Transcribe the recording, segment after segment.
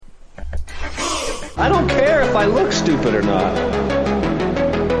I don't care if I look stupid or not.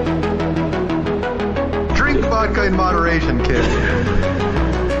 Drink vodka in moderation, kid.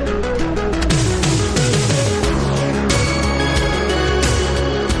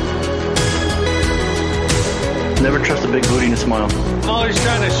 Never trust a big booty and a smile. I'm always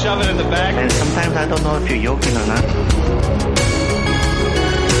trying to shove it in the back. And sometimes I don't know if you're joking or not.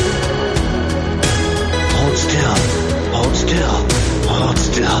 Hold still. Hold still. Hold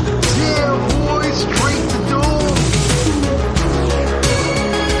still. Yeah, boy, straight to dome.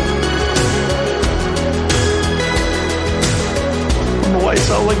 Why I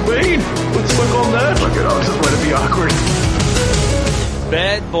sound like Bane? Let's look on that. Look it up, just let it be awkward.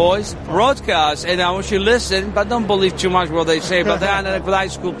 Bad Boys Broadcast. And I want you to listen, but don't believe too much what they say. But they are not high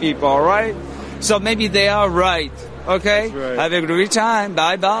school people, all right? So maybe they are right, okay? Right. Have a great time.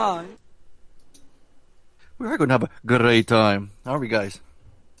 Bye-bye. We are going to have a great time. How are we, guys?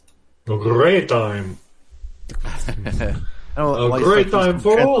 A great time. Oh, A great time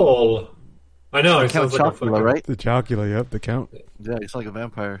for all. I know, it Count sounds like a Chocula, fucking... right? The Chocula, yep, the Count. Yeah, it's like a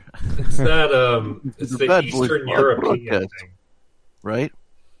vampire. It's that, it's the Bad Boys Eastern European Broadcast. thing. Right?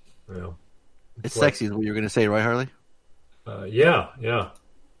 Yeah. It's like- sexy is what you're going to say, right, Harley? Yeah.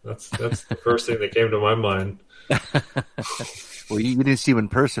 That's the first thing that came to my mind. Well, you didn't see him in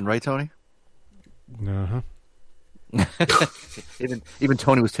person, right, Tony? Uh-huh. Even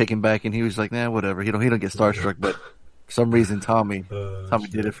Tony was taken back, and he was like, "Nah, whatever." He don't get starstruck, but for some reason, Tommy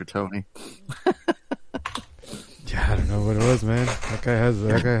did it for Tony. Yeah, I don't know what it was, man. That guy has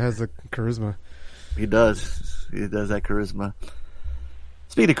the charisma. He does that charisma.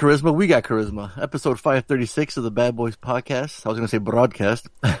 Speaking of charisma, we got charisma. Episode 536 of the Bad Boys podcast. I was going to say broadcast.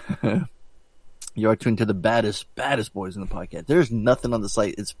 You are tuned to the baddest boys in the podcast. There's nothing on the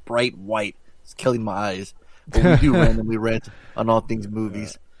site. It's bright white. It's killing my eyes. But we do randomly rant on all things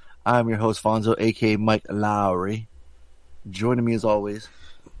movies. I'm your host, Fonzo, a.k.a. Mike Lowry. Joining me as always,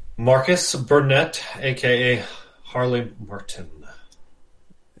 Marcus Burnett, a.k.a. Harley Martin.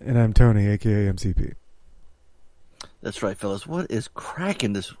 And I'm Tony, a.k.a. MCP. that's right, fellas. What is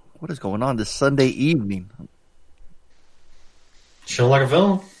cracking this? What is going on this Sunday evening? Chilling like a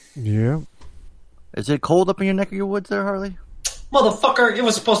villain. Yeah. Is it cold up in your neck of your woods there, Harley? Motherfucker, it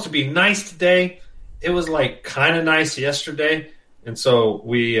was supposed to be nice today. It was like kind of nice yesterday. And so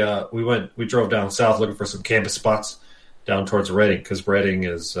we drove down south looking for some campus spots down towards Reading, because Reading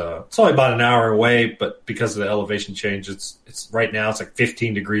is it's only about an hour away, but because of the elevation change, it's right now it's like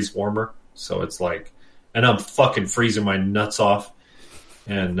 15 degrees warmer. So it's like, and I'm fucking freezing my nuts off.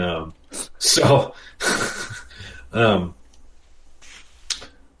 And so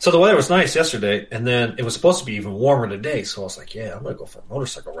the weather was nice yesterday, and then it was supposed to be even warmer today. So I was like, yeah, I'm going to go for a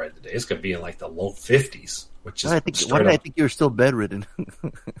motorcycle ride today. It's going to be in like the low 50s, which is Why did I think you were still bedridden?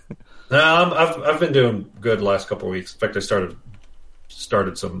 No, I've been doing good the last couple of weeks. In fact, I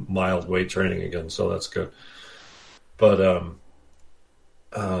started some mild weight training again, so that's good. But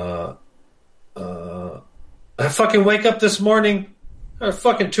I fucking wake up this morning, there's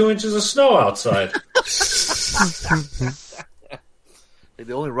fucking 2 inches of snow outside.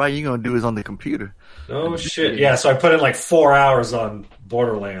 The only ride you're going to do is on the computer. Oh shit! Yeah, so I put in like 4 hours on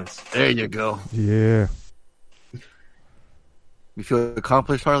Borderlands. There you go. Yeah. You feel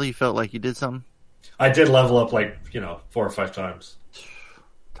accomplished, Harley? You felt like you did something? I did level up like 4 or 5 times.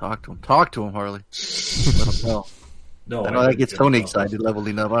 Talk to him, Harley. Let him know. No, I know that gets Tony excited,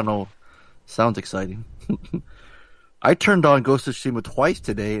 leveling up. I don't know. Sounds exciting. I turned on Ghost of Tsushima twice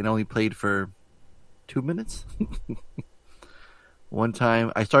today and only played for 2 minutes. One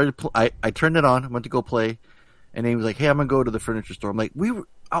time, I started. I turned it on. Went to go play, and then he was like, "Hey, I'm gonna go to the furniture store." I'm like,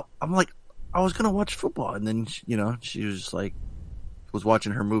 I'm like, I was gonna watch football, and then she was just like, was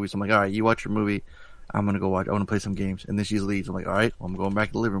watching her movie. So I'm like, all right, you watch your movie. I'm gonna go watch. I want to play some games, and then she leaves. I'm like, all right, well, I'm going back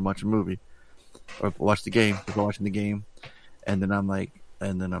to the living room, watch a movie, or watch the game. We're watching the game, and then I'm like,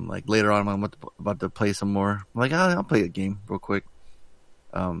 later on, I'm about to play some more. I'm like, I'll play a game real quick,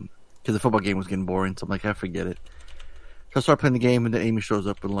 because the football game was getting boring. So I'm like, I forget it. So I start playing the game, and then Amy shows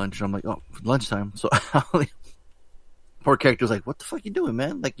up at lunch, and I'm like, oh, lunchtime. So poor character was like, what the fuck you doing,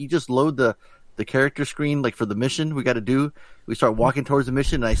 man? Like, you just load the character screen, like, for the mission we got to do. We start walking towards the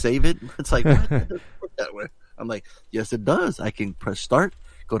mission, and I save it. It's like, what? It doesn't work that way. I'm like, yes, it does. I can press start,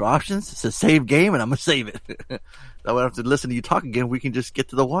 go to options, it says save game, and I'm going to save it. That way I don't have to listen to you talk again. We can just get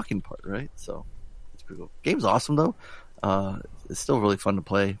to the walking part, right? So, it's pretty cool. Game's awesome, though. It's still really fun to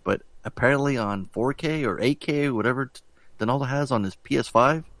play, but apparently on 4K or 8K, whatever Donaldo has on his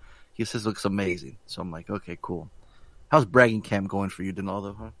PS5, he says it looks amazing. So I'm like, okay, cool. How's bragging cam going for you,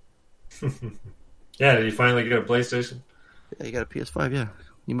 Donaldo, huh? Yeah, did you finally get a PlayStation? Yeah, you got a PS5, yeah.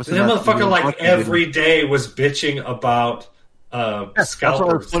 He must That have not motherfucker seen like fucking every day was bitching about That's why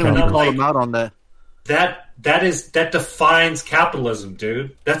scalpers. it's funny And when you I'm called like, him out on that. that defines capitalism,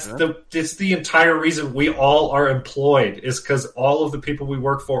 dude. It's the entire reason we all are employed is because all of the people we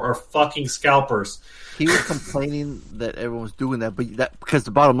work for are fucking scalpers. He was complaining that everyone was doing that, but that because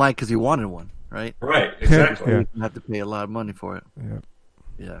the bottom line, because he wanted one, right? Right, exactly. Yeah. He didn't have to pay a lot of money for it.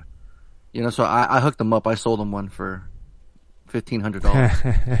 Yeah. Yeah. So I hooked him up. I sold him one for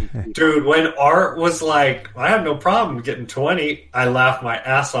 $1,500. Dude, when Art was like, I have no problem getting 20, I laughed my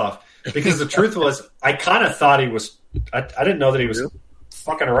ass off. Because the truth was, I kind of thought he was, I didn't know that he was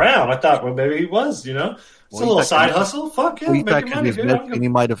fucking around. I thought, well, maybe he was, you know? It's a little side hustle. Fuck yeah, make your money, dude. And he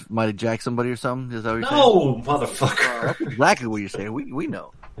might have jacked somebody or something. Is that what you're saying? No, motherfucker. That's exactly what you're saying. We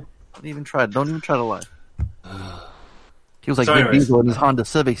know. Don't even try to lie. He was like So Vin anyways. Diesel in his Honda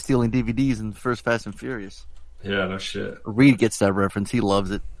Civic stealing DVDs in the first Fast and Furious. Yeah, no shit. Reed gets that reference. He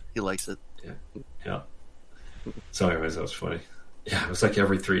loves it. He likes it. Yeah. So anyways, that was funny. Yeah, it was like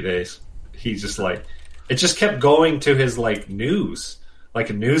every 3 days. He just like, it just kept going to his like news, like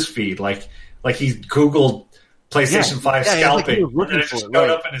a news feed. Like he Googled PlayStation 5 yeah, scalping. he was looking and it for just it, showed right.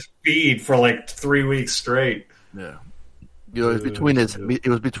 up in his feed for like 3 weeks straight. Yeah. You know, it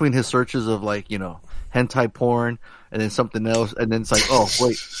was between his searches of like, you know, hentai porn and then something else, and then it's like, oh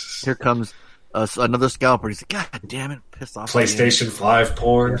wait, here comes another scalper. He's like, God damn it, pissed off. PlayStation 5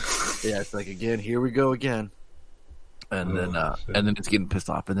 porn. Yeah, it's like again, here we go again. And then it's getting pissed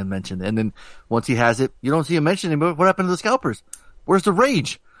off and then mentioned. And then once he has it, you don't see him mention anymore. What happened to the scalpers? Where's the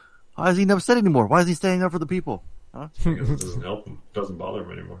rage? Why is he not upset anymore? Why is he standing up for the people? Huh? Because it doesn't help him. It doesn't bother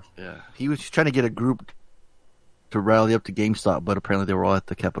him anymore. Yeah. He was trying to get a group to rally up to GameStop, but apparently they were all at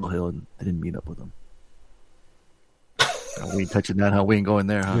the Capitol Hill and they didn't meet up with him. We ain't touching that, huh? We ain't going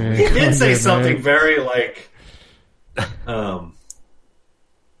there, huh? Yeah. He did say Yeah, something man. very like,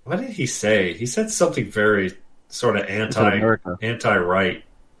 what did he say? He said something very sort of America. anti-right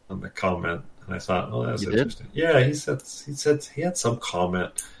on the comment, and I thought, oh, that's He did? interesting. Yeah, he said he had some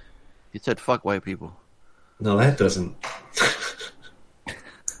comment. He said, fuck white people. No, that doesn't.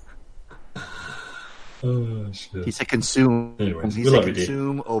 Oh shit. He said consume. Anyways, He we said love you, D.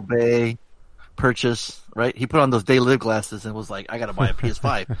 consume, obey, purchase, right? He put on those day live glasses and was like, I gotta buy a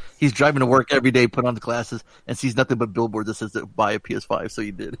PS5. He's driving to work every day, put on the glasses, and sees nothing but billboards that says to buy a PS5, so he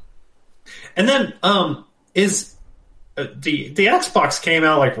did. And then is the Xbox came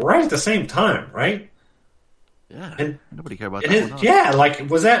out like right at the same time, right? Yeah. And Nobody cared about And that one. huh? yeah, like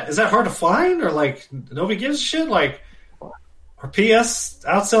is that hard to find or like nobody gives a shit? Like are PS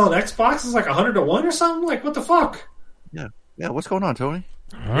outselling Xbox is like 100 to 1 or something? Like what the fuck? Yeah. Yeah, what's going on, Tony?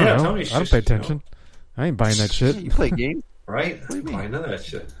 I don't Yeah, know. Tony I don't should pay know. attention. I ain't buying that shit. Yeah, you play games? Right? do you mean? I know that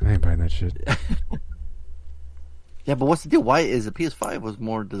shit. I ain't buying that shit. Yeah, but what's the deal? Why is the PS5 was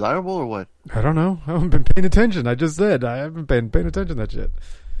more desirable or what? I don't know. I haven't been paying attention. I just said I haven't been paying attention to that shit.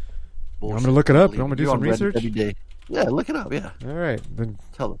 Bullshit. I'm gonna look it up. Believe I'm gonna me. do You're some on Reddit research. every day. Yeah, look it up. Yeah, All right, then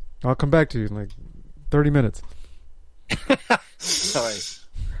tell us. I'll come back to you in like 30 minutes. All right.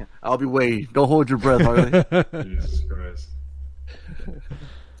 I'll be waiting. Don't hold your breath, Harley. Jesus Christ.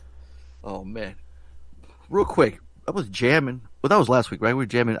 Oh man. Real quick, I was jamming. Well, that was last week, right? We were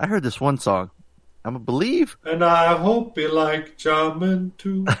jamming. I heard this one song. I believe And I hope you like jamming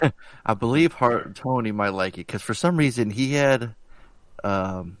too. Tony might like it because for some reason he had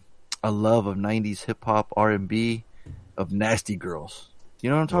a love of '90s hip hop, R&B, of Nasty Girls. You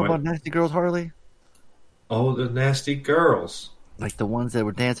know what I'm talking What? about? Nasty Girls, Harley? Oh, the nasty girls. Like the ones that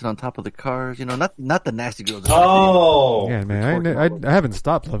were dancing on top of the cars. You know, not the Nasty Girls. Oh, Yeah, man. I haven't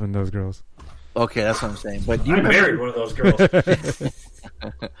stopped loving those girls. Okay, that's what I'm saying. But do I you married remember? one of those girls.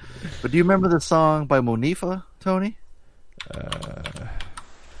 But do you remember the song by Monifa, Tony?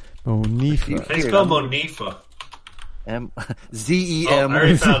 Monifa. How do you spell Monifa? ZEM. I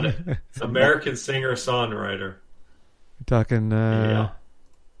already found it. It's American singer-songwriter. Talking. Yeah.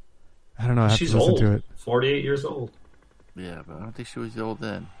 I don't know. I have She's to listen old. to it. 48 years old. Yeah, but I don't think she was old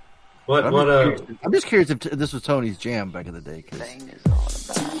then. What? I'm just curious if this was Tony's jam back in the day. 'Cause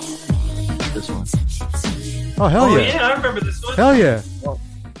this one. Oh hell Oh yeah! yeah, I remember this one. Hell yeah!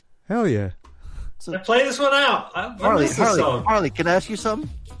 Hell yeah! I play this one out. I Harley, miss this song. Harley, can I ask you something?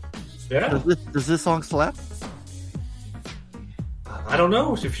 Yeah. Does this song slap? I don't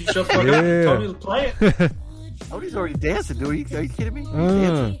know. If you shut the fuck Yeah. up, Tony will play it. Tony's already dancing, dude. Are you kidding me? He's Uh.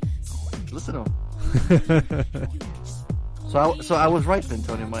 dancing. Listen to him. So I was right then,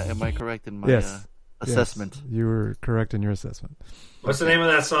 Tony. Am I correct in my Yes. assessment? Yes, you were correct in your assessment. What's the name of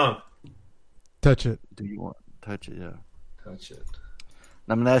that song? Touch it. Do you want to touch it? Yeah. Touch it.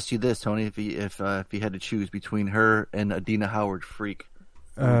 I'm going to ask you this, Tony. If he had to choose between her and Adina Howard, Freak,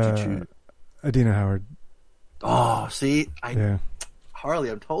 Who would you choose? Adina Howard. Oh, see, Yeah.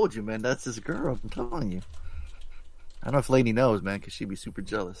 Harley, I've told you, man. That's this girl. I'm telling you. I don't know if Lainey knows, man, because she'd be super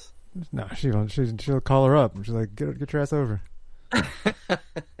jealous. No, she won't. She'll call her up. She's like, get your ass over.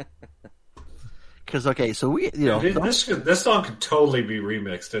 Because okay, so we, you know, this song could totally be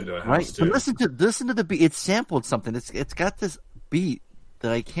remixed into a house right? too. But listen to the beat. It's sampled something. It's got this beat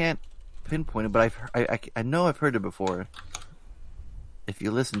that I can't pinpoint it, but I know I've heard it before. If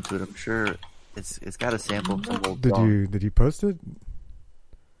you listen to it, I'm sure it's got a sample of some old song. Did you post it?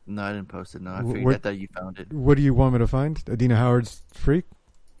 No, I didn't post it. No, I figured I thought you found it. What do you want me to find? Adina Howard's Freak?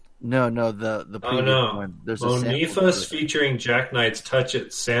 No, the previous one. There's a Monifa's featuring Jack Knight's "Touch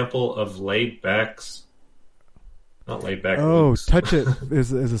It" sample of Laid Back's. Not Laid Back. Oh, Luke's. Touch It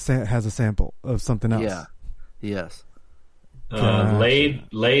has a sample of something else. Yeah. Yes.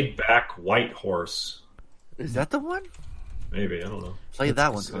 Laid Back White Horse. Is that the one? Maybe, I don't know. Play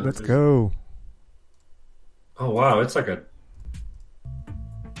that one. Tony. Let's go. Oh wow, it's like a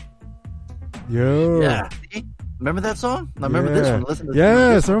Yo. Yeah. See? Remember that song? I remember this one. Listen to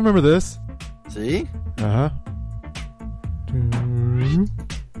Yes, I remember this. See? Uh-huh.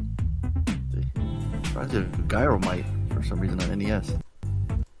 Probably a Gyromite for some reason on NES.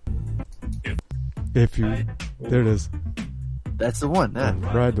 If you... There it is. That's the one. Yeah.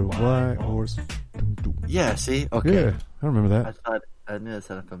 Ride the white horse. Yeah. See? Okay. Yeah, I remember that. I knew that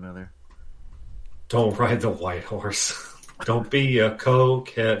sounded familiar. "Don't Ride the White Horse." Don't be a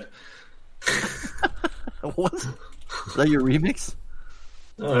cokehead. What? Is that your remix?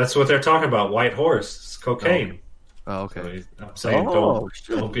 No, that's what they're talking about. White horse. It's cocaine. Oh, okay. So I'm saying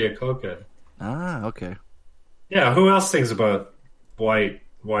don't be a cokehead. Ah, okay. Yeah, who else sings about white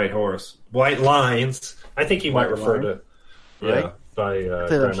horse? White lines. I think you might refer to Right? by Shaun of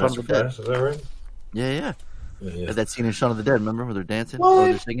Grandmaster the Dead. Flash. Is that right? Yeah. Yeah. That scene in Shaun of the Dead, remember where they're dancing? Or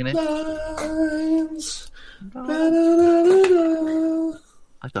they're singing it? Lines. I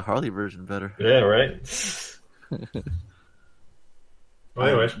like the Harley version better. Yeah, right. Well,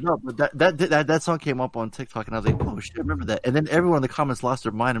 anyways, No, but that song came up on TikTok, and I was like, "Oh shit, I remember that." And then everyone in the comments lost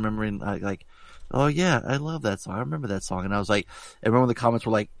their mind, remembering like, "Oh yeah, I love that song. I remember that song." And I was like, everyone in the comments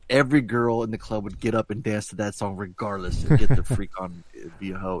were like, every girl in the club would get up and dance to that song regardless and get the freak on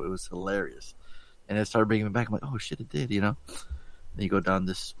via hoe. It was hilarious, and it started bringing me back. I'm like, "Oh shit, it did," you know. Then you go down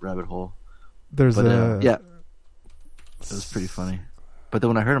this rabbit hole. There's Yeah, it was pretty funny. But then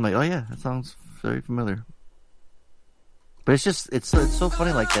when I heard it, I'm like, "Oh yeah, that sounds very familiar." But it's just it's so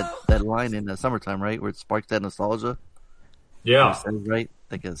funny, like that line in the Summertime, right, where it sparks that nostalgia. yeah. Right,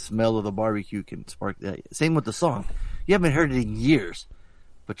 like a smell of the barbecue can spark that. Same with the song. You haven't heard it in years,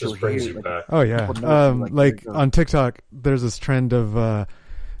 but you'll Just brings hear you it, back. Oh yeah, Couple notes, like here it goes. on TikTok, there's this trend of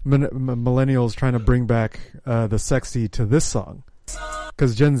millennials trying to bring back the sexy to this song,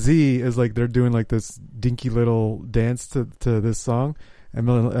 because Gen Z is like they're doing like this dinky little dance to this song,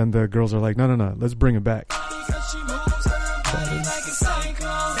 and the girls are like, no, let's bring it back.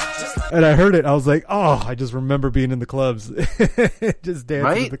 And I heard it, I was like, oh, I just remember being in the clubs, just dancing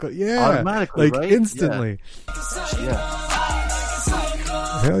Right? in the club. Yeah, Automatically, like right? instantly.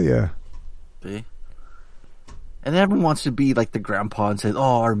 Yeah. Hell yeah. See? And everyone wants to be like the grandpa and say,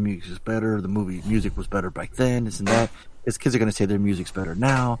 "Oh, our music is better. The music was better back then. This and that." His kids are going to say their music's better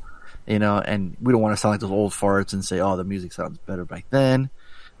now, you know. And we don't want to sound like those old farts and say, "Oh, the music sounds better back then."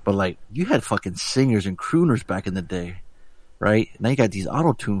 But like, you had fucking singers and crooners back in the day, right? Now you got these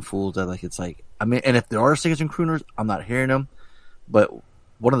auto-tune fools that like it's like. I mean, and if there are singers and crooners, I'm not hearing them. But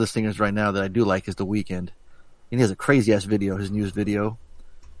one of the singers right now that I do like is The Weeknd, and he has a crazy ass video, his newest video.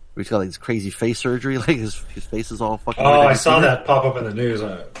 He's got like this crazy face surgery, like his face is all fucking. Oh, I saw that pop up in the news.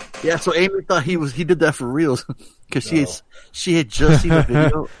 Yeah, so Amy thought he did that for reals because she had just seen a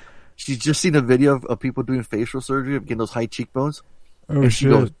video. She's just seen a video of people doing facial surgery of getting those high cheekbones. Oh And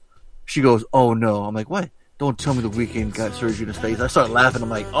shit. she goes, "Oh no!" I'm like, "What? Don't tell me The Weeknd got surgery in his face." I started laughing. I'm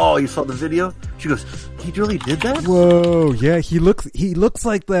like, "Oh, you saw the video?" She goes, "He really did that?" Whoa, yeah, he looks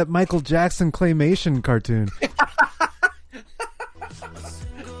like that Michael Jackson claymation cartoon.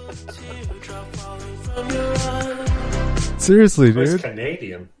 Seriously, He's dude.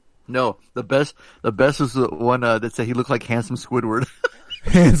 Canadian. No, the best is the one that said he looked like handsome Squidward.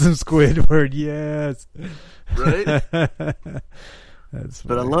 Handsome Squidward, yes. Right? That's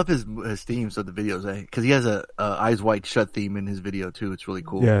But I funny. love his themes of the videos, because he has a Eyes Wide Shut theme in his video too. It's really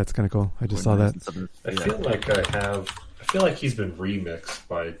cool. Yeah, it's kind of cool. I just saw that. I feel like he's been remixed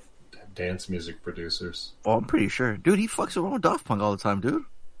by dance music producers. Oh, I'm pretty sure, dude. He fucks around with Daft Punk all the time, dude.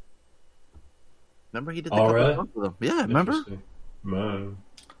 Remember he did the couple really? songs with them. Yeah, remember? Interesting.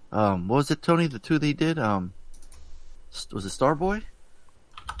 What was it, Tony? The two they did. Was it Starboy?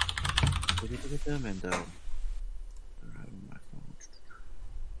 Look at them and my phone.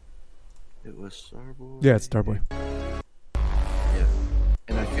 It was Starboy. Yeah, it's Starboy. Yeah,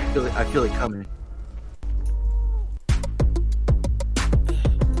 and I feel it coming.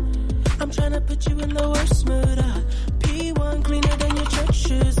 I'm trying to put you in the worst mood. P1 cleaner than your church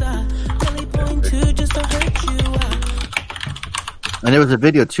shoes. Really point to just to hurt you. And there was a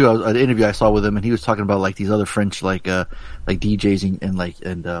video too. An interview I saw with him, and he was talking about like these other French like DJs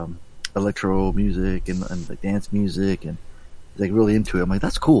and electro music and like dance music, and he's like really into it. I'm like,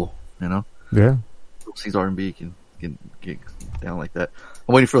 that's cool, you know? Yeah. Sees R&B can get down like that.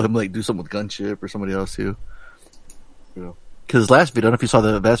 I'm waiting for him to like do something with Gunship or somebody else too. You know, because last video, I don't know if you saw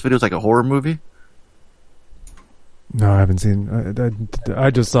the last video, it was like a horror movie. No, I haven't seen.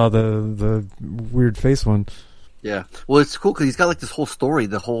 I just saw the weird face one. Yeah, well, it's cool because he's got like this whole story,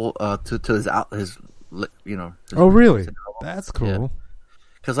 the whole to his you know. Oh, really? That's cool. Yeah.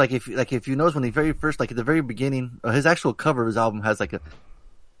 Because if you notice when the very first, like at the very beginning, his actual cover of his album has like a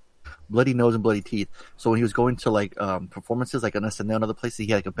bloody nose and bloody teeth. So when he was going to like performances like on SNL and other places, he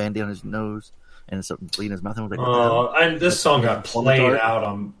had like a band-aid on his nose and something bleeding his mouth. And was like, and this song got played out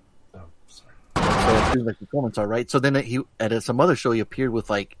on. Oh, sorry. So it seems like performance art, right? So then he at some other show he appeared with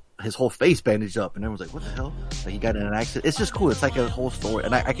like his whole face bandaged up, and everyone's like, "What the hell?" Like he got in an accident. It's just cool. It's like a whole story,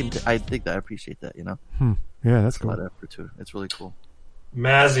 and I dig that. I appreciate that. You know. Yeah, that's It's cool. a lot of effort too. It's really cool.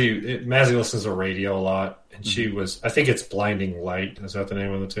 Mazzy listens to radio a lot, and she was. I think it's "Blinding Light." Is that the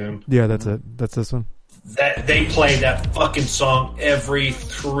name of the tune? Yeah, that's it. That's this one. That they play that fucking song every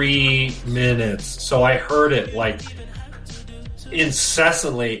 3 minutes, so I heard it like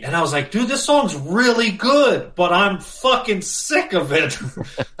incessantly, and I was like, dude, this song's really good, but I'm fucking sick of it.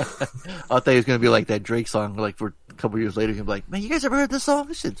 I thought he was gonna be like that Drake song, like for a couple years later, he'd be like, "Man, you guys ever heard this song?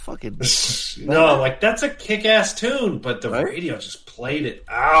 This shit's fucking." No, like that's a kick-ass tune, but the Right? radio just played it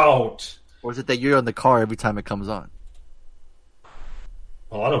out. Or is it that you're in the car every time it comes on?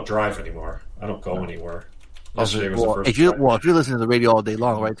 Well, I don't drive anymore. I don't go anywhere. Yesterday was Well, the first if you time. if you're listening to the radio all day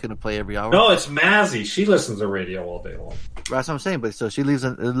long, right, it's gonna play every hour. No, it's Mazzy. She listens to radio all day long. That's what I'm saying. But so she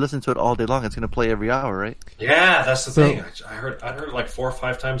listens to it all day long. It's gonna play every hour, right? Yeah, that's the So- thing. I heard it like 4 or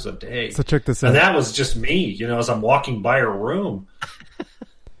 5 times a day. So check this And out. that was just me, as I'm walking by her room.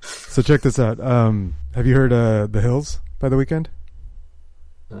 So check this out. Have you heard The Hills by The Weeknd?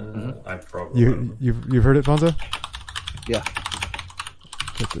 I probably You've heard it, Fonzo? Yeah.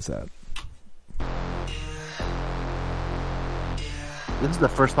 Check this out. This is the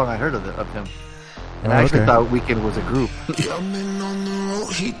first song I heard of him, and Oh, I actually okay. thought Weeknd was a group. Coming on the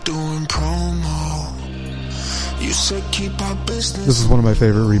road, he doing promo. You said keep our business. This is one of my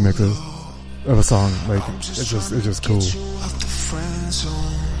favorite remixes of a song. Like it's just cool.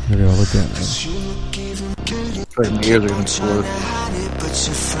 Maybe I'll look at it. Like my ears are gonna explode. I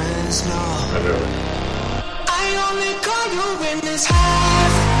do. I only call you when it's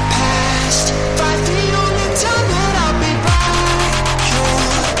 5:30. 5 the only time that I'll be by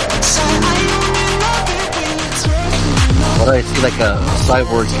your side. I only love it when you take me. But I see like a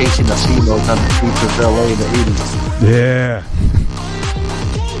cyborg chasing the females on the streets of LA in the 80s. Yeah,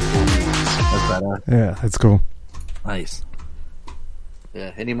 That's badass. yeah, it's cool. Nice.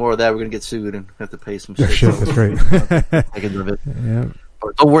 Yeah. Any more of that, we're gonna get sued and have to pay some Oh, shit. shit, that's great. Seconds of it. Yeah.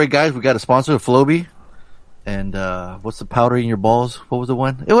 But don't worry, guys. We got a sponsor, Floby. And what's the powder in your balls? What was the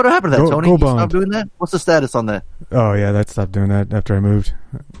one? Hey, what happened to that, Tony? Go You Bond. stop doing that? What's the status on that? Oh yeah, that stopped doing that after I moved.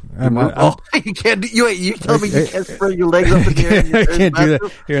 You can't. You tell me you can't spread your legs up in the air. in your I can't do that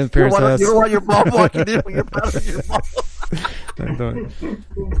bathroom? here in the parents' house. You don't want your ball walking in when you're powdering your balls. Don't-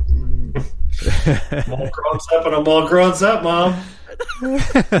 I'm all grown up and I'm all grown up, Mom.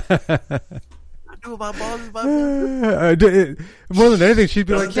 Do my balls is my more than anything, she'd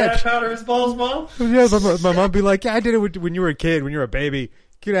be Doesn't like, Dad "Yeah, powder his balls, Mom? yeah." My mom be like, "Yeah, I did it when you were a kid, when you were a baby.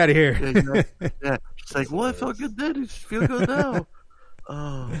 Get out of here." Yeah. She's like, "Well, I felt good then. It feel good now."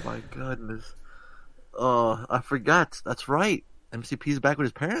 Oh my goodness. Oh, I forgot. That's right. MCP's back with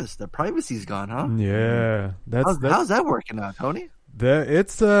his parents. The privacy's gone, huh? Yeah, How's that working out, Tony?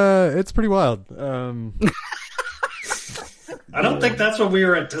 it's pretty wild. I don't think that's what we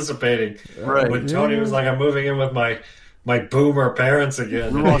were anticipating. Right. When Tony was like, I'm moving in with my boomer parents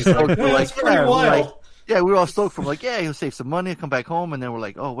again. We were all He's like, stoked. yeah, it's pretty we're wild. like, yeah, we were all stoked from like, yeah, he'll save some money, come back home, and then we're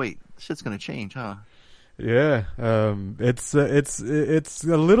like, oh wait, shit's gonna change, huh? Yeah, it's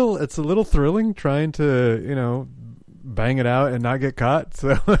a little thrilling trying to bang it out and not get caught.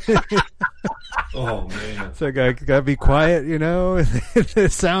 So Oh man, So I gotta be quiet, you know. The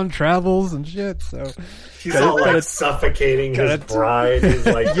sound travels and shit. So he's all like suffocating his bride. He's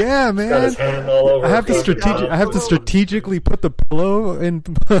like, yeah, got man. his hand all over. I have to her. I have to strategically put the pillow in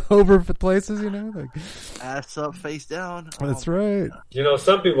over places, you know. Like Ass up, face down. that's right. You know,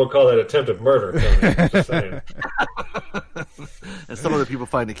 some people call that attempted murder. Tony. I'm just saying. And some other people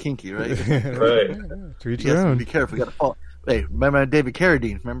find it kinky, right? Right. To each You your gotta own. be careful. You gotta fall. Hey, remember David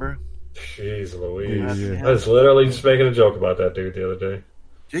Carradine? Remember? Jeez Louise. Yeah. I was literally just making a joke about that dude the other day.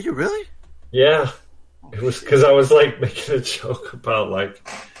 Did you really? Yeah. It was because I was like making a joke about like,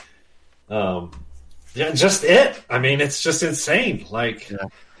 yeah, just it. I mean, it's just insane. Like, Yeah.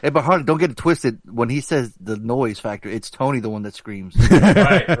 Hey, but Harley, don't get it twisted. When he says the noise factor, it's Tony the one that screams.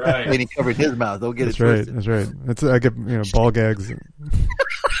 right. And he covered his mouth. Don't get That's it right. twisted. That's right. That's I get ball gags.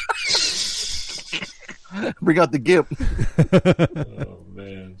 Bring out the gimp. Oh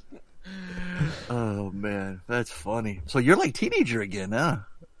man. Oh man, that's funny. So you're like teenager again, huh?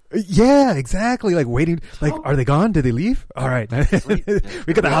 Yeah, exactly. Like waiting. Like, are they gone? Did they leave? All right,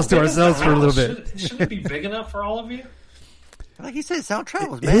 we got the house to ourselves for a little bit. Shouldn't it be big enough for all of you? Like he said, sound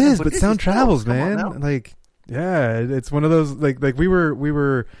travels. It Man. is, But but this sound close. travels, Come on now. man. Like, yeah, it's one of those. Like we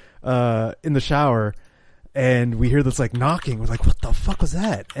were in the shower, and we hear this like knocking. We're like, what the fuck was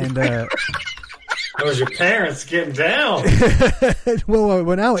that? And That was your parents getting down. well, I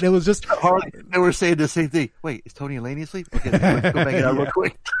went out, and it was just Harley, they were saying the same thing. Wait, is Tony and Laney asleep? Okay, let's go back it out real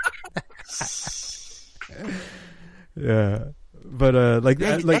quick. yeah. But like,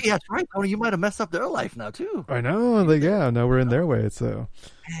 Hey, like hey, that's right, Tony. You might have messed up their life now too. I know, like, yeah, now we're in their way. So,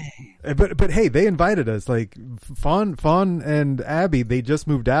 but hey, they invited us. Like Fawn and Abby, they just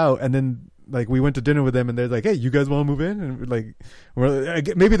moved out, and then like we went to dinner with them, and they're like, "Hey, you guys want to move in?" And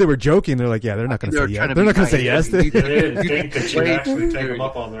like, maybe they were joking. They're like, "Yeah, they're not going to say yes. They're not going to say yes." They didn't think that you'd actually take them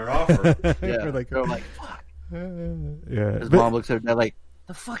up on their offer. Yeah, We're like, they're like, "Fuck." yeah. His But- mom looks at her. They're like,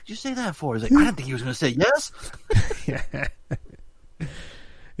 "The fuck did you say that for?" He's like, "I didn't think he was going to say yes." yeah.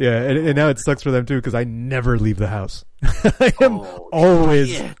 Yeah, and now it sucks for them too because I never leave the house. I am Oh, always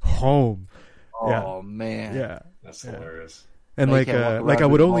shit. home. Oh man. Yeah, That's hilarious. and Now you like can't walk like I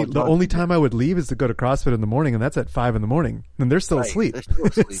around would with only balls the on. only time I would leave is to go to CrossFit in the morning, and that's at 5 a.m. and they're still Right, asleep. they're still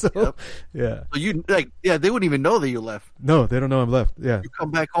asleep, So, yep. yeah, So you like, yeah, they wouldn't even know that you left. no, they don't know I'm left. Yeah, You come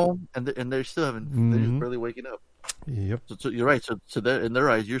back home and they're still haven't. They're Mhm. just barely waking up. yep. So you're right. So in their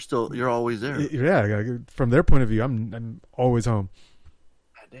eyes, you're always there. Yeah, from their point of view, I'm always home,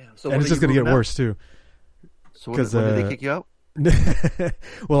 Damn. So and when it's are just you gonna get moving out? worse too. So 'cause, when did they kick you out?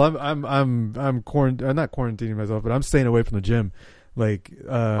 Well, I'm not quarantining myself, but I'm staying away from the gym. Like you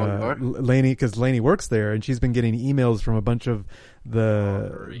are? Lainey, because Lainey works there, and she's been getting emails from a bunch of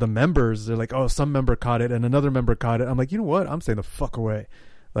the members. They're like, "Oh, some member caught it, and another member caught it." I'm like, you know what? I'm staying the fuck away.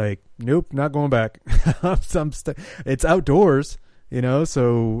 Like, nope, not going back. It's outdoors, you know.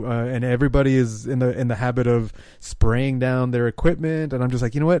 So and everybody is in the habit of spraying down their equipment, and I'm just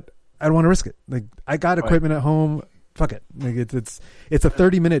like, you know what? I don't want to risk it. Like, I got equipment at home. Fuck it. Like it's a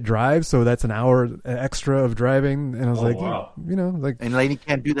 30-minute drive, so that's an hour extra of driving. And I was Oh, like, wow. you know, like And Lainey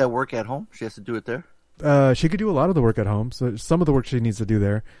can't do that work at home. She has to do it there. she could do a lot of the work at home. So some of the work she needs to do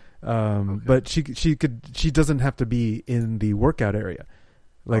there, but she doesn't have to be in the workout area,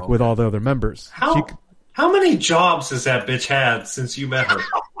 like with all the other members. How many jobs has that bitch had since you met her?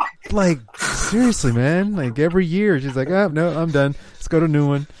 Like seriously, man. Like every year, she's like, "Oh no, I'm done. Let's go to a new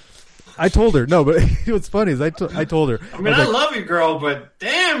one." I told her no, but what's funny is I told her. I mean, was I like, love you, girl, but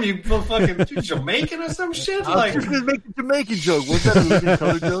damn, you fucking Jamaican or some shit. I Like, was just gonna make a Jamaican joke. Was that a living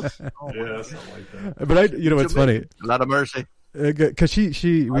color joke? Oh, yeah, something like that. but you know what's funny? A lot of mercy. Because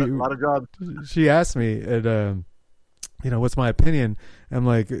A lot of jobs. she asked me, and you know, what's my opinion? I'm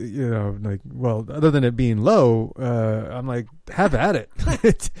like, you know, like, well, other than it being low, I'm like, have at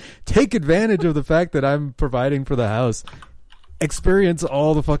it. Take advantage of the fact that I'm providing for the house. Experience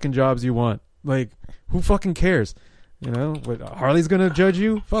all the fucking jobs you want. Like, who fucking cares? You know, what, Harley's gonna judge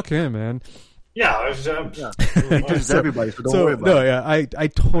you? Fuck him, man. Yeah, I was, He judges everybody, so don't worry about no, it. yeah, I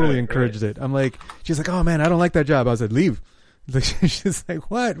totally Right, encouraged it. I'm like, she's like, oh man, I don't like that job. I was like, leave. Like, she's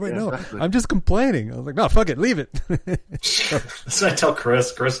like, what? Wait, Yeah, no, exactly. I'm just complaining. I was like, no, fuck it, leave it. So I tell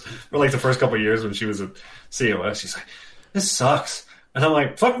Chris, for like the first couple of years when she was at COS, she's like, "This sucks," and I'm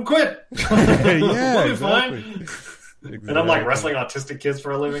like, "Fucking quit." Yeah, We'll be exactly. fine. And I'm like wrestling autistic kids for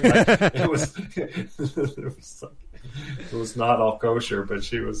a living. Like, it was not all kosher, but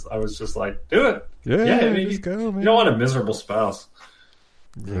I was just like, do it. Yeah, I mean, just go, man. you don't want a miserable spouse.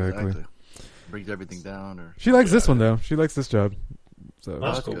 Exactly. Brings everything down, or She likes this one though. She likes this job. So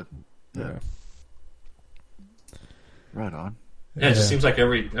That's that's cool. good. yeah. Right on. Yeah, it just seems like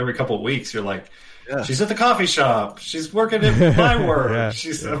every couple of weeks you're like, Yeah. she's at the coffee shop, she's working at my work. Yeah.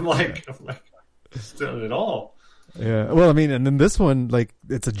 I'm like, she's doing it all. Yeah. Well, I mean, and then this one, like,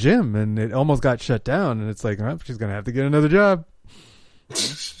 it's a gym, and it almost got shut down, and it's like, oh, she's gonna have to get another job.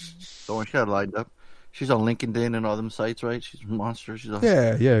 The one she had lined up. She's on LinkedIn and all them sites, right? She's a monster. She's on,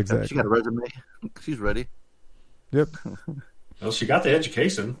 Yeah. Yeah. She Exactly. got a resume. She's ready. Yep. Well, she got the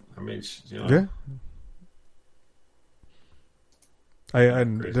education. I mean, Yeah.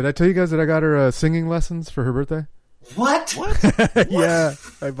 Did I tell you guys that I got her singing lessons for her birthday? What? Yeah,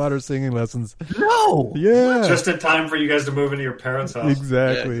 I bought her singing lessons. No. Yeah, Just in time for you guys to move into your parents' house.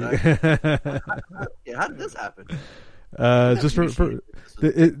 exactly. Yeah, how did this happen? Just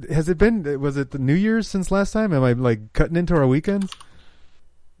has it been? Was it the New Year's since last time? Am I like cutting into our weekends?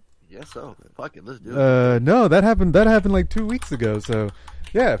 Yeah, so fuck it, let's do it. No, that happened. That happened like 2 weeks ago. So,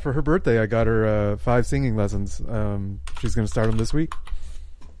 yeah, for her birthday, I got her 5 singing lessons. She's gonna start them this week.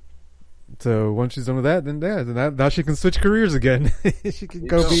 So once she's done with that, then now she can switch careers again. She can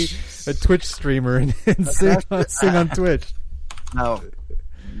go be a Twitch streamer and sing on Twitch. Now,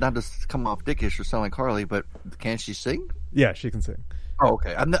 not to come off dickish or sound like Harley, but can she sing? Yeah, she can sing. Oh,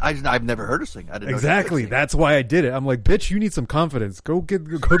 okay. I've never heard her sing. I didn't know she could Exactly. sing. That's why I did it. I'm like, bitch, you need some confidence. Go get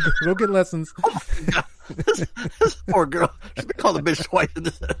lessons. this poor girl. She's been called a bitch twice in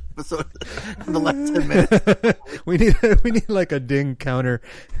this episode. In the last 10 minutes. we need like a ding counter.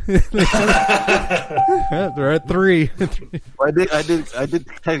 They're at 3. I did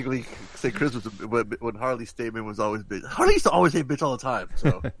technically say Chris was, when Harley's statement was always bitch. Harley used to always say bitch all the time.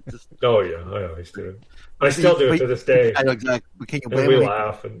 So just, Oh yeah, I always do. I still do it to this day. I know exactly. We can't And blame we him.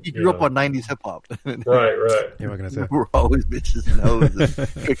 laugh. And, He grew up on 90s hip hop. Right. Yeah, what can I say? We're always bitches and hoes and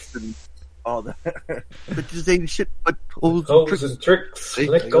tricks and all that. Bitches ain't shit but hoes and Hoes tricks. and tricks. See,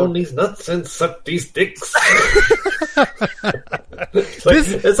 Lick there you go. on these nuts and suck these dicks. It's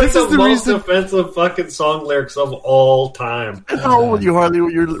This like is the the most reason- offensive fucking song lyrics of all time. How old are you, Harley,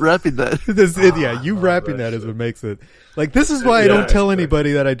 when you're rapping that? You rapping that is what makes it. Like, this is why I don't tell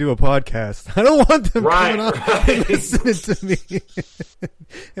anybody that I do a podcast. I don't want them Right, coming on right. and listening to me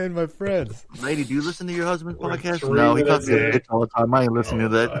and my friends. Lady, do you listen to your husband's We're podcast? three No, he minutes calls me a in. bitch all the time. I ain't listening to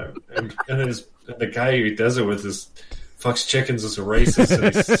that. And the guy who does it with his fucks chickens is a racist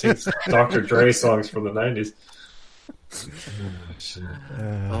and he sings Dr. Dre songs from the 90s.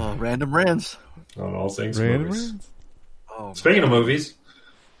 Oh, random rants. On all things Random movies. rants? Oh, Speaking of movies,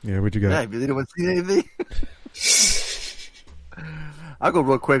 Yeah, what you yeah, got? if you didn't see anything. I'll go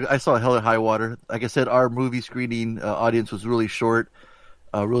real quick. I saw Hell or High Water. Like I said, our movie screening audience was really short,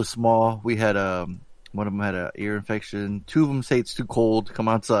 really small. We had one of them had an ear infection. 2 of them say it's too cold to come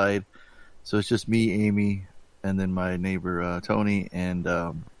outside, so it's just me, Amy, and then my neighbor Tony, and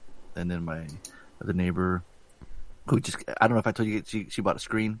then my other neighbor who I don't know if I told you she bought a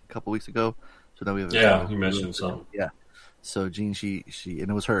screen a couple weeks ago, so now we have you mentioned something. Yeah. So Jean, she, and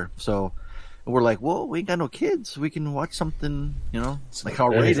it was her. So we're like, well, we ain't got no kids. We can watch something, like how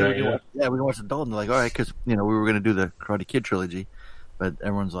rated. Anything, We can watch adult. And they're like, all right, because we were gonna do the Karate Kid trilogy, but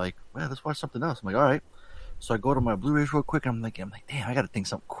everyone's like, well, let's watch something else. I'm like, all right. So I go to my Blu-rays real quick. I'm like, damn, I got to think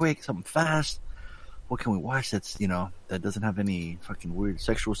something quick, something fast. What can we watch that's that doesn't have any fucking weird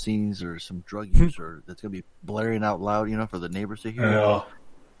sexual scenes or some drug use or that's gonna be blaring out loud, for the neighbors to hear. Yeah.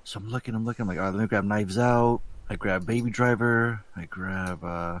 So I'm looking. I'm like, all right, let me grab Knives Out. I grab Baby Driver. I grab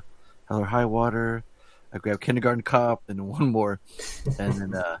Hell or High Water. I grab Kindergarten Cop, and one more. And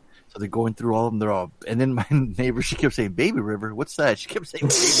then, so they're going through all of them. They're all, and then my neighbor, she kept saying Baby River. What's that? She kept saying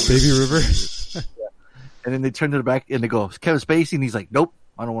Baby River? And then they turned to the back and they go, Kevin Spacey, and he's like, nope.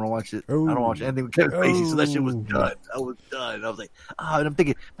 I don't want to watch it. I don't watch anything with Kevin Spacey. So that shit was done. I was done. I was like, and I'm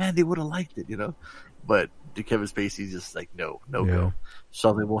thinking, man, they would have liked it, But the Kevin Spacey's just like, no go. So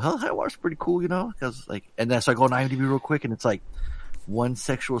I was like, well, Hell or High Water's pretty cool, because and then so I go on IMDb real quick, and it's like one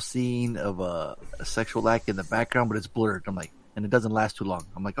sexual scene of a sexual act in the background, but it's blurred. I'm like, and it doesn't last too long.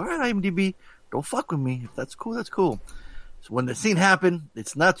 I'm like, all right, IMDb, don't fuck with me. If that's cool, that's cool. So when the scene happened,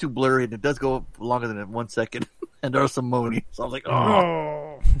 it's not too blurry, and it does go longer than 1 second, and there's some moaning. So I was like, oh.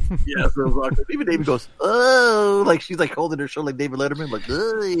 Yeah, so it was awkward. Even David goes, oh, like she's like holding her shoulder like David Letterman, like,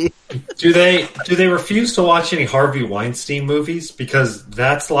 ugh. Do they refuse to watch any Harvey Weinstein movies? Because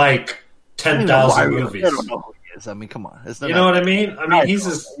that's like 10,000 movies. I don't know who he is. I mean, come on. It's not You know what I mean? I mean, he's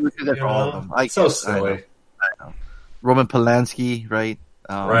just We do that for all of them. I so guess. silly. I know. Roman Polanski, right?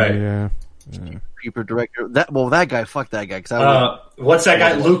 Right. Yeah. Creeper director. That guy, fuck that guy. Cause What's that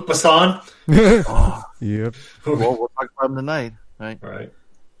guy, Luc Besson? Yep. we'll talk about him tonight, right? Right.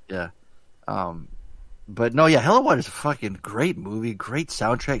 Yeah. But no, yeah, Hell or Water is a fucking great movie, great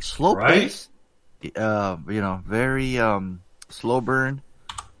soundtrack, slow Right? pace. Very slow burn.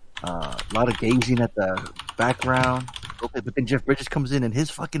 A lot of gazing at the background. Okay, but then Jeff Bridges comes in and his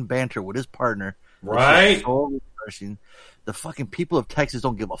fucking banter with his partner. Right. Is so refreshing. The fucking people of Texas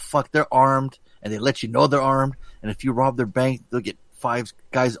don't give a fuck. They're armed, and they let you know they're armed. And if you rob their bank, they'll get 5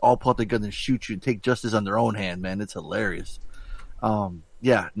 guys all pull out their guns and shoot you and take justice on their own hand, man. It's hilarious.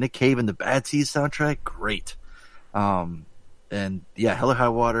 Yeah, Nick Cave and the Bad Seeds soundtrack, great. And yeah, Hell or High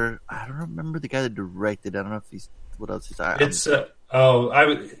Water. I don't remember the guy that directed. I don't know if he's what else he's.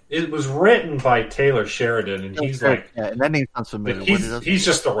 It was written by Taylor Sheridan, and he's like, yeah, and that name sounds familiar. He's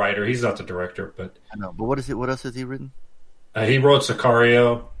just the writer. He's not the director, but I know. But what is it? What else has he written? He wrote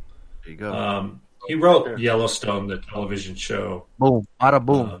Sicario. There you go. He wrote Yellowstone, the television show. Boom, bada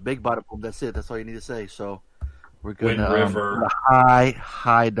boom, big bada boom. That's it. That's all you need to say. So we're good. Wind River, a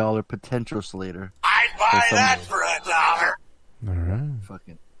high dollar potential Slater. I'd buy that for $1. All right.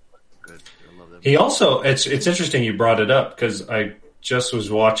 Fucking good. I love that. He also, it's interesting you brought it up because I just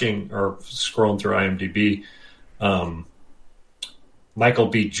was watching or scrolling through IMDb. Michael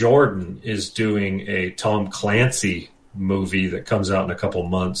B. Jordan is doing a Tom Clancy movie that comes out in a couple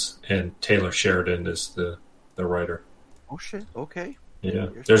months, and Taylor Sheridan is the writer. Oh shit! Okay. Yeah,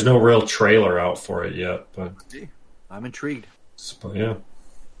 there's no real trailer out for it yet, but I'm intrigued. Yeah.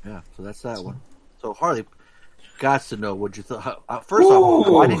 Yeah. So that's that one. So Harley, got to know what you thought. First off,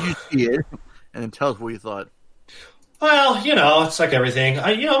 why did you see it? And then tell us what you thought. Well, it's like everything.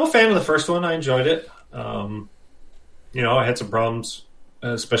 I'm a fan of the first one. I enjoyed it. I had some problems,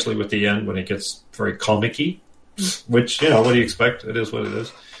 especially with the end when it gets very comic-y, which, what do you expect? It is what it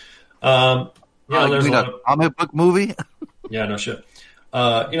is. There's a comic book movie? Yeah, no shit.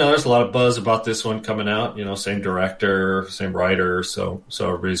 There's a lot of buzz about this one coming out. Same director, same writer, so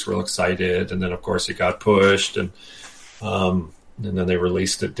everybody's real excited. And then, of course, it got pushed, and then they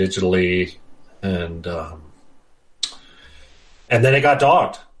released it digitally, and then it got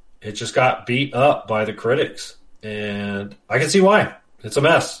dogged. It just got beat up by the critics, and I can see why. It's a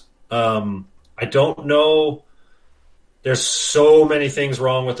mess. I don't know. There's so many things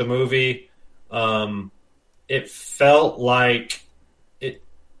wrong with the movie. It felt like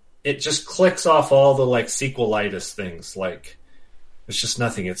it just clicks off all the like sequelitis things. Like there's just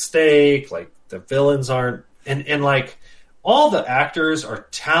nothing at stake. Like the villains aren't, and like all the actors are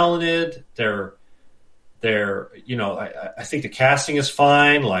talented. They're I think the casting is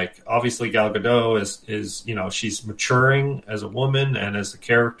fine. Like obviously Gal Gadot is she's maturing as a woman and as a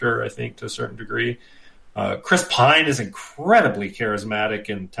character, I think, to a certain degree. Chris Pine is incredibly charismatic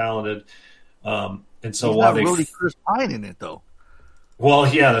and talented. And so while they really Chris Pine in it though. Well,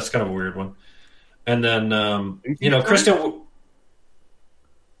 yeah, that's kind of a weird one. And then Kristen.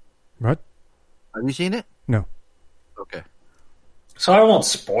 What? Have you seen it? No. Okay. So I won't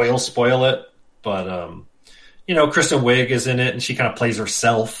spoil it, but Kristen Wiig is in it, and she kind of plays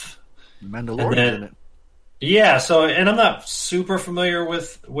herself. Mandalorian in it. Yeah. So, and I'm not super familiar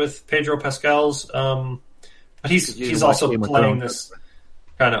with Pedro Pascal's, but he's also playing this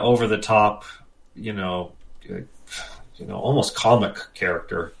kind of over the top, almost comic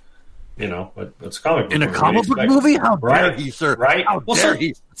character. But it's a comic book in a comic book movie. How dare he, sir? Right? How dare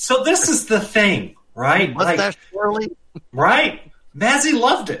he? So this is the thing, right? Mustache Shirley, right? Mazzy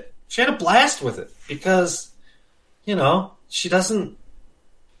loved it. She had a blast with it because, she doesn't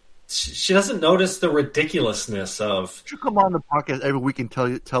notice the ridiculousness of. She'll come on the podcast every week and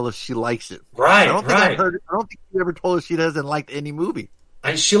tell us she likes it. Right? I don't think she ever told us she doesn't like any movie.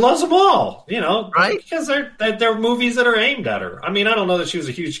 And she loves them all, right? Because they're movies that are aimed at her. I mean, I don't know that she was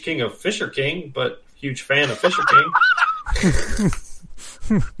a huge king of Fisher King, but huge fan of Fisher King.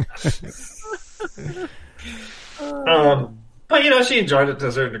 But she enjoyed it to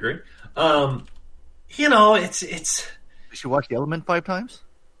a certain degree. It's. Did she watch The Element 5 times?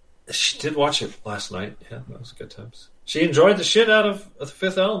 She did watch it last night. Yeah, that was good times. She enjoyed the shit out of The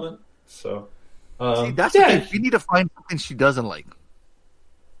Fifth Element. So, see, that's the thing. You need to find something she doesn't like.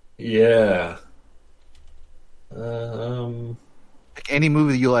 Yeah. Like any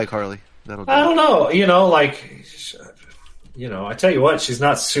movie that you like, Harley. I don't know. I tell you what, she's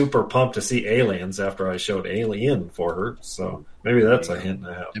not super pumped to see Aliens after I showed Alien for her. So maybe that's a hint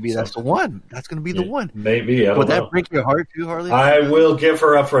I have. Maybe that's the one. That's going to be the one. Maybe. Would that break your heart too, Harley? I will give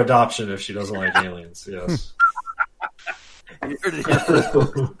her up for adoption if she doesn't like Aliens. Yes.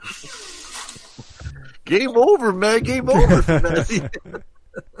 Game over, man. Game over.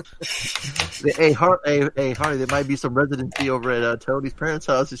 Hey, Harley, there might be some residency over at Tony's parents'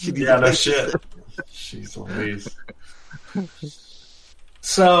 house. No shit. She's Louise.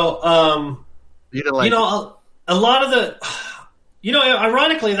 So, you didn't like a lot of the,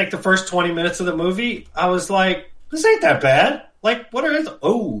 ironically, like the first 20 minutes of the movie, I was like, this ain't that bad. Like, what are his?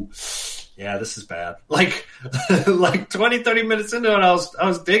 Oh, yeah, this is bad. Like, like 20, 30 minutes into it, I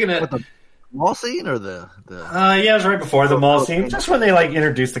was digging it. What, the mall scene or the? Yeah, it was right before the mall scene. Just when they like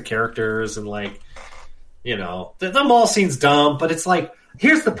introduce the characters and like, you know, the mall scene's dumb, but it's like,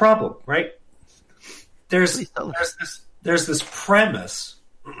 here's the problem, right? There's this premise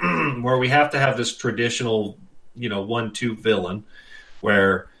where we have to have this traditional, you know, 1-2 villain,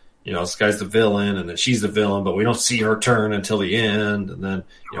 where, you know, this guy's the villain and then she's the villain, but we don't see her turn until the end, and then,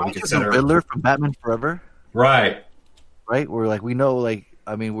 you know, we can set her. Riddler from Batman Forever, right? Where like we know, like,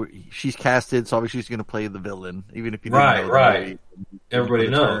 I mean, she's casted, so obviously she's going to play the villain, even if you right, didn't know right. Everybody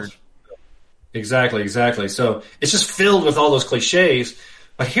knows. Exactly. So it's just filled with all those cliches.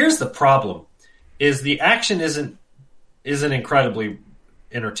 But here's the problem: is the action isn't incredibly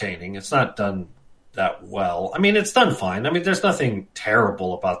entertaining. It's not done that well. I mean, it's done fine. I mean, there's nothing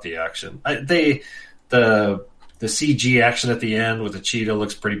terrible about the action. The CG action at the end with the cheetah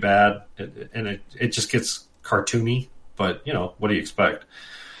looks pretty bad, and it just gets cartoony. But, you know, what do you expect?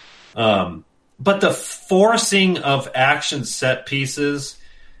 But the forcing of action set pieces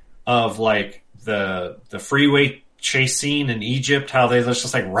of like the freeway chase scene in Egypt, how they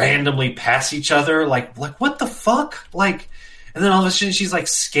just like randomly pass each other, like what the fuck? Like, and then all of a sudden she's like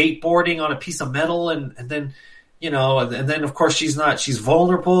skateboarding on a piece of metal, and then, you know, and then of course she's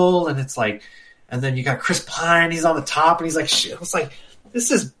vulnerable, and it's like, and then you got Chris Pine, he's on the top, and he's like, shit. It's like, this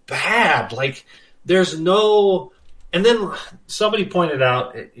is bad. Like, there's no. And then somebody pointed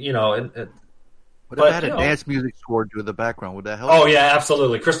out, you know, What if it had a dance music score to the background? Would that help? Oh yeah,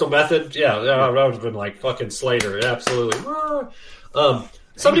 absolutely. Crystal Method, yeah, that would have been like fucking Slater, absolutely.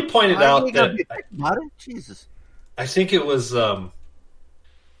 Somebody pointed out that Jesus. I think it was I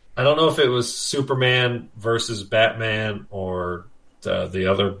don't know if it was Superman versus Batman or the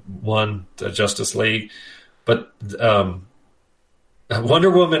other one, the Justice League, but Wonder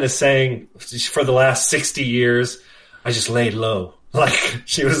Woman is saying for the last 60 years, I just laid low. Like,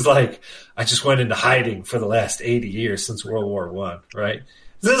 she was like, I just went into hiding for the last 80 years since World War I, right?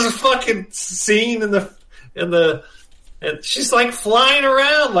 This is a fucking scene and she's like flying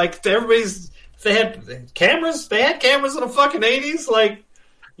around like they had cameras in the fucking 80s, like,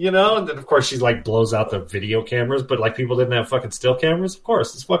 you know, and then of course she like blows out the video cameras, but like people didn't have fucking still cameras, of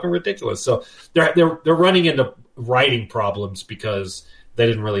course. It's fucking ridiculous. So they're running into writing problems because they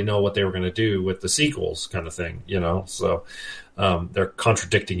didn't really know what they were going to do with the sequels, kind of thing, you know. So they're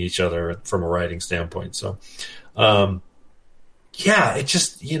contradicting each other from a writing standpoint. So yeah, it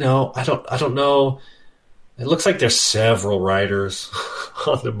just, you know, I don't know. It looks like there's several writers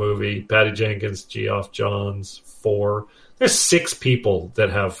on the movie. Patty Jenkins, Geoff Johns, 4. There's 6 people that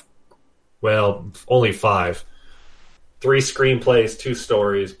have, well, only 5. 3 screenplays, 2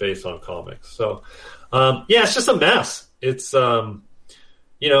 stories based on comics. So yeah, it's just a mess. It's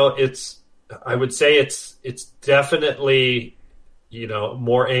you know, I would say it's definitely, you know,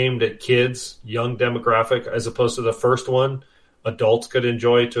 more aimed at kids, young demographic, as opposed to the first one. Adults could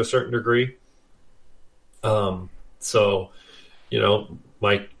enjoy to a certain degree. So, you know,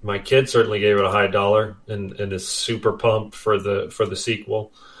 my kid certainly gave it a high dollar and is super pumped for the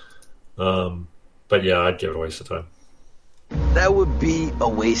sequel. But yeah, I'd give it a waste of time. That would be a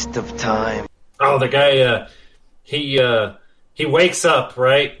waste of time. Oh, the guy, he wakes up,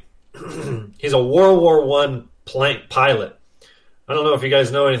 right? He's a World War I pilot. I don't know if you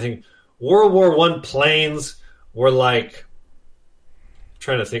guys know anything. World War I planes were like, I'm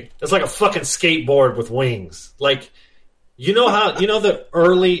trying to think. It's like a fucking skateboard with wings. Like, you know how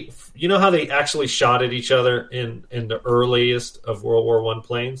they actually shot at each other in the earliest of World War I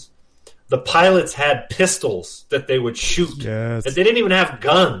planes? The pilots had pistols that they would shoot. Yes. And they didn't even have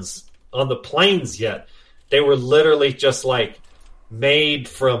guns on the planes yet. They were literally just like made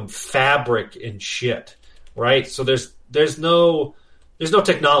from fabric and shit, right? So there's no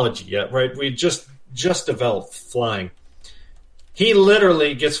technology yet, right? We just developed flying. He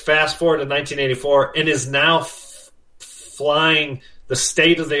literally gets fast forward to 1984 and is now flying the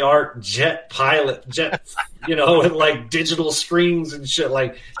state-of-the-art jet, you know, and like digital screens and shit.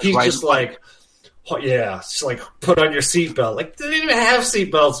 Like, he's just like, oh, yeah, just like, put on your seatbelt. Like, they didn't even have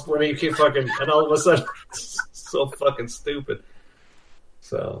seatbelts when he keep fucking, and all of a sudden, so fucking stupid.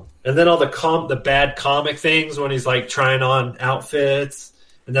 So, and then all the bad comic things when he's like trying on outfits,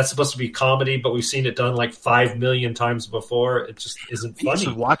 and that's supposed to be comedy, but we've seen it done like 5 million times before. It just isn't funny.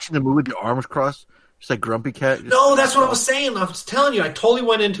 So watching the movie with your arms crossed, just like Grumpy Cat. No, that's what I was saying. I was telling you, I totally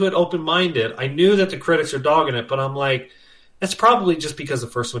went into it open-minded. I knew that the critics are dogging it, but I'm like, that's probably just because the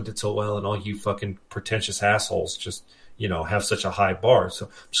first one did so well, and all you fucking pretentious assholes just have such a high bar. So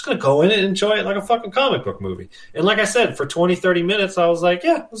I'm just going to go in and enjoy it like a fucking comic book movie. And like I said, for 20, 30 minutes, I was like,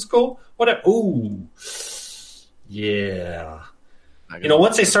 yeah, this is cool. Whatever. Ooh. Yeah.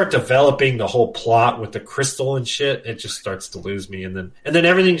 Once they start developing the whole plot with the crystal and shit, it just starts to lose me. And then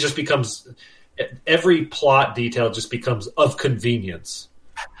everything just becomes, every plot detail just becomes of convenience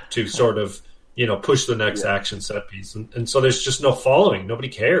to sort of, push the next action set piece. And so there's just no following. Nobody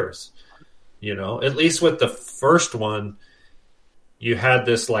cares. At least with the first one, you had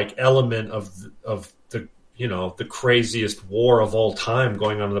this like element of the the craziest war of all time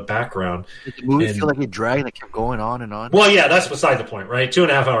going on in the background. Did the movie feel like it dragged and it kept going on and on? Well, yeah, that's beside the point, right? 2.5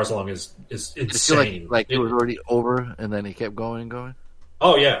 hours long is insane. Did it feel like it was already over and then it kept going and going?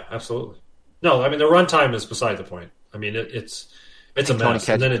 Oh yeah, absolutely. No, I mean the runtime is beside the point. I mean it's a mess,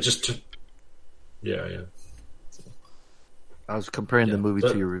 and then it just yeah. I was comparing the movie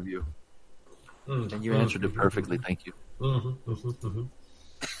to your review. And you answered it perfectly. Thank you.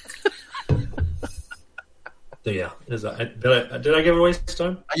 Yeah. Did I give it a waste of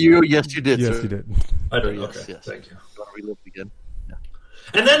time? Yes, you did. Yes, sir. you did. I did. Yes, Okay. yes. Thank you. You want to relive it again? Yeah.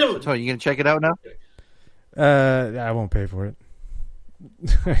 And then Tony, you gonna check it out now? I won't pay for it.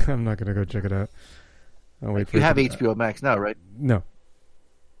 I'm not gonna go check it out. I'll wait for You it have to- HBO Max now, right? No,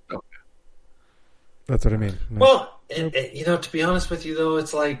 Okay. that's what I mean. No. well, to be honest with you though,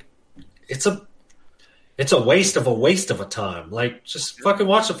 it's like it's a waste of a time. Like, just fucking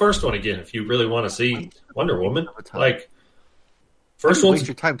watch the first one again if you really want to see Wonder Woman. Like, first Waste one's.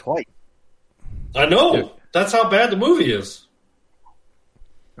 your time twice. I know. That's how bad the movie is,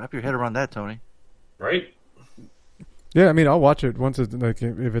 Wrap your head around that, Tony. right? Yeah, I mean, I'll watch it once it's like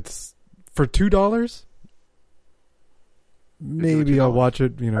if it's for $2. Maybe I'll watch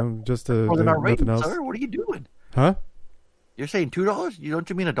it. Just to Well, they're not nothing rated, else. sir. What are you doing? Huh? You're saying $2? Don't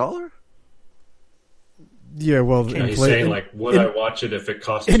you mean $1? Yeah, well, And he's saying like, would I watch it if it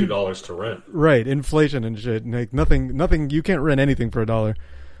cost $2 to rent? right, inflation and shit. Like nothing. You can't rent anything for $1.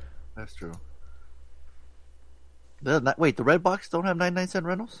 That's true. Wait, the Redbox don't have 99-cent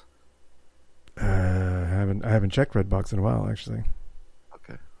rentals? I haven't checked Redbox in a while, actually.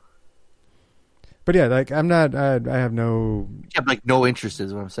 Okay. But yeah, like I have no. You have like no interest,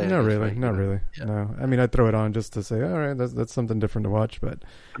 is what I'm saying. Not That's really, right. not really. Yeah. No, I mean I throw it on just to say, all right, that's something different to watch. But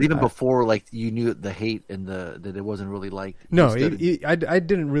But even before, like you knew the hate and that it wasn't really liked. you no, just didn't- I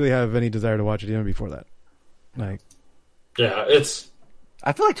didn't really have any desire to watch it even before that. Like, Yeah, it's.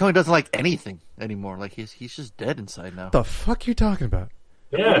 I feel like Tony doesn't like anything anymore. Like he's just dead inside now. the fuck you talking about?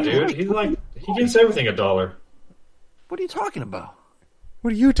 Yeah, dude. He's like, he gives everything $1. What are you talking about?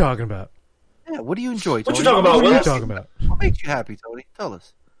 What are you talking about? Yeah, what do you enjoy? What Tony? you talking about, What are you Wes? talking about? What makes you happy, Tony? Tell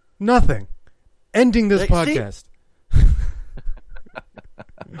us. Nothing. Ending this See? podcast.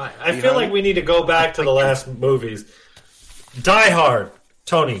 I feel like we need to go back to the last movies. Die Hard.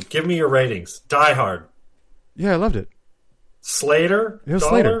 Tony, give me your ratings. Die Hard. Yeah, I loved it. Slater? It was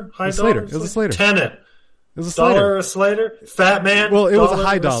dollar? Slater. High It was Slater. dollar? It was a Slater. Tenet. It was a Dollar Slater. a Slater? Fat Man? Well, it was a Dollar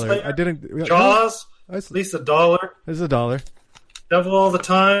high a dollar. Slater? I didn't. Jaws? No, At least $1. It's $1. Devil All the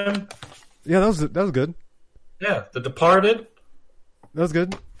Time? Yeah, that was good. Yeah. The Departed? That was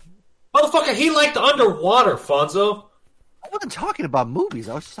good. Motherfucker, he liked underwater, Fonzo. I wasn't talking about movies.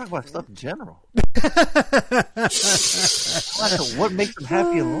 I was just talking about stuff in general. What makes them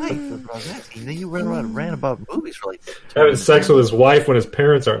happy in life? That's what I was asking. Then you ran about movies for like Having sex with his wife when his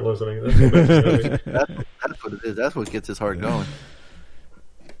parents aren't listening. That's what makes it happy. that's what it is. That's what gets his heart going.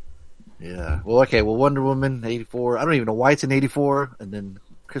 Yeah. Well, okay. Well, Wonder Woman '84. I don't even know why it's in '84. And then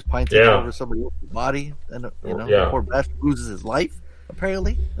Chris Pine takes Yeah. over somebody else's body, and Yeah. poor bastard loses his life.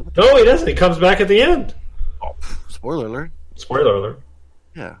 Apparently. No, he doesn't. He comes back at the end. Spoiler alert. Spoiler alert.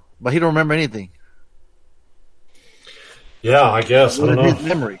 Yeah, but he don't remember anything. Yeah, I guess. I What don't is know. his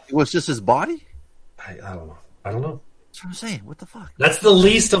memory? It was just his body. I don't know. I don't know. That's what I'm saying. What the fuck? That's the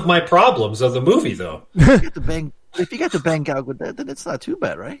least of my problems of the movie, though. If you got to bang out with that, then it's not too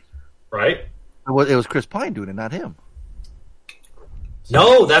bad, right? Right? It was Chris Pine doing it, not him.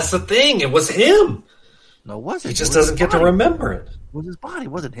 No, that's the thing. It was him. No, it wasn't. He just It was doesn't his get to body. remember it. It was his body.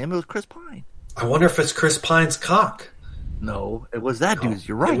 It wasn't him. It was Chris Pine. I wonder if it's Chris Pine's cock. No, it was that dude's.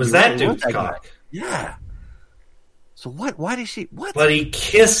 You're right. It was you're that right. dude's that guy. cock. Yeah. So what? Why did she? What? But he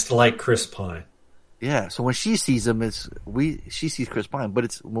kissed like Chris Pine. Yeah. So when she sees him, she sees Chris Pine, but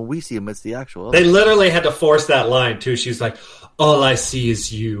it's when we see him, it's the actual. They literally had to force that line, too. She's like, all I see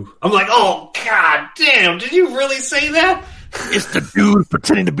is you. I'm like, oh, god damn. Did you really say that? It's the dude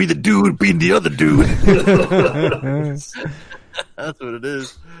pretending to be the dude being the other dude. That's what it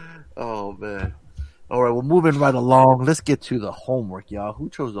is. Oh man. All right, well, moving right along. Let's get to the homework, y'all. Who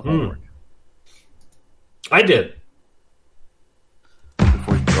chose the homework? I did.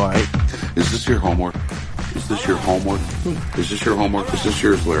 All right. Is this your homework? Is this your homework? Is this your homework? Is this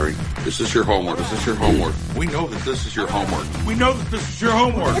yours, Larry? Is this your homework? Is this your homework? We know that this is your homework. We know that this is your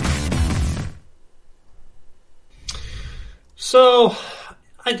homework. So,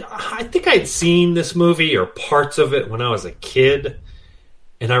 I think I'd seen this movie or parts of it when I was a kid,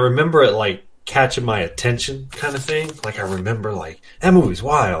 and I remember it like catching my attention, kind of thing. Like I remember like that movie's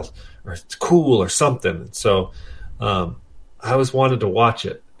wild or it's cool or something. And so, I always wanted to watch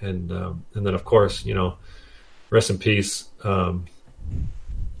it, and then of course, you know, rest in peace, Robin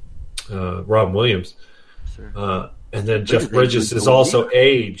Williams. Sure. And then Jeff Bridges is also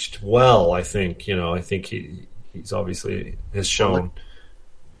aged well. I think he's obviously has shown.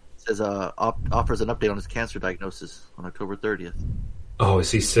 It says offers an update on his cancer diagnosis on October 30th. Oh,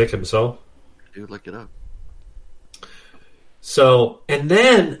 is he sick himself? Dude, look it up. So, and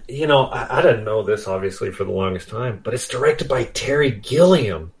then, you know, I didn't know this obviously for the longest time, but it's directed by Terry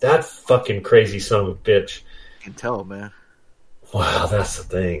Gilliam. That fucking crazy son of a bitch. You can tell, man. Wow, that's the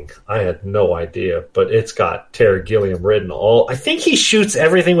thing. I had no idea, but it's got Terry Gilliam written all. I think he shoots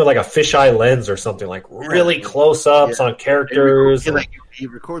everything with like a fisheye lens or something, like really close ups on characters. He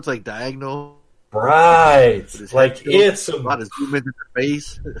records like diagonal. Right. Like it's a lot of zoom into their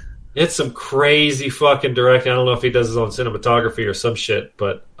face. It's some crazy fucking directing. I don't know if he does his own cinematography or some shit,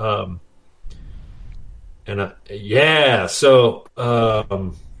 but yeah. So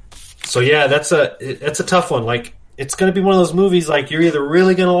yeah, that's a tough one. Like, it's going to be one of those movies like you're either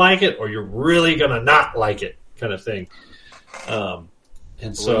really going to like it or you're really going to not like it, kind of thing. And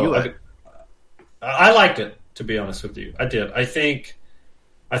so I liked it, to be honest with you. I did. I think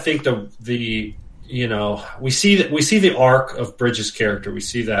the you know, we see the arc of Bridges' character. We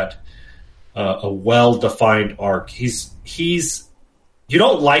see that a well-defined arc. He's you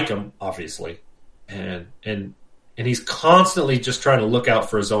don't like him, obviously, and he's constantly just trying to look out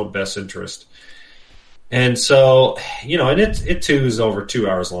for his own best interest. And so, you know, and it too is over 2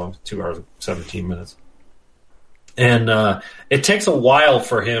 hours long, 2 hours and 17 minutes. And it takes a while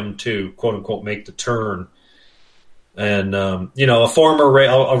for him to, quote unquote, make the turn. And, you know,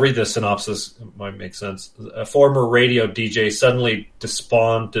 I'll read the synopsis, it might make sense. A former radio DJ suddenly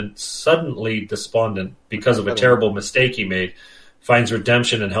despondent because of a terrible mistake he made, finds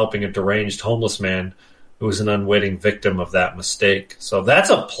redemption in helping a deranged homeless man who is an unwitting victim of that mistake. So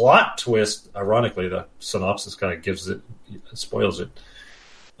that's a plot twist. Ironically, the synopsis kind of spoils it.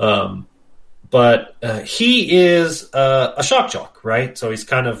 But he is a shock jock, right? So he's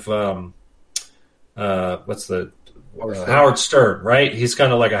kind of Howard Stern, right? He's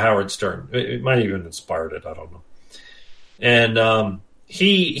kind of like a Howard Stern. It might even inspired it. I don't know. And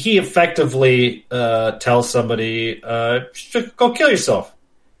he effectively tells somebody, go kill yourself.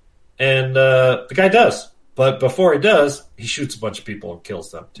 And the guy does. But before he does, he shoots a bunch of people and kills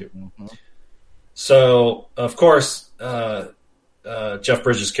them too. Mm-hmm. So, of course, Jeff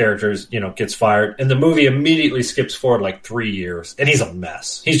Bridges' character gets fired. And the movie immediately skips forward like 3 years. And he's a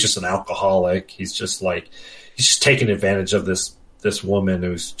mess. He's just an alcoholic. He's just taking advantage of this woman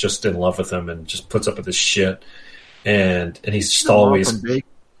who's just in love with him and just puts up with this shit. And he's just always...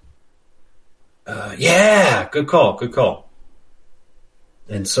 yeah, good call.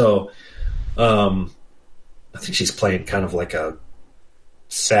 And so... I think she's playing kind of like a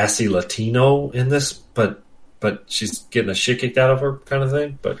sassy Latino in this, but she's getting the shit kicked out of her kind of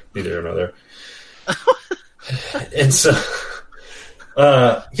thing, but neither here nor there. And so,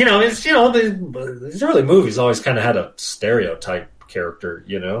 these early movies always kind of had a stereotype character,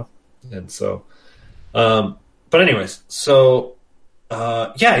 and so, but anyways, so,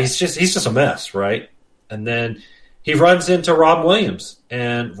 he's just a mess, right? And then he runs into Robin Williams,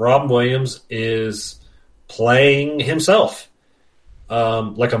 and Robin Williams is playing himself,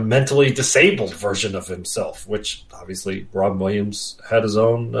 like a mentally disabled version of himself, which obviously Robin Williams had his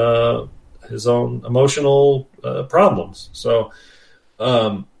own emotional problems. So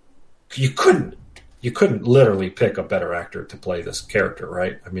you couldn't literally pick a better actor to play this character,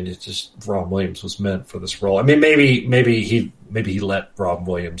 right? I mean, it's just Robin Williams was meant for this role. I mean, maybe he let Robin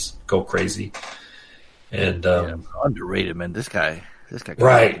Williams go crazy. And underrated, man. This guy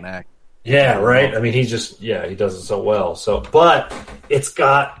right. can act. Yeah, right. I mean, he does it so well. So, but it's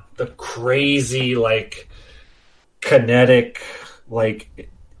got the crazy, like, kinetic,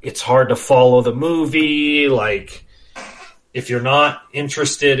 like, it's hard to follow the movie. Like, if you're not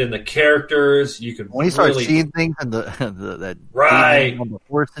interested in the characters, you could when you start seeing things and that right on the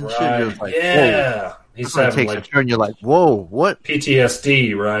horse and shit, you're like, yeah, whoa. He's having takes a turn. You're like, whoa, what?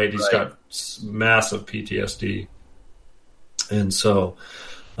 PTSD, right? He's got massive PTSD, and so.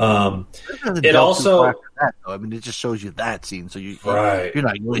 It also, after that, though. I mean, it just shows you that scene, so Right. you're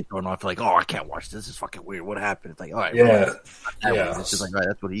not really thrown off like, oh, I can't watch this. This is fucking weird. What happened? It's like, all right, Yeah. well, it's just like, all right,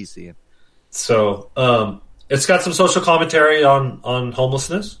 that's what he's seeing. so it's got some social commentary on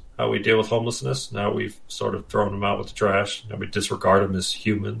homelessness, how we deal with homelessness. Now we've sort of thrown them out with the trash. Now we disregard them as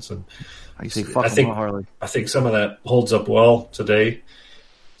humans, and I say, fuck him, Harley. I think some of that holds up well today.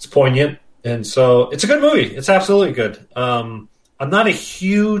 It's poignant, and so it's a good movie. It's absolutely good. I'm not a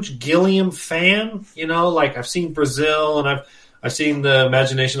huge Gilliam fan, like I've seen Brazil and I've seen The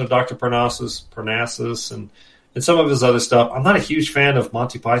Imagination of Dr. Parnassus and some of his other stuff. I'm not a huge fan of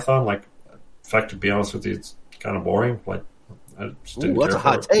Monty Python. Like, in fact, to be honest with you, it's kind of boring. Like, I just didn't Ooh, that's care a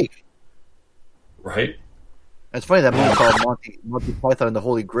hot for it. take. Right? It's funny that movie called Monty Python and the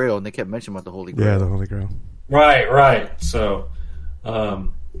Holy Grail, and they kept mentioning about the Holy Grail. Yeah, the Holy Grail. Right. So, I've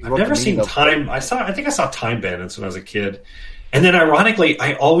wrote never the seen meaning of- Time. I think I saw Time Bandits when I was a kid, and then ironically,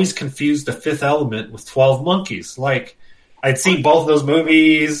 I always confused The Fifth Element with 12 Monkeys. Like, I'd seen both of those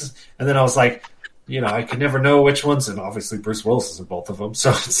movies, and then I was like, I could never know which ones. And obviously, Bruce Willis is in both of them,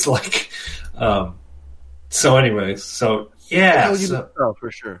 so it's like, so anyways, so yeah, Oh, you know,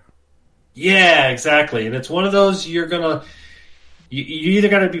 for sure. yeah, exactly. And it's one of those you either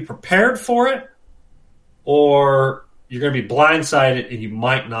got to be prepared for it, or you're going to be blindsided and you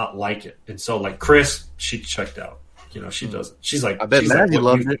might not like it. And so, like Chris, she checked out. She doesn't. She's like, I bet Maddie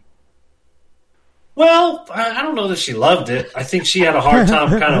loved it. Well, I don't know that she loved it. I think she had a hard time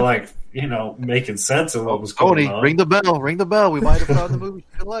kind of like, making sense of what was going Cody, on. ring the bell. We might have found the movie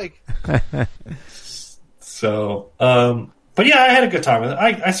you like. So, but yeah, I had a good time with it.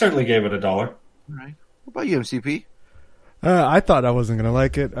 I certainly gave it $1. All right. What about you, MCP? I thought I wasn't gonna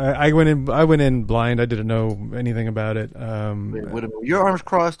like it. I went in blind. I didn't know anything about it. Wait a minute. Your arms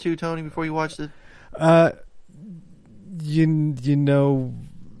crossed too, Tony, before you watched it?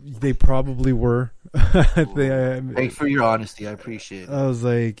 They probably were. Thanks for your honesty. I appreciate it. I was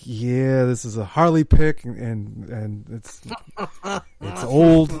like, yeah, this is a Harley pick, and it's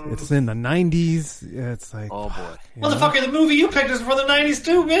old. It's in the 90s. Yeah, it's like, Oh, boy. Motherfucker, the movie you picked is from the 90s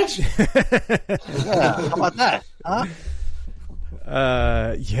too, bitch. Yeah, how about that? Huh?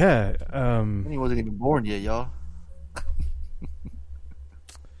 yeah. He wasn't even born yet, y'all.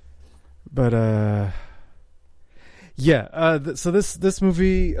 But yeah. So this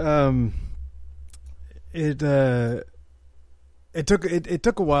movie, it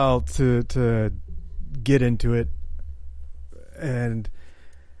took a while to get into it, and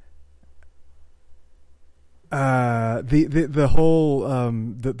the whole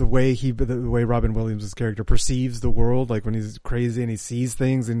the way Robin Williams' character perceives the world, like when he's crazy and he sees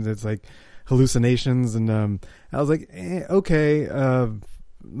things and it's like hallucinations, and I was like, okay,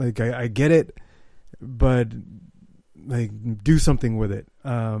 like I get it, but like do something with it.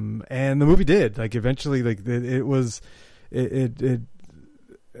 And the movie did. Like eventually, like the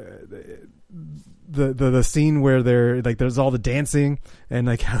scene where there's all the dancing and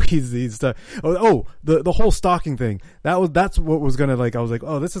like how he's stuff. The whole stalking thing. That's what was gonna, like, I was like,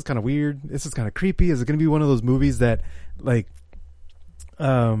 oh, this is kind of weird. This is kind of creepy. Is it gonna be one of those movies that like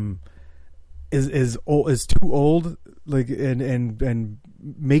is too old, like, and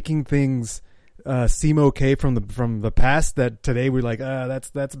making things seem okay from the past, that today we're like,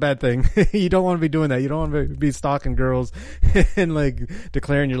 that's a bad thing. You don't want to be doing that. You don't want to be stalking girls and like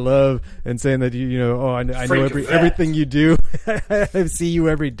declaring your love and saying that I know everything you do. I see you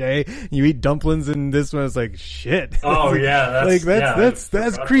every day. You eat dumplings, and this one is like, shit. Oh yeah,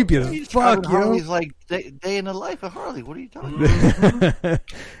 that's creepy as fuck, Harley's like day in the life of Harley. What are you talking about?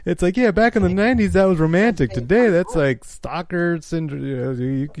 It's like, yeah, back in the 90s that was romantic. Today that's like stalker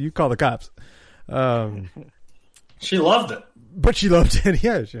syndrome. You call the cops. She loved it. But she loved it.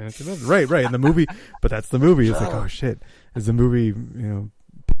 Yeah, she loved it. Right. In the movie, but that's the movie. It's like, oh shit, is the movie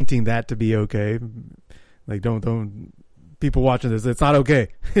painting that to be okay? Like, don't people watching this? It's not okay.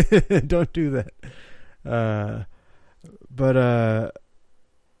 Don't do that.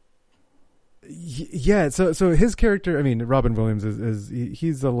 Yeah. So his character. I mean, Robin Williams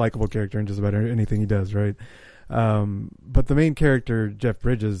he's a likable character in just about anything he does, right? But the main character, Jeff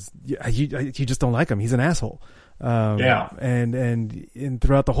Bridges, you just don't like him. He's an asshole. Yeah. And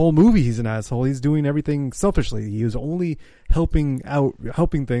throughout the whole movie, he's an asshole. He's doing everything selfishly. He was only helping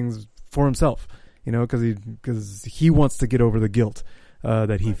things for himself, because he wants to get over the guilt,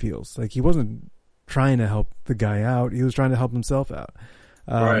 that he feels. Like, he wasn't trying to help the guy out. He was trying to help himself out.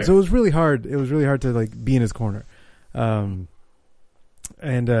 Right. So it was really hard. It was really hard to like be in his corner.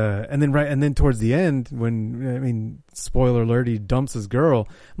 And then towards the end, when spoiler alert, he dumps his girl.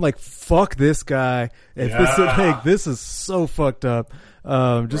 I'm like, fuck this guy. This is so fucked up.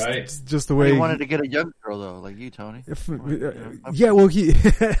 Just the way he wanted to get a young girl though, like you, Tony. Yeah, well, he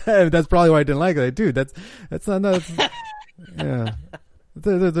that's probably why I didn't like it. Like, dude, that's not. Yeah,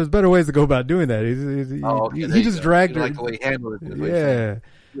 there's better ways to go about doing that. He just dragged her. Like the way he handled it. Yeah,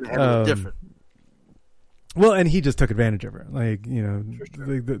 handled it different. Well, and he just took advantage of her. Like,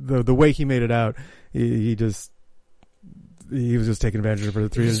 the way he made it out, he was just taking advantage of her.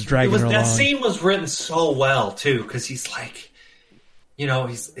 Just dragging her along. That scene was written so well too, because he's like,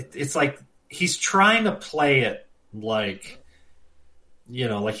 it's like he's trying to play it like,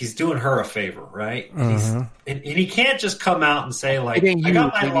 like he's doing her a favor, right? Uh-huh. And he can't just come out and say like, I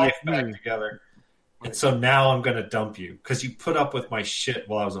got my life back together, and so now I'm going to dump you because you put up with my shit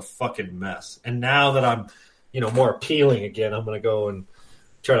while I was a fucking mess. And now that I'm, more appealing again, I'm going to go and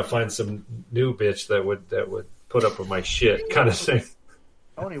try to find some new bitch that would put up with my shit, kind of thing.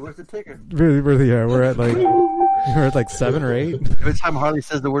 Tony, where's the ticker? Really, yeah. We're at like 7 or 8. Every time Harley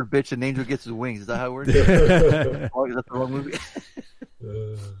says the word bitch, an angel gets his wings. Is that how it works? Is that the wrong movie?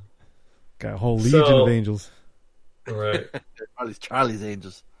 Got a whole legion of angels. Right. Charlie's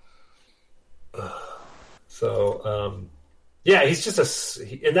angels. So, he's just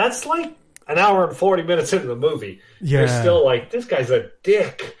and that's like an hour and 40 minutes into the movie. Yeah. They're still like, this guy's a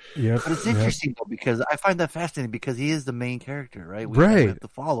dick. Yeah. But it's interesting though, because I find that fascinating because he is the main character, right? We have to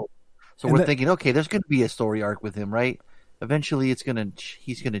follow. So we're thinking, okay, there's going to be a story arc with him, right? Eventually he's going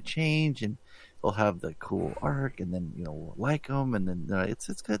to change and he'll have the cool arc and then, we'll like him and then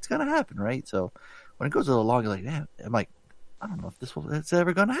it's going to happen, right? So when it goes along, you're like, man, I'm like, I don't know if it's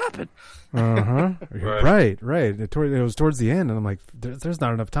ever going to happen. Uh-huh. Right. It was towards the end, and I'm like, there's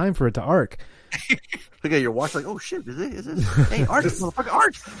not enough time for it to arc. Look at your watch, like, oh shit, is it? Hey, arc, motherfucking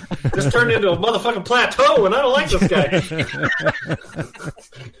arc. This turned into a motherfucking plateau, and I don't like this guy.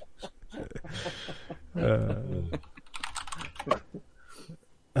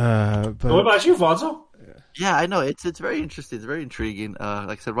 What about you, Fonzo? Yeah, I know. It's very interesting. It's very intriguing. Like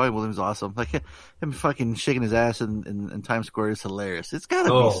I said, Ryan Williams is awesome. Like him fucking shaking his ass in Times Square is hilarious. It's gotta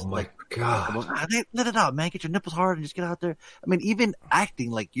be. Oh my god! Let it out, man. Get your nipples hard and just get out there. I mean, even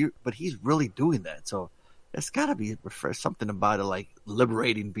acting like but he's really doing that. So it's gotta be something about it, like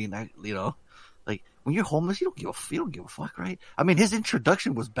liberating, being, like when you're homeless, you don't give a fuck, right? I mean, his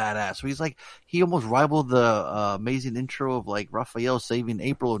introduction was badass. So he's like, he almost rivaled the amazing intro of like Raphael saving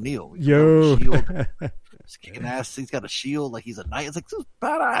April O'Neil. Yo. He's kicking ass. He's got a shield, like he's a knight. It's like, this is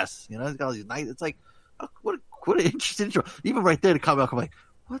badass. He's got all these knights. It's like, what an interesting intro. Even right there, the comment, I'm like,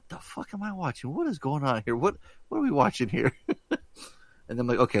 what the fuck am I watching? What is going on here? What are we watching here? And I'm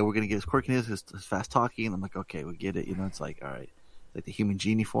like, okay, we're gonna get his quirkiness, his fast talking. And I'm like, okay, we get it. It's like, all right, like the human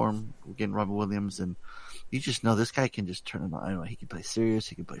genie form. We're getting Robin Williams, and you just know this guy can just turn it on. I don't know, he can play serious,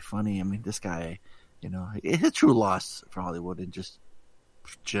 he can play funny. I mean, this guy, it's a true loss for Hollywood in just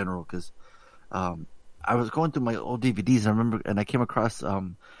general because. I was going through my old DVDs and I came across, I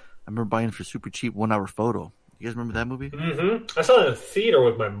remember buying for super cheap 1 Hour Photo. You guys remember that movie? Mm-hmm. I saw it in the theater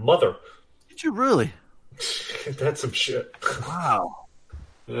with my mother. Did you really? That's some shit. Wow.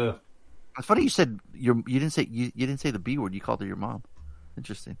 Yeah. It's funny you said you didn't say the B word. You called her your mom.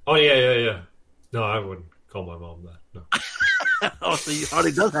 Interesting. Oh yeah. No, I wouldn't call my mom that. No. Oh, so you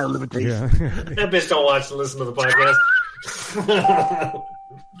already does have limitations. Yeah. That bitch don't watch and listen to the podcast.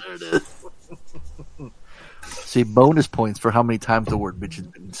 There it is. See, bonus points for how many times the word bitch has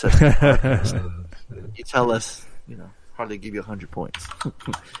been said. You tell us, hardly give you 100 points.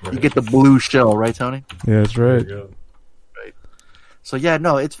 You get the blue shell, right, Tony? Yeah, that's right. Right. So yeah,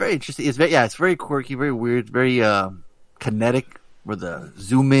 no, it's very interesting. It's very quirky, very weird, very kinetic. Where the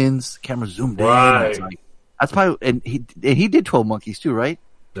zoom ins, camera zoomed in. Right. Like, that's probably, and he did 12 Monkeys too, right?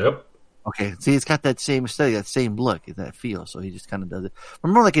 Yep. Okay, see, it's got that same aesthetic, that same look, that feel. So he just kind of does it.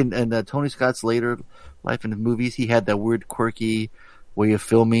 Remember, like in Tony Scott's later life in the movies, he had that weird, quirky way of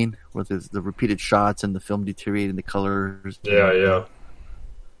filming, with the repeated shots and the film deteriorating the colors. Yeah.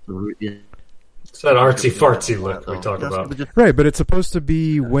 It's that artsy fartsy look we talk about. Right, but it's supposed to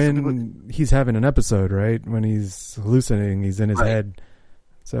be when he's having an episode, right? When he's hallucinating, he's in his head.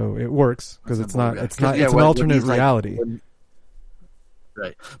 So it works because it's an alternate reality.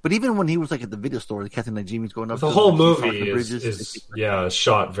 Right, but even when he was like at the video store, the Captain Najimi's going up. The whole movie is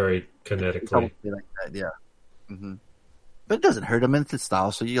shot very kinetically. Like that, yeah. Mm-hmm. But it doesn't hurt him. It's his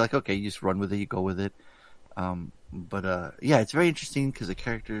style, so you're like, okay, you just run with it, you go with it. But it's very interesting because the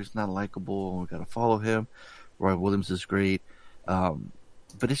character is not likable, and we got to follow him. Roy Williams is great, but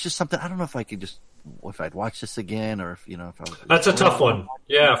it's just something I don't know if I could just if I'd watch this again, or if if I was. That's a tough one.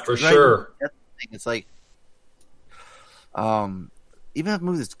 Yeah, for Right? sure. That's the thing. It's like, even if the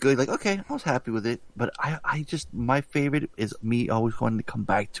movie is good, like okay, I was happy with it, but I just my favorite is me always wanting to come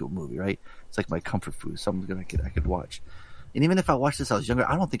back to a movie. Right? It's like my comfort food. Something I could watch. And even if I watched this when I was younger,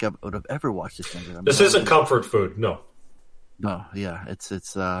 I don't think I would have ever watched this younger. This isn't comfort food, no. No, yeah,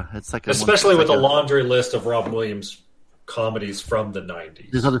 it's like especially with a laundry list of Robin Williams comedies from the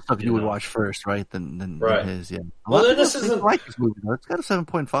 90s. There's other stuff you would watch first, right? Than his, yeah. Well, then this isn't like this movie. Though. It's got a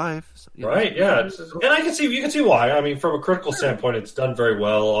 7.5, right? Yeah, and I can see you can see why. I mean, from a critical standpoint, it's done very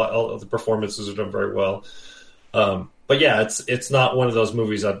well. All the performances are done very well. But yeah, it's not one of those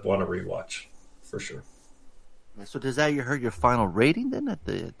movies I'd want to rewatch for sure. So does that hurt your final rating then at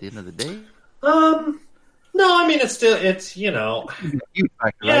the end of the day? No, I mean it's still factor,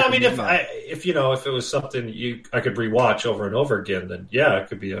 yeah. right? I mean if it was something I could rewatch over and over again, then yeah, it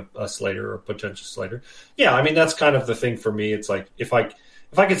could be a Slater or a potential Slater. Yeah, I mean that's kind of the thing for me. It's like if I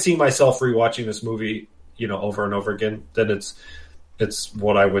could see myself rewatching this movie, over and over again, then it's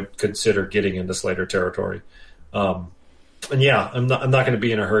what I would consider getting into Slater territory. And yeah, I'm not going to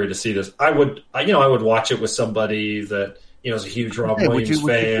be in a hurry to see this. I would watch it with somebody that is a huge Rob Williams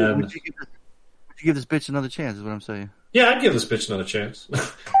fan. Would you give this bitch another chance? Is what I'm saying. Yeah, I'd give this bitch another chance.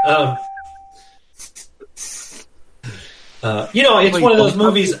 It's one of those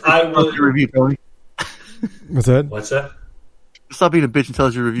movies I would review. Tony. What's that? What's that? Stop being a bitch and tell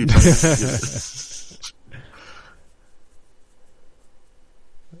us your review.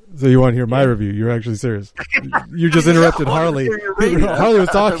 So you want to hear my review? You're actually serious. You just interrupted Harley. Harley was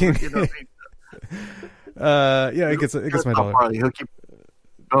talking. Yeah, it gets my $1. Harley, he'll keep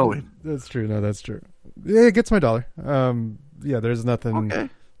going. That's true. No, that's true. Yeah, it gets my $1. Yeah, there's nothing. Okay.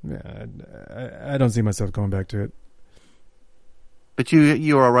 Yeah, I don't see myself going back to it. But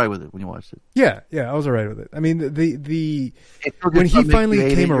you were all right with it when you watched it. Yeah, I was all right with it. I mean, the when he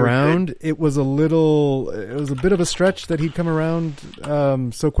finally came around, it was a bit of a stretch that he'd come around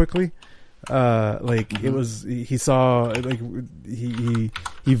so quickly. It was he saw he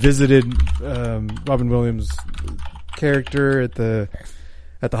visited Robin Williams' character at the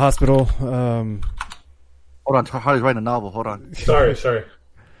hospital. Hold on, Harley's writing a novel. Hold on. Sorry.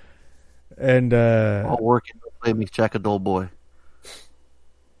 And all work and no play makes Jack a dull boy.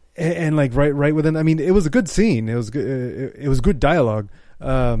 And like right within, I mean, it was a good scene. It was good. It was good dialogue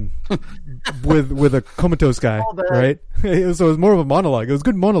with a comatose guy, right? So it was more of a monologue. It was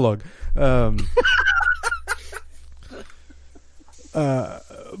good monologue. But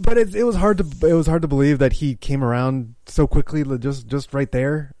it was hard to believe that he came around so quickly, just right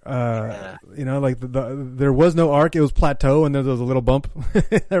there. There was no arc. It was plateau, and there was a little bump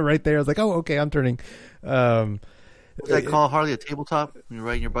right there. I was like, oh, okay, I'm turning. What did I call Harley a tabletop when you're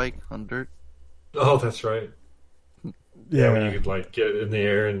riding your bike on dirt? Oh, that's right. Yeah, when you could get it in the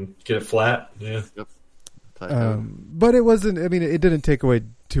air and get it flat. Yeah. Yep. But it wasn't. I mean, it didn't take away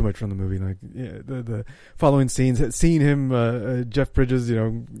too much from the movie. Like the following scenes, seeing him, Jeff Bridges,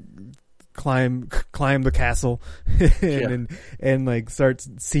 climb the castle and like start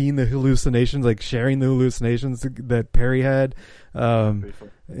seeing the hallucinations, like sharing the hallucinations that Perry had.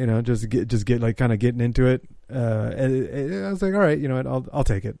 Just get like kind of getting into it. And I was like, all right, you know what? I'll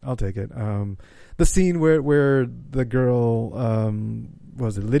take it. The scene where the girl,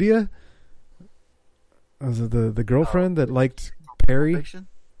 was it Lydia? Was it the girlfriend that liked Perry? Fiction?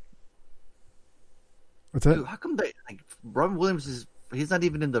 What's that? Dude, how come Robin Williams he's not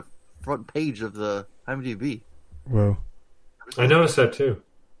even in the front page of the IMDb? Whoa. I noticed that too.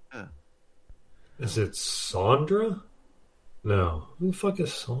 Yeah. Is it Sandra? No. Who the fuck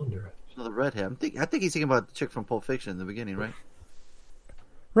is Sandra? The redhead. I think he's thinking about the chick from Pulp Fiction in the beginning, right?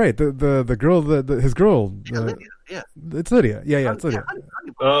 Right. The girl, his girl. Lydia. Yeah. It's Lydia. Yeah, it's Lydia.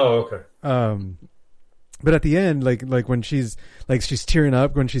 Oh, okay. But at the end, like when she's tearing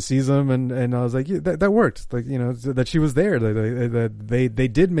up when she sees him, and I was like, yeah, that worked. Like, that she was there. That they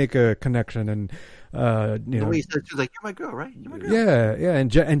did make a connection, and the way he said, she was like, "You're my girl, right? You're my girl." Yeah,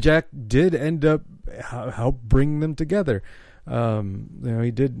 and Jack did end up help bring them together.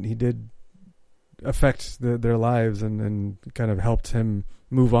 He did affect their lives and kind of helped him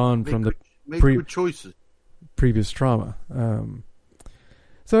move on from the good choices. Previous trauma.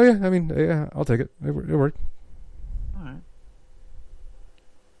 So yeah, I mean, yeah, I'll take it. It worked. All right.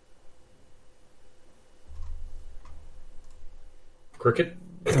 Cricket.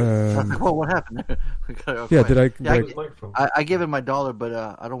 Well, what happened? Yeah, did I gave him my $1, but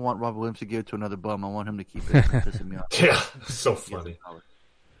I don't want Robert Williams to give it to another bum. I want him to keep it. It's pissing me off. Yeah, so funny.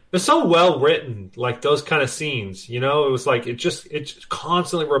 They're so well written, like those kind of scenes. It was like it just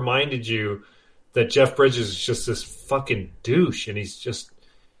constantly reminded you that Jeff Bridges is just this fucking douche, and he's just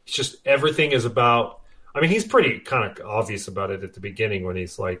everything is about. I mean, he's pretty kind of obvious about it at the beginning when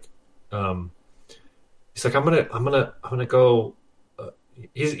he's like, I'm gonna go.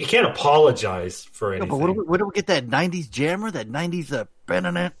 He can't apologize for anything. Yeah, but where do we get that '90s jammer? That '90s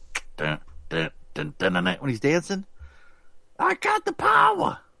when he's dancing? I got the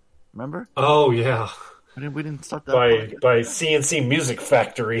power. Remember? Oh yeah. We didn't start that by CNC Music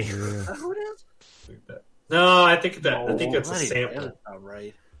Factory. Who it is? No, I think it's a sample. That's not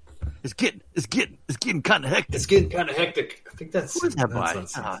right. It's getting kind of hectic. It's getting kind of hectic. I think that's. Who is that by?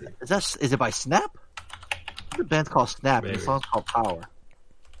 Is it by Snap? The band's called Snap, and the song's called Power.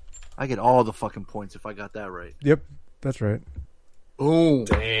 I get all the fucking points if I got that right. Yep, that's right. Oh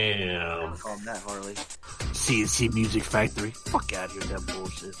damn! On that, Harley. CNC Music Factory. Fuck out of here, that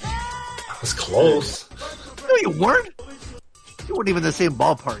bullshit. That was close. No, you weren't. You weren't even in the same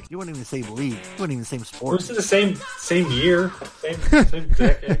ballpark. You weren't even in the same league. You weren't even in the same sport. It was in the same year, same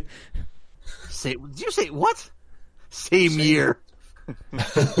decade. Did you say what? Same year.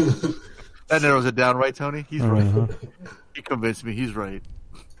 That narrows it down, right, Tony? He's right. He convinced me. He's right.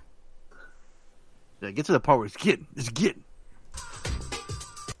 Yeah, get to the part where it's getting.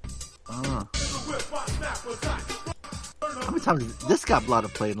 How many times this got a lot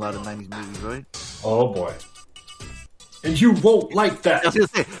of play in a lot of '90s movies, right? Oh boy! And you won't like that. I was gonna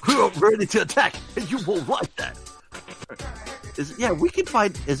say we're ready to attack, and you won't like that. We can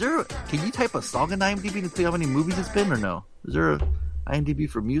find. Can you type a song in IMDb to see how many movies it's been, or no? Is there a IMDb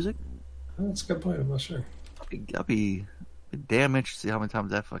for music? That's a good point. I'm not sure. I'd be damn interested to see how many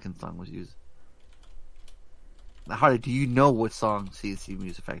times that fucking song was used. Now, Harley, do you know what song CNC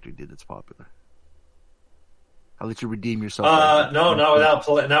Music Factory did that's popular? I'll let you redeem yourself. No, not without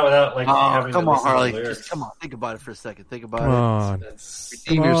like. Having come to on, listen to Harley. the lyrics. Just come on, think about it for a second. Think about it.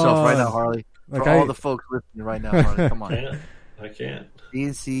 Redeem yourself right now, Harley. For all the folks listening right now, Harley. Come on. I can't.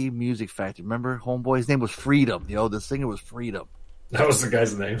 CNC Music Factory. Remember, homeboy's name was Freedom. The singer was Freedom. That was the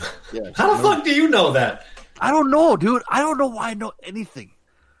guy's name. Yeah. How the fuck do you know that? I don't know, dude. I don't know why I know anything.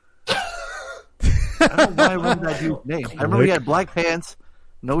 I don't know why I remember that dude's name. I remember he had black pants,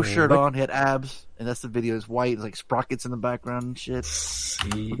 no shirt on, he had abs, and that's the video. It's white, it's like sprockets in the background and shit.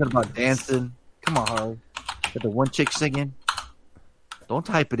 Talking about dancing. Come on, Harley. Got the one chick singing. Don't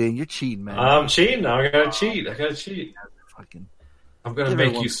type it in. You're cheating, man. I'm cheating. I gotta cheat. Fucking. I'm gonna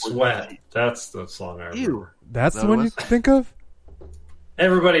make you sweat. That's the song I remember. Ew. That's the one you think of?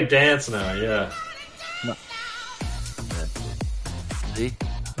 Everybody dance now, yeah. No. See?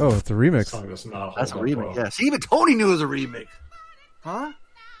 Oh, it's a remix. That's a remix, yeah. See, even Tony knew it was a remix. Huh?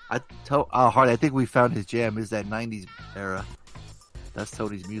 Harley, I think we found his jam. Is that 90s era. That's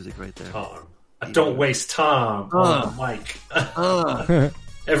Tony's music right there. Don't waste time on the mic.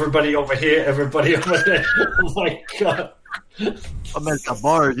 Everybody over here, everybody over there. Oh my god. I'm at the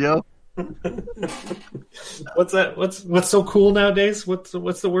bars, yo. What's that? What's so cool nowadays? What's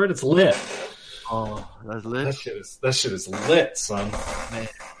the word? It's lit. Oh, that's lit. That shit is lit, son. Man,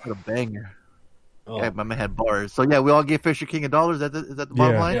 what a banger. Oh. Yeah, my man had bars. So yeah, we all gave Fisher King $1. Is that the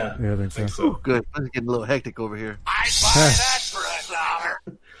bottom line? Yeah, I think so. Ooh, good. It's getting a little hectic over here. I buy that for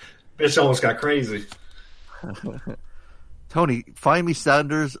 $1. Bitch almost got crazy. Tony, find me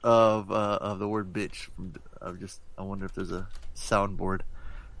sounders of the word bitch. I wonder if there's a soundboard.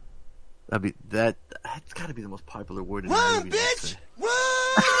 That's got to be the most popular word in the movie. Bitch! Run!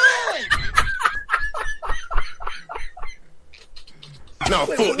 Now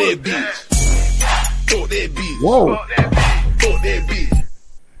fuck that bitch. Fuck that bitch. Whoa. Fuck that bitch.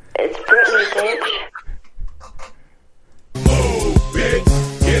 It's Britney, bitch. Oh, bitch.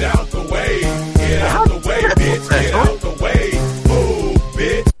 Get out the way. Get out the way, bitch. Get out the way. Oh,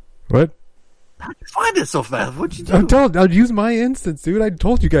 bitch. What? How'd you find it so fast? What'd you do? I'll use my instance, dude. I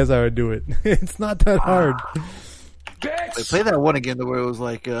told you guys how I'd do it. It's not that hard. Wait, play that one again, where it was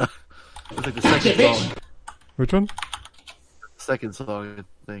like the second song. Which one? Second song, I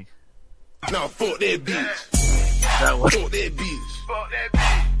think. Now fuck that bitch. That one. Fuck that bitch. Fuck that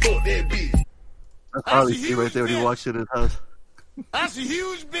bitch. Fuck that bitch. That's Harley C right there when he walks in his house. That's a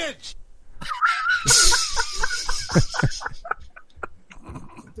huge bitch.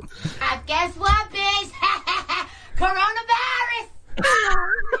 Guess what, bitch? Coronavirus.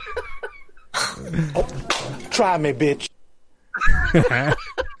 Try me, bitch.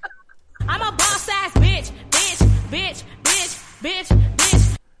 I'm a boss ass bitch.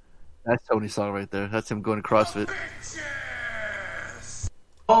 That's Tony's song right there. That's him going to CrossFit.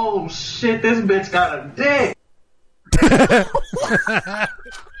 Oh shit, this bitch got a dick.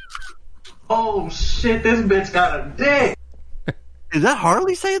 Oh shit, this bitch got a dick. Is that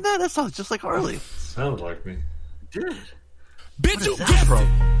Harley saying that? That sounds just like Harley. Sounds like me. Dude. Bitch, you get from.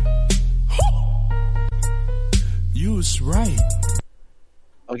 You was right.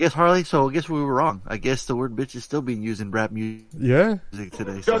 I guess Harley. So I guess we were wrong. I guess the word "bitch" is still being used in rap music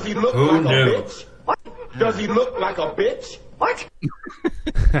today. So. Does he look Who like knew? a bitch? What? Does he look like a bitch? What?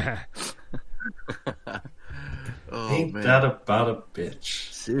 Ain't man. that about a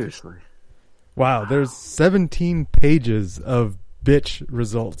bitch? Seriously. Wow, there's 17 pages of bitch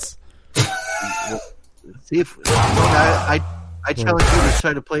results. See if I challenge you to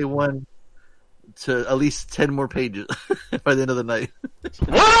try to play one to at least 10 more pages by the end of the night.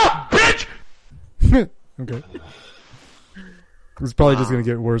 What up, bitch? Okay. It's probably just going to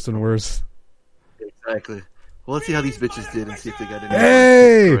get worse and worse. Exactly. Well, let's see how these bitches did and see if they got any.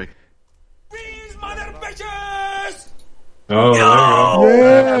 Hey! Correct. Oh, Yeah!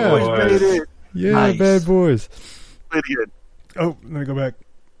 there you go. Boys made it. Yeah, Nice. bad boys. Play it again. Oh, let me go back.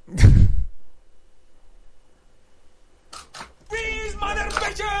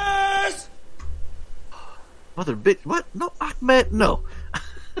 Mother bitch. What? No, Ahmed. No.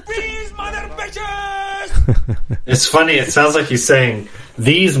 It's funny. It sounds like he's saying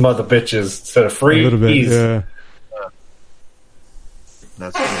these mother bitches instead of A free. little bit, yeah.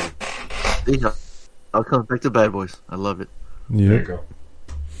 That's funny. There you go. I'll come back to bad boys. I love it. There you Yep. go.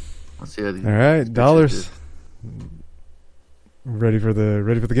 Let's see how these. All right, these bitches dollars. did. Ready for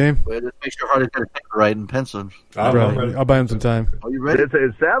the game? Wait, let's make sure Hardy's got a paper right and pencil. I'm Right. ready. I'll buy him some time. Are you ready? This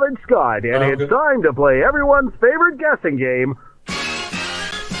is Savage Scott, and Oh, it's good. time to play everyone's favorite guessing game.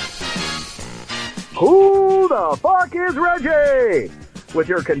 Who the fuck is Reggie? With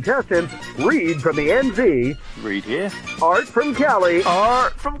your contestants, Reed from the NZ, Reed here. Art from Cali,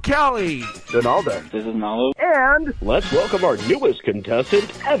 Art from Cali. Donaldo, This is Nalo. and Let's welcome our newest contestant,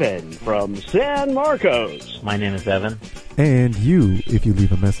 Evan from San Marcos. My name is Evan. And you, if you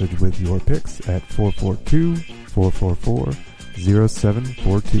leave a message with your picks at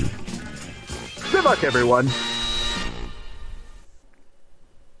 442-444-0742. good luck, everyone.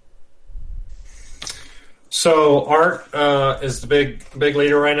 So Art is the big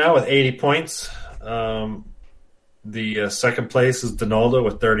leader right now with 80 points. The second place is Donaldo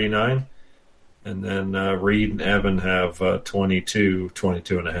with 39. And then Reed and Evan have 22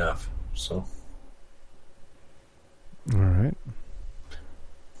 and a half. So All right.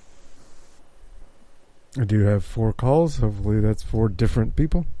 I do have 4 calls. Hopefully that's 4 different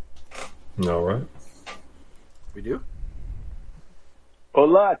people. all right. We do?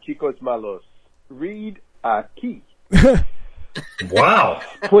 Hola, chicos malos. Reed aquí. Wow.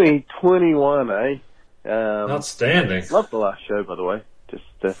 2021, eh? Outstanding. Love the last show, by the way. Just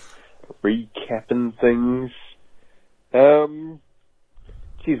recapping things.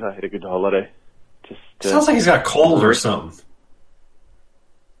 Geez, I had a good holiday. Just Sounds like he's got a cold or something.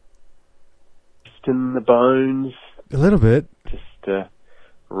 resting the bones. A little bit. Just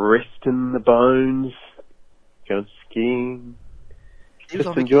resting the bones. Going skiing. He was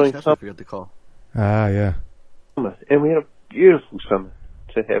Just on enjoying vacation. That's why I summer. forgot to call. Ah, yeah. And we had a beautiful summer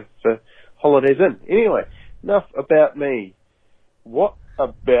to have holidays in. Anyway, enough about me. What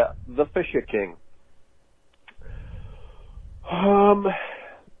about the Fisher King?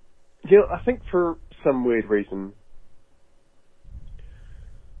 I think for some weird reason,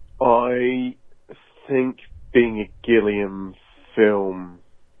 I think being a Gilliam film,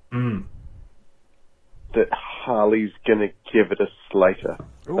 that Harley's gonna give it a Slater.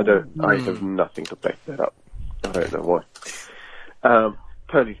 I have nothing to back that up. I don't know why.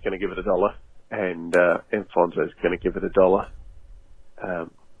 Tony's gonna give it $1, and Fonzo's gonna give it $1,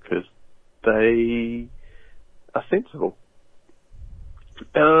 because they are sensible.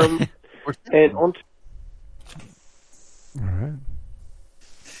 And on All right.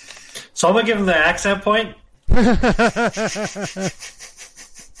 So I'm going to give him the accent point.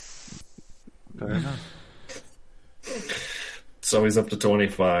 Fair enough. So he's up to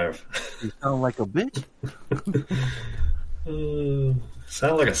 25. You sound like a bitch.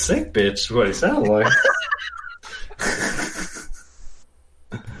 Sound like a sick bitch. What he sound like?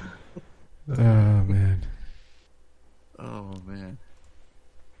 Oh, man. Oh, man.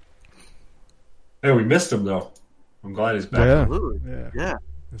 Hey, we missed him though. I'm glad he's back. Yeah. Absolutely. Yeah. Yeah.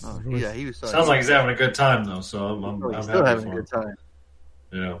 This Oh, is really- yeah, he was Sounds like he's having a good time though. So I'm he's happy still having for a him. good time.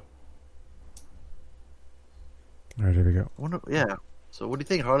 Yeah. All right, here we go. Yeah. So what do you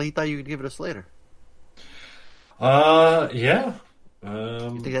think, Harley? He thought you could give it a Slater. Yeah.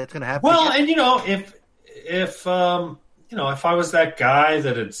 You think that's gonna happen? Well, again? and if I was that guy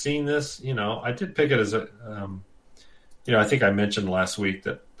that had seen this, I did pick it as a, I think I mentioned last week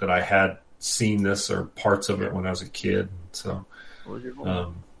that I had seen this or parts of it when I was a kid. So What was your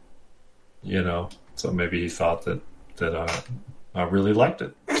homework? So maybe he thought that I really liked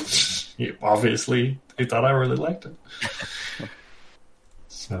it. Obviously, he thought I really liked it.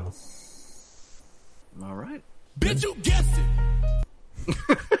 So, all right, bitch, you guessed it.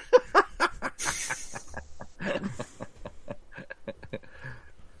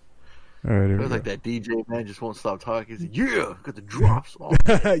 All right, it was like that DJ man just won't stop talking. He's like, "Yeah, got the drops." Oh,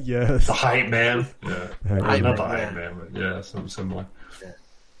 yes, the hype man. Yeah, man. not the hype man, but yeah, something similar. Yeah.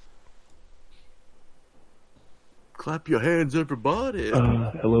 Clap your hands, everybody.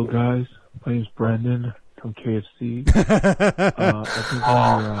 Hello, guys. My name's Brandon from KFC. I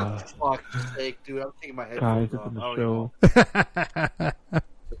think fuck's sake, dude! I'm taking my guys headphones up in the off. show.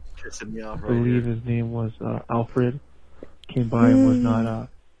 Pissing me off I right believe here. his name was Alfred. Came by and was not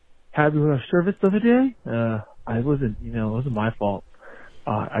happy with our service the other day. I wasn't, it wasn't my fault.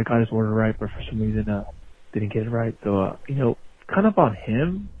 I got his order right, but for some reason didn't get it right. So kind of on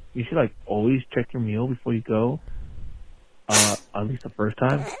him. You should always check your meal before you go. At least the first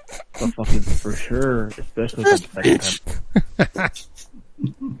time, but fucking for sure, especially the second time.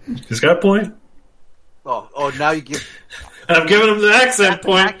 He's got a point. Oh, now you give. I'm giving him the accent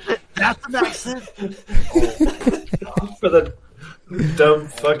point. That's an accent. For the dumb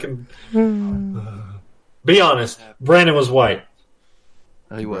fucking. Be honest, Brandon was white.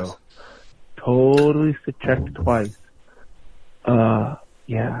 Oh, he was. Totally checked twice.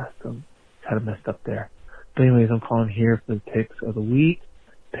 Yeah, so kind of messed up there. But anyways, I'm calling here for the picks of the week.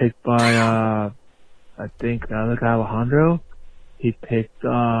 Picked by, I think the other guy, Alejandro. He picked,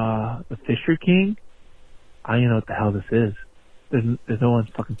 the Fisher King. I don't even know what the hell this is. There's no one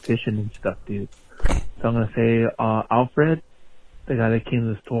fucking fishing and stuff, dude. So I'm gonna say, Alfred, the guy that came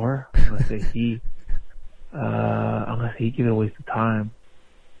to the store. I'm gonna say he gave it a waste of time.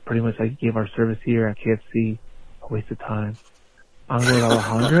 Pretty much like he gave our service here at KFC a waste of time. I'm going with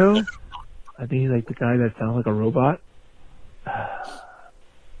Alejandro. I think he's like the guy that sounds like a robot.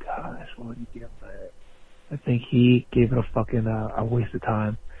 Gosh, what would he give that? I think he gave it a fucking a waste of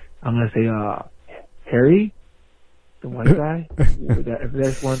time. I'm gonna say Harry, the white guy. If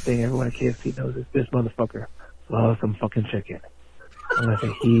there's one thing everyone at KFC knows, is this motherfucker loves some fucking chicken. I'm gonna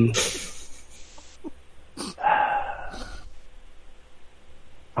say he.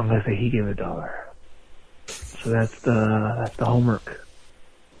 I'm gonna say he gave it $1. So that's the homework.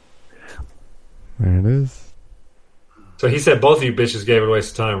 There it is. So he said both of you bitches gave it a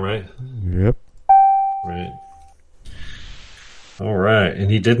waste of time, right? Yep. Right. All right,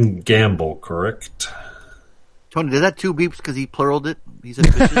 and he didn't gamble, correct? Tony, did that 2 beeps because he pluraled it? He said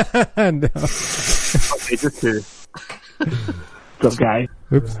bitches? No. Okay, just curious. What's up, guy?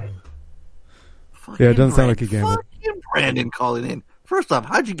 Oops. Yeah, it doesn't sound like he gambled. Fucking Brandon calling in. First off,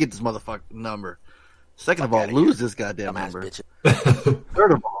 how'd you get this motherfucking number? Second of all, lose this goddamn number.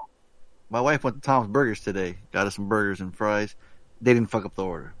 Third of all, my wife went to Tom's Burgers today. Got us some burgers and fries. They didn't fuck up the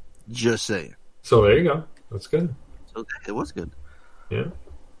order. Just saying. So there you go. That's good. So it was good. Yeah.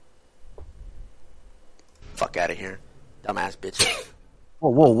 Fuck out of here, dumbass bitches. Whoa!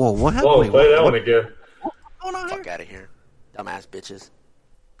 What happened? Whoa, play that one again. What's going on Fuck out of here, dumbass bitches.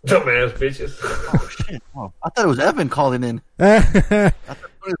 Dumbass bitches. Oh shit! Oh, I thought it was Evan calling in. I thought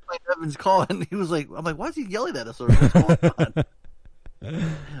he was playing Evan's call, and he was like, "I'm like, why is he yelling at us? Or what's going on?"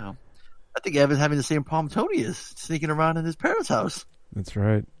 Yeah. I think Evan's having the same problem Tony is, sneaking around in his parents' house. That's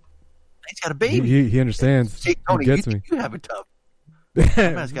right. He's got a baby. He understands. See, Tony, he gets you me. You have it tough.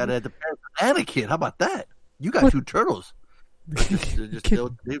 That man's got the parents and a kid. How about that? You got 2 turtles.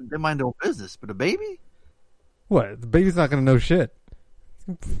 They mind their own business, but a baby? What? The baby's not going to know shit.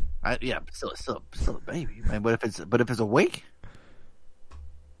 Yeah, but still a baby, man. But if it's awake,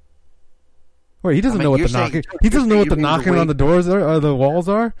 wait, he doesn't know what the knocking. He doesn't know what the knocking on the doors are, or the walls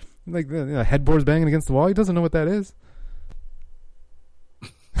are. Like the headboards banging against the wall. He doesn't know what that is.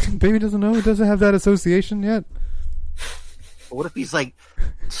 Baby doesn't know. He doesn't have that association yet. What if he's like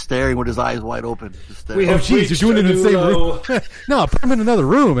staring with his eyes wide open? Oh, jeez, you're doing it in the same room. No, put him in another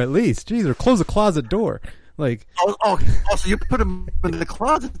room at least. Jeez, or close the closet door. Like, so you put him in the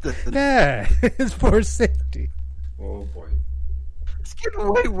closet then? Yeah, it's for safety. Oh boy, it's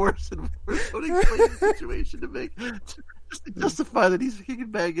getting way worse and worse. Don't explain the situation to make just to justify that he can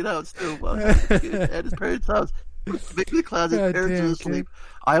bang it out still while he's at his parents' house. Make the closet, parents are asleep.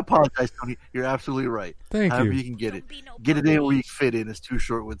 I apologize, Tony. You're absolutely right. Thank However you can get it. Get it in where you fit in, as Too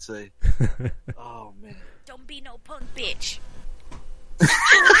Short would say. Oh, man. Don't be no punk bitch.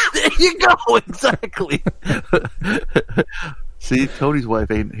 There you go. Exactly. See, Tony's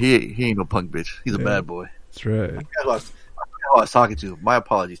wife ain't no punk bitch. He's a bad boy. That's right. I forgot who I was talking to. My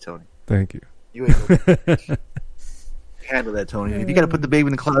apologies, Tony. Thank you. You ain't no punk bitch. handle that, Tony. If you got to put the baby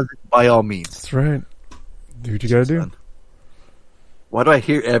in the closet, by all means. That's right. Do what you gotta do. Why do I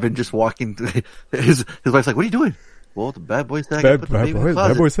hear Evan just walking? His wife's like, "What are you doing?" Well, the bad boy said, "I put the baby in the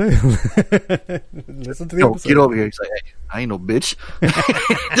closet." Bad boy say. Listen to the episode. Get over here. He's like, "Hey, I ain't no bitch."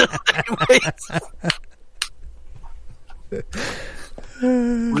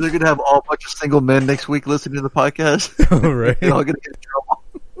 We're gonna have all a bunch of single men next week listening to the podcast. Oh, right. They're all gonna get in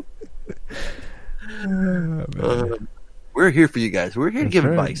trouble. We're here for you guys. We're here to give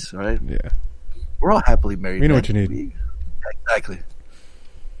advice, all right? Yeah. We're all happily married. We know what you need. Exactly.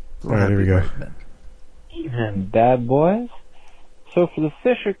 All right, here we go. Evening, bad boys. So for the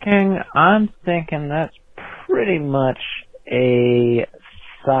Fisher King, I'm thinking that's pretty much a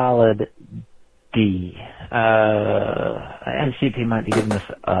solid D. MCP might be giving this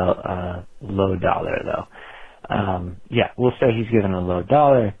a low dollar though. Yeah, we'll say he's giving a low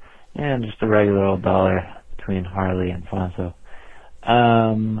dollar and just a regular old dollar between Harley and Fonzo.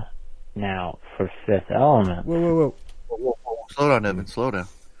 Now for Fifth Element. Whoa. Slow down, Evan. Slow down.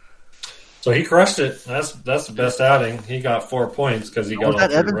 So he crushed it. That's the best outing. He got 4 points because he got all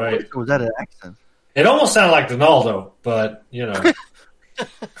three Evan right. Or was that an accent? It almost sounded like Donaldo, but you know,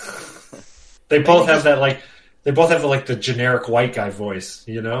 they both have that the generic white guy voice.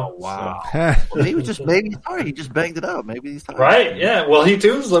 You know? Wow. Well, maybe sorry, he just banged it out. Maybe he's tired. Right? Yeah. Well, he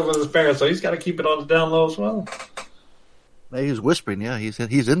too is living with his parents, so he's got to keep it on the down low as well. Maybe he was whispering. Yeah, he's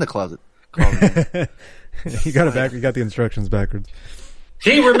in the closet. You got it back. You got the instructions backwards.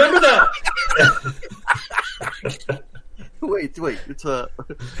 He remember that. Wait. It's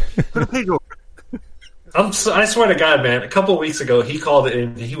put a page over. I swear to God, man. A couple of weeks ago, he called it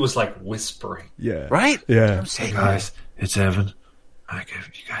in. He was like whispering. Yeah. Right. Yeah. Hey guys, it's Evan. I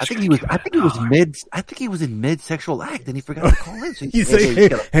think he was in mid sexual act, and he forgot to call in. So he said, "Hey,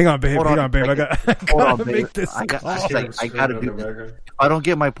 hang on, babe. I gotta make this call. I gotta do this. If I don't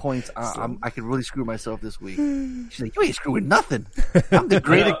get my points, I can really screw myself this week." She's like, "You ain't screwing nothing. I'm the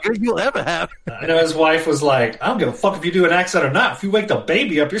greatest girl you'll ever have." I know his wife was like, "I don't give a fuck if you do an accent or not. If you wake the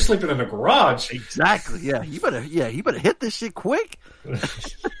baby up, you're sleeping in the garage." Exactly. Yeah. You better hit this shit quick.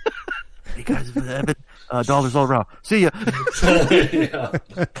 Hey guys, Evan, dollars all around. See ya. Yeah.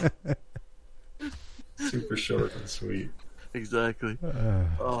 Super short and sweet. Exactly.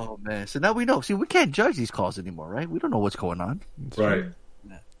 Oh man. So now we know. See, we can't judge these calls anymore, right? We don't know what's going on. Right.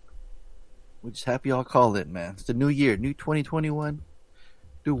 Yeah. We're just happy y'all called it, man. It's the new year, new 2021.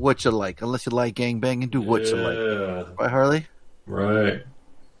 Do what you like, unless you like gangbanging. Do what you like. Right, Harley? Right.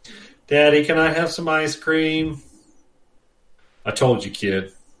 Daddy, can I have some ice cream? I told you,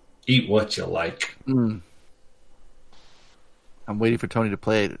 kid. Eat what you like. I'm waiting for Tony to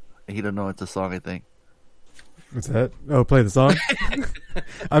play it. He don't know it's a song, I think. What's that? Oh, play the song.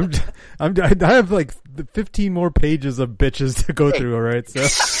 I have like 15 more pages of bitches to go through. All right, so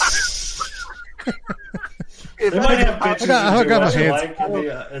they might have bitches I got my hands. like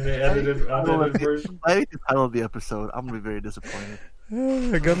in the edited version. I think the title of the episode. I'm gonna be very disappointed.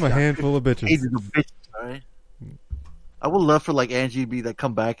 I got my handful of bitches. Pages of bitches, all right. I would love for like Angie to be like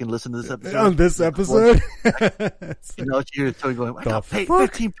come back and listen to this episode. On this episode, you know, she hears Tony going, "I got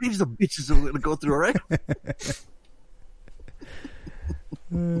 15 pages of bitches that we're gonna go through." All right.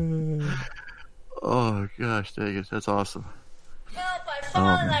 Oh gosh, dang it, that's awesome. Help! I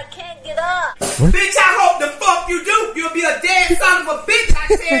fallen. I can't get up. What? Bitch, I hope the fuck you do. You'll be a dead son of a bitch. I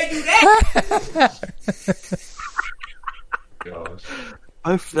tell you that. Gosh.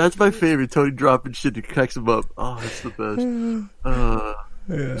 That's my favorite. Tony dropping shit that cracks him up. Oh, it's the best.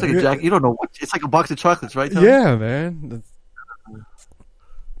 It's like a jacket. You don't know what. It's like a box of chocolates, right, Tony? Yeah, man.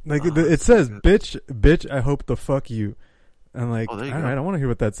 Like it says, "Bitch, I hope the fuck you." I'm like, all right, I want to hear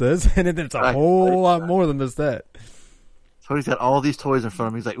what that says, and then there's a whole lot more than just that. Tony's got all these toys in front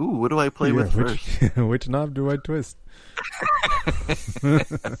of him. He's like, "Ooh, what do I play with first? Which knob do I twist?"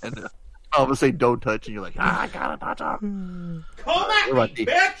 And, all of a sudden, don't touch, and you're like, I gotta touch him. Come at me,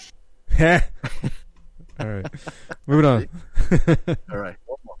 bitch! All right, moving on. All right,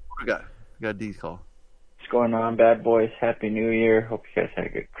 one more. What we got? We got D's call. What's going on, bad boys? Happy New Year. Hope you guys had a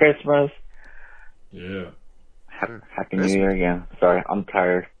good Christmas. Yeah. Happy New Year again. Sorry, I'm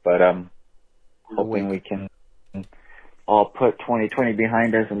tired, but I'm hoping we can all put 2020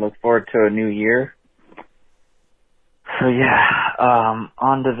 behind us and look forward to a new year. So yeah,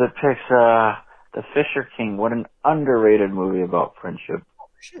 on to the picks. The Fisher King. What an underrated movie about friendship.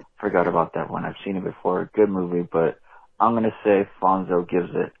 Forgot about that one. I've seen it before. Good movie, but I'm gonna say Fonzo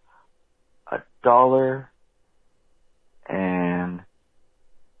gives it $1, and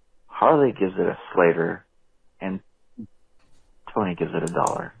Harley gives it a Slater, and Tony gives it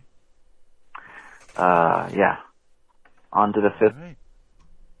 $1. Yeah. On to the fifth.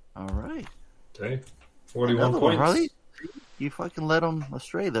 All right. Okay. 41 Another points. one, Harley. You fucking led them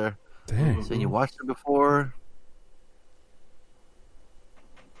astray there. Dang. Saying you watched them before.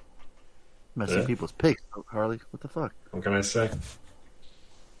 Messing Yeah. people's picks, Harley. What the fuck? What can I say?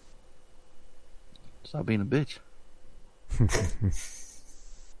 Stop being a bitch.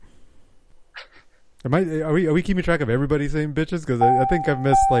 Are we keeping track of everybody saying bitches? Because I think I've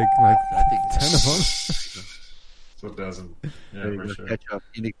missed like I think 10 of them. So it doesn't. Yeah, you for gotta sure. catch up.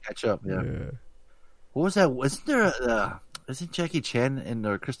 You need to catch up. Yeah. What was that? Wasn't there isn't Jackie Chan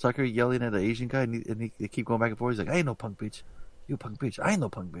and Chris Tucker yelling at the Asian guy, and they keep going back and forth? He's like, "I ain't no punk bitch. You a punk bitch. I ain't no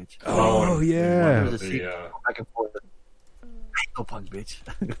punk bitch." Oh, yeah. There's a scene back and forth. I ain't no punk bitch.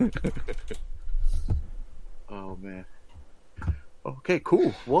 Oh man. Okay,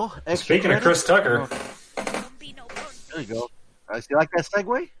 cool. Well, extra Speaking of credit? Chris Tucker. There you go. You like that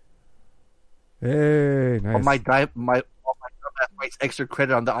segue? Hey, nice. On my dumbass writes extra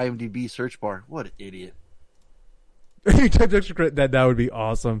credit on the IMDb search bar. What an idiot! You typed extra credit. That would be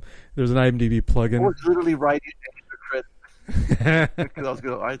awesome. There's an IMDb I plugin. was literally writing extra credit because I was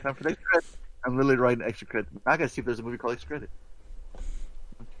going. All right, time for the extra credit. I'm literally writing extra credit. Now I gotta see if there's a movie called Extra Credit.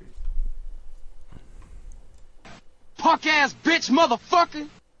 Punk ass bitch motherfucker.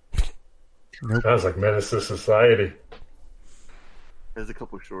 Nope. That was like Menace to Society. There's a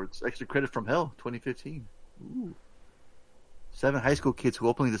couple of shorts. Extra Credit from Hell, 2015. Ooh. 7 high school kids who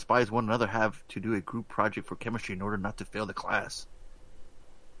openly despise one another have to do a group project for chemistry in order not to fail the class.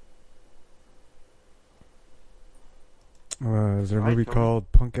 Is there a movie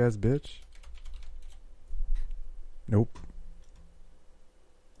called Punk Ass Bitch? Nope.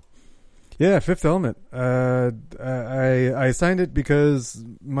 Yeah, Fifth Element. I signed it because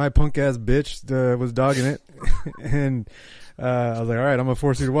my punk ass bitch was dogging it, and I was like, all right, I'm gonna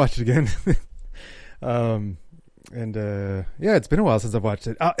force you to watch it again. Yeah, it's been a while since I've watched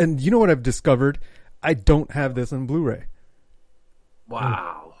it. And you know what I've discovered? I don't have this on Blu-ray.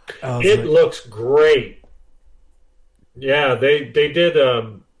 Wow. It looks great. Yeah, they did.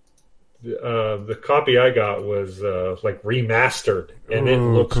 The copy I got was like remastered, and it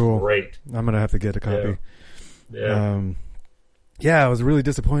looks great. I'm gonna have to get a copy. Yeah. Yeah, I was really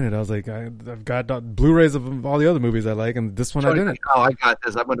disappointed. I was like, I've got Blu-rays of all the other movies I like, and this one I didn't. Oh, I got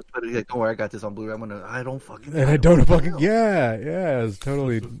this. I'm gonna put it. Don't worry, I got this on Blu-ray. I don't fucking. And I don't fucking. Yeah, it's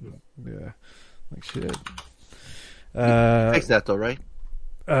totally. Yeah, like shit. Fix that though, right?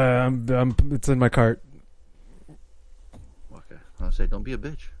 It's in my cart. Okay, I'll say, don't be a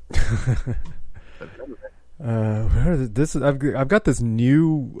bitch. Where is it? I've got this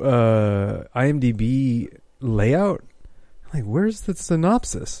new IMDb layout. Like, where's the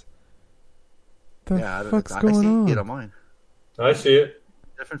synopsis? The fuck's going I see on? it on mine. I see it.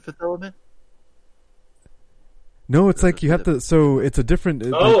 Different Fifth Element. No, it's like you have to. So it's a different.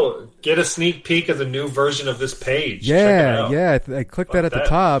 Get a sneak peek of the new version of this page. Yeah, Check it out. I clicked that at the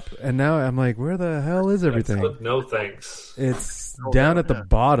top, and now I'm like, where the hell is everything? No thanks. It's down at the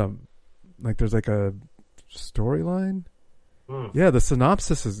bottom. Like there's like a storyline. Yeah, the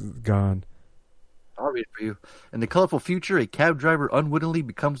synopsis is gone. I'll read it for you. In the colorful future, a cab driver unwittingly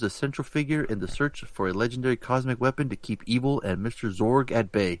becomes the central figure in the search for a legendary cosmic weapon to keep evil and Mr. Zorg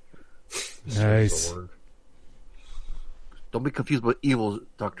at bay. Nice. Don't be confused with evil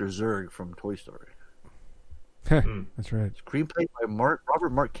Dr. Zurg from Toy Story. That's right. Screenplay by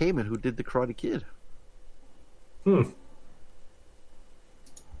Robert Mark Kamen, who did The Karate Kid. Yes,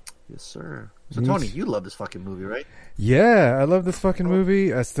 sir. So, Tony, you love this fucking movie, right? Yeah, I love this fucking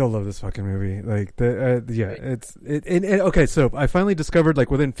movie. I still love this fucking movie. Like, okay, so I finally discovered, like,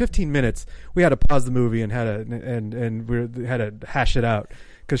 within 15 minutes, we had to pause the movie and had to hash it out.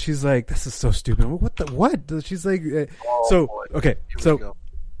 Because she's like, this is so stupid. What? She's like, okay, so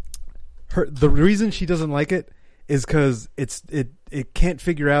the reason she doesn't like it is because it can't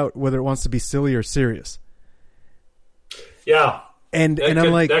figure out whether it wants to be silly or serious. Yeah. And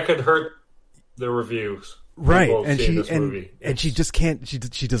I'm like, that could hurt the reviews, right? And she just can't.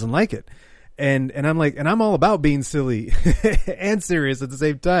 She doesn't like it, and I'm like, and I'm all about being silly and serious at the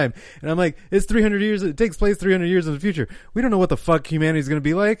same time. And I'm like, it's 300 years. It takes place 300 years in the future. We don't know what the fuck humanity is going to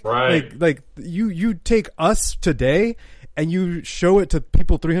be like. Right? Like you take us today and you show it to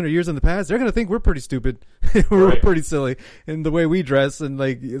people 300 years in the past, they're going to think we're pretty stupid. We're pretty silly in the way we dress. And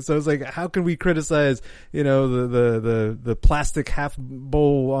like, so it's like, how can we criticize, the plastic half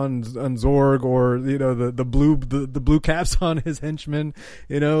bowl on Zorg, or, the blue caps on his henchmen,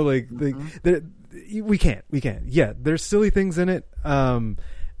 we can't. Yeah. There's silly things in it.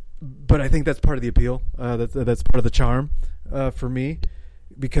 But I think that's part of the appeal. That's part of the charm, for me,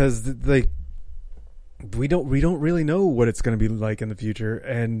 because we don't really know what it's going to be like in the future,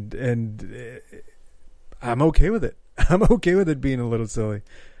 and I'm okay with it. I'm okay with it being a little silly.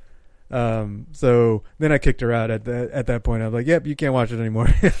 So then I kicked her out at that point. I was like, "Yep, you can't watch it anymore."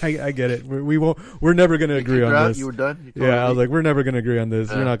 I get it. We won't. We're never going to agree on this. You were done. I was like, "We're never going to agree on this.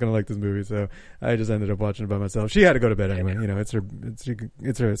 You're not going to like this movie." So I just ended up watching it by myself. She had to go to bed anyway. You know, it's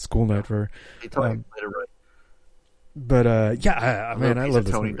her school night for her. But man, I love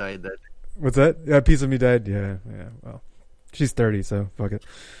this Tony movie. died that. What's that? Yeah, a piece of me died. Yeah. Well, she's 30, so fuck it.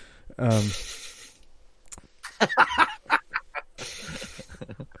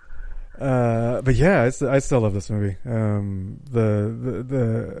 But yeah, I still love this movie. I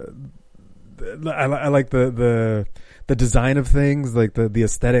like the design of things, like the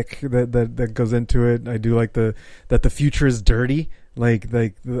aesthetic that goes into it. I do like that the future is dirty. Like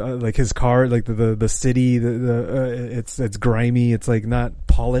his car, like the city, it's grimy. It's like not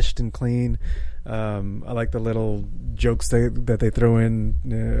polished and clean. I like the little jokes that they throw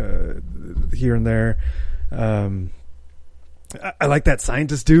in here and there. I like that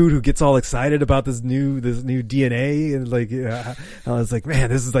scientist dude who gets all excited about this new DNA, and like I was like, man,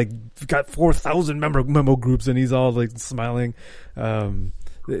 this is like got 4,000 memo groups, and he's all like smiling. I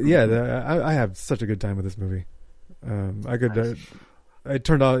have such a good time with this movie. I could. Nice. I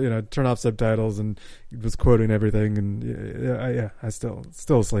turned off subtitles and was quoting everything, and I still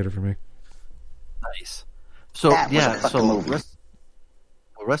a Slater for me. Nice. So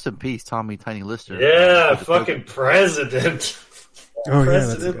rest in peace, Tommy Tiny Lister. Yeah, fucking president.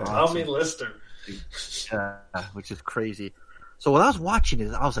 President awesome. Tommy Lister. Yeah, which is crazy. So when I was watching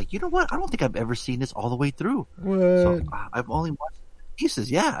it, I was like, you know what? I don't think I've ever seen this all the way through. What? So I've only watched it in pieces.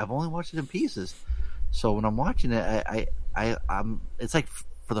 Yeah, I've only watched it in pieces. So when I'm watching it, I'm it's like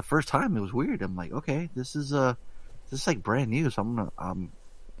for the first time, it was weird. I'm like, okay, this is like brand new. So I'm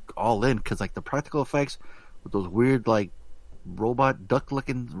all in, because like the practical effects with those weird like robot duck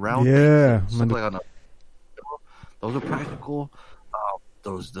looking round things, like those are practical.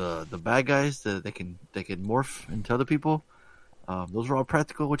 Those the bad guys that they can morph into other people. Those are all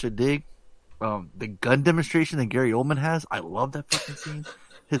practical, which I dig. The gun demonstration that Gary Oldman has, I love that fucking scene.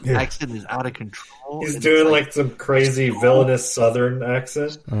 His accent is out of control. He's doing like some crazy villainous Southern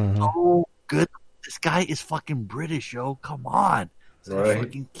accent. So good. This guy is fucking British, yo. Come on. This guy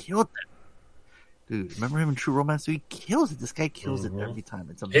fucking killed that. Dude, remember him in True Romance? He kills it. This guy kills it every time.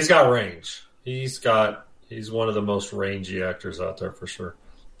 It's amazing. He's got range. He's one of the most rangy actors out there for sure.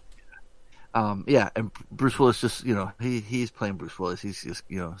 And Bruce Willis just, he's playing Bruce Willis. He's just,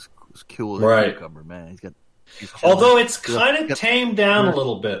 as cool as a cucumber, man. Although it's kind of tamed down a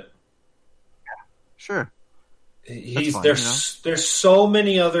little bit. Yeah, sure. There's so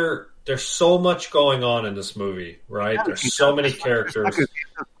much going on in this movie, right? There's so many characters.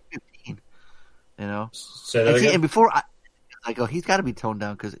 Say that again? And before I go, he's got to be toned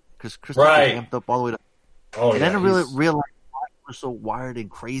down because Chris amped up all the way to. Oh, and I didn't really realize why he was so wired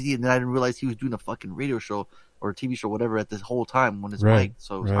and crazy, and then I didn't realize he was doing a fucking radio show or a TV show, whatever, at this whole time when his mic.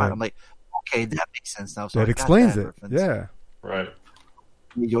 So I'm like, okay, that makes sense now. So that explains it. Reference. Yeah, right.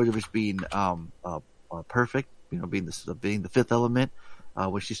 Jovovich being perfect, being the fifth element.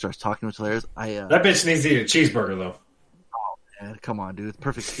 When she starts talking, which is hilarious. That bitch needs to eat a cheeseburger, though. Oh man, come on, dude!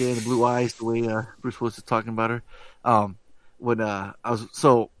 Perfect skin, the blue eyes, the way Bruce Willis is talking about her. When I was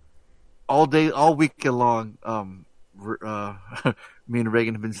all weekend long, me and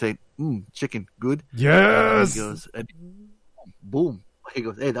Reagan have been saying, chicken, good. Yes. He goes, and boom. He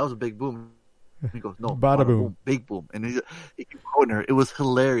goes, hey, that was a big boom. He goes, no, bada boom, big boom. And he kept quoting her. It was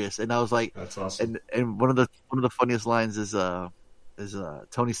hilarious. And I was like, that's awesome. And one of the funniest lines is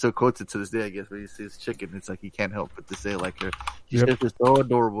Tony still quotes it to this day, I guess, when he sees chicken. It's like he can't help but to say it like her. She's just so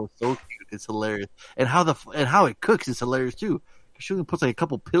adorable, so cute. It's hilarious. And how it cooks is hilarious too. She only puts like a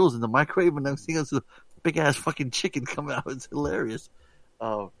couple pills in the microwave, and I'm seeing this big ass fucking chicken come out. It's hilarious.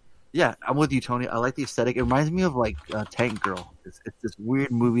 Yeah, I'm with you, Tony. I like the aesthetic. It reminds me of like Tank Girl. It's this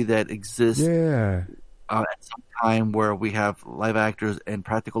weird movie that exists at some time where we have live actors and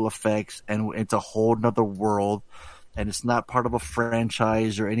practical effects, and it's a whole nother world, and it's not part of a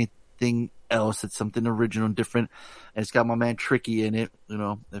franchise or anything else. It's something original and different, and it's got my man Tricky in it.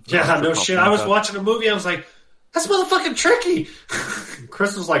 No shit. I was watching a movie. I was like, that's motherfucking Tricky.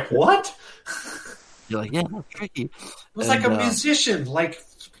 Chris was like, what? You're like, yeah, that's Tricky. It was like a musician, like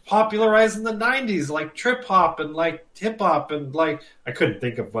popularized in the 90s, like trip hop and like hip hop, and like I couldn't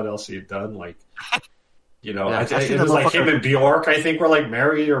think of what else he had done. Like, it was like him and Bjork, I think, were like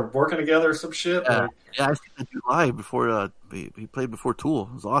married or working together or some shit. Yeah, I seen that dude live before. He played before Tool.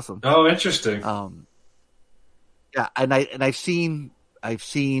 It was awesome. Oh, interesting. And I've seen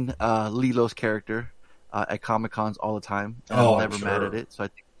Lilo's character. at Comic Cons all the time. And Oh, I'm I'm never mad sure. at it, so I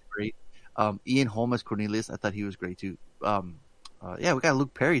think it's great. Ian Holm as Cornelius, I thought he was great too. Yeah, we got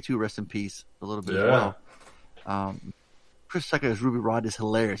Luke Perry too. Rest in peace, a little bit as well. Chris Tucker as Ruby Rod is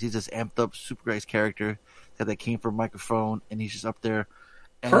hilarious. He's just amped up, super great character. He's got that came from microphone, and he's just up there.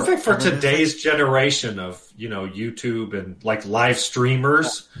 And, Perfect for and then today's generation of YouTube and like live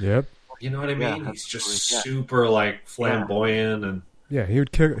streamers. Yep. You know what I mean? Yeah, He's just absolutely, super like flamboyant and Yeah, he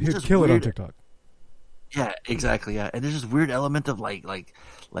would kill just it on weird. TikTok. Yeah, exactly. Yeah, and there's this weird element of like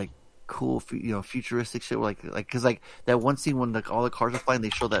cool, futuristic shit. Like because like that one scene when like all the cars are flying, they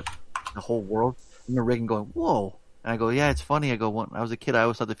show that the whole world, and the Reagan going, "Whoa!" And I go, "Yeah, it's funny." I go, "When I was a kid, I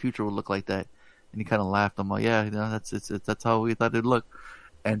always thought the future would look like that." And he kind of laughed. I'm like, "Yeah, that's how we thought it'd look."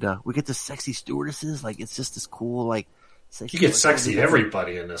 And we get the sexy stewardesses. Like it's just this cool like. Sexy you get sexy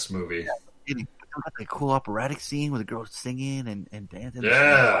everybody in this movie. Yeah, got that cool operatic scene with the girls singing and dancing,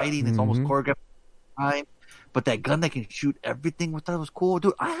 Yeah. and fighting. It's almost choreographed time. But that gun that can shoot everything, we thought it was cool,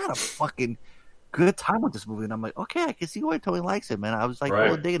 dude. I had a fucking good time with this movie, and I'm like, okay, I can see why Tony likes it, man. I was like, Right.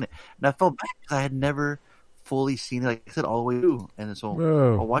 really digging it, and I felt bad because I had never fully seen it, like I said, all the way through, and so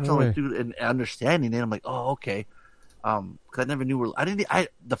Whoa, I watched it no all the way way. through and understanding it. I'm like, oh, okay, because I never knew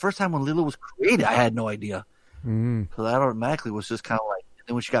the first time when Lila was created, I had no idea. Mm. So that automatically was just kind of like, and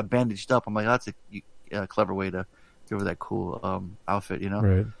then when she got bandaged up, I'm like, that's a clever way to give her that cool outfit,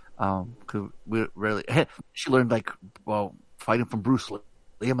 Right. Cause we rarely, she learned like, fighting from Bruce Lee.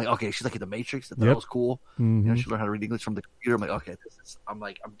 I'm like, okay, she's like in the Matrix. That Yep. was cool. Mhm. She learned how to read English from the computer. I'm like, okay, I'm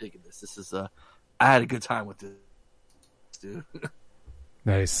digging this. This is, I had a good time with this, dude.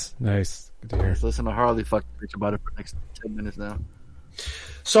 Nice. Good to hear. Let's listen to Harley fucking bitch about it for the next 10 minutes now.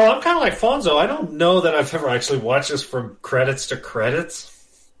 So I'm kind of like Fonzo. I don't know that I've ever actually watched this from credits to credits.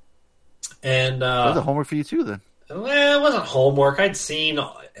 And That was a homework for you too, then. well, it wasn't homework. I'd seen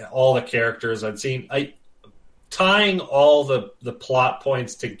all the characters. Tying all the plot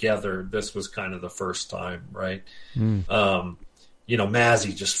points together. This was kind of the first time, right?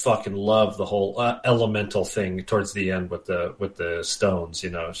 Mazzy just fucking loved the whole elemental thing towards the end with the stones.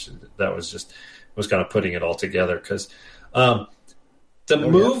 That was kind of putting it all together because the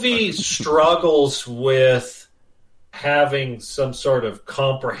movie struggles with having some sort of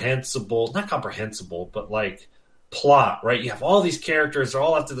not comprehensible, but like plot, right? You have all these characters, they're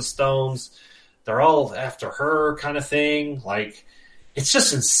all after the stones, they're all after her kind of thing. Like, it's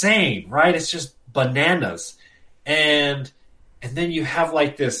just insane, right? It's just bananas. And then you have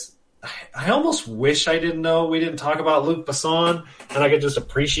like this, I almost wish I didn't know we didn't talk about Luc Besson and I could just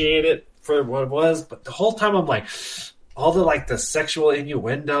appreciate it for what it was. But the whole time I'm like, all the like the sexual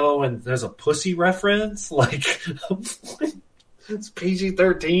innuendo and there's a pussy reference, like it's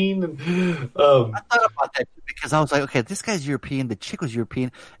PG-13. And I thought about that too because I was like, okay, this guy's European, the chick was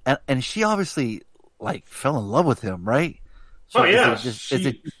European, and she obviously like fell in love with him, right? So is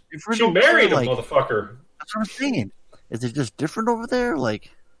it different she over married there? a motherfucker. That's what I'm saying. Is it just different over there?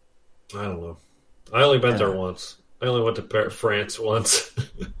 Like, I don't know. I only been there once. I only went to France once.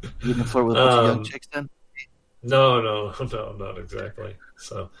 You didn't flirt with a bunch of young chicks then? No, not exactly.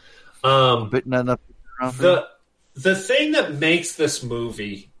 So, but not enough around for you? the thing that makes this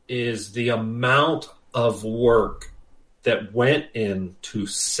movie is the amount of work that went into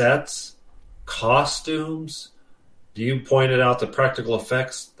sets, costumes. You pointed out the practical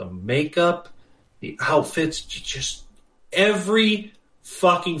effects, the makeup, the outfits. Just every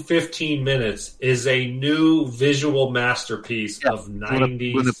fucking 15 minutes is a new visual masterpiece of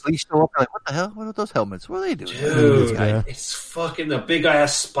 90s. When the police show up, they're like, what the hell? What are those helmets? What are they doing? Dude, it's fucking the big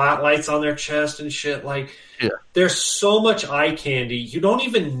ass spotlights on their chest and shit. Like, there's so much eye candy. You don't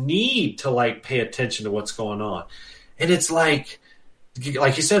even need to like pay attention to what's going on. And it's like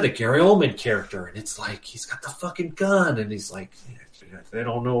you said, the Gary Oldman character, and it's like he's got the fucking gun, and he's like, they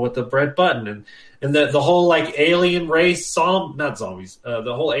don't know what the red button, and the whole like alien race, not zombies,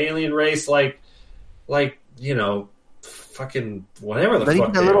 the whole alien race, like fucking whatever the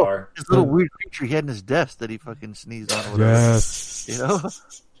fuck they are. This little weird creature he had in his desk that he fucking sneezed on. Or whatever.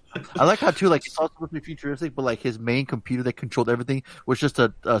 Yes. I like how too, like it's also supposed to be futuristic, but like his main computer that controlled everything was just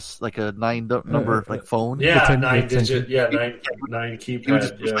a 9 number like phone. Yeah, 9 digit. Yeah, 9 keypad. He would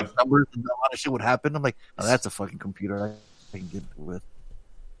just push like numbers and a lot of shit would happen. I'm like, oh, that's a fucking computer I can get with.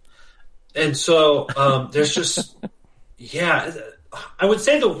 And so there's just I would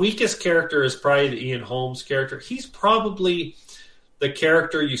say the weakest character is probably the Ian Holmes character. He's probably the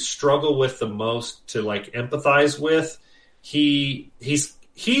character you struggle with the most to like empathize with. He's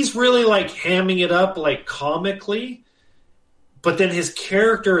really like hamming it up like comically, but then his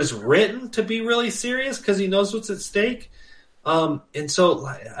character is written to be really serious because he knows what's at stake. And so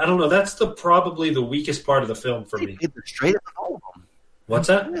I don't know. That's probably the weakest part of the film for me. The straightest of all of them. What's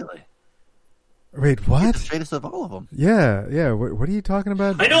that? Really? Wait, what? The straightest of all of them. Yeah. What are you talking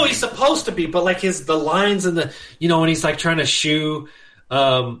about? I know he's supposed to be, but like the lines and the when he's like trying to shoo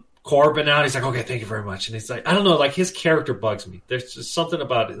Corbin out, he's like, okay, thank you very much, and he's like, I don't know, like his character bugs me. There's just something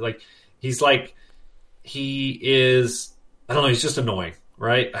about it, like he is, I don't know, he's just annoying,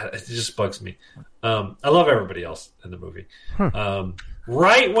 right? It just bugs me. I love everybody else in the movie.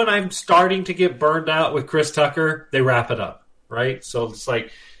 Right when I'm starting to get burned out with Chris Tucker, they wrap it up, right? So it's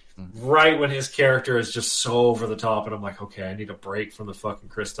like. Right when his character is just so over the top, and I'm like, okay, I need a break from the fucking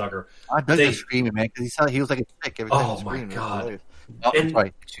Chris Tucker. I dug the screaming, man, because he was like a dick every time he was screaming. Oh, my God.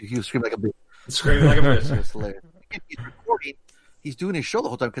 Right. He was screaming like a bitch. Screaming like a bitch. It's hilarious. He's recording. He's doing his show the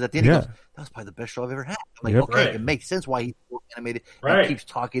whole time, because at the end he goes, that was probably the best show I've ever had. I'm like, okay, it makes sense why he's so animated. Right. He keeps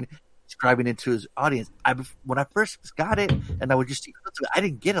talking, describing into his audience. When I first got it, and I would just see clips of it, I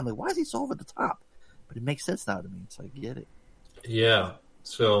didn't get it. I'm like, why is he so over the top? But it makes sense now to me, so I get it. Yeah.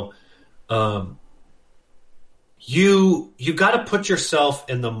 So, you got to put yourself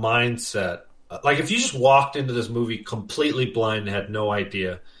in the mindset. Like if you just walked into this movie completely blind and had no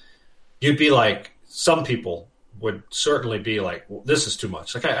idea, you'd be like, some people would certainly be like, well, this is too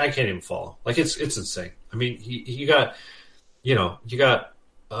much. Like I can't even follow. Like it's insane. I mean, you got Mia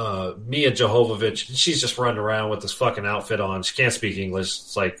Jovovich. She's just running around with this fucking outfit on. She can't speak English.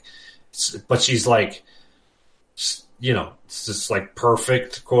 But she's like, it's just like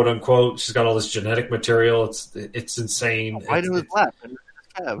perfect, quote unquote. She's got all this genetic material. It's insane. Why do it black?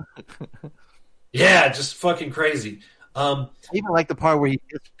 Yeah, just fucking crazy. I even like the part where he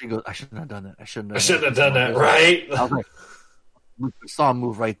goes, I shouldn't have done that. I shouldn't have done that, right? I was like, Luc Besson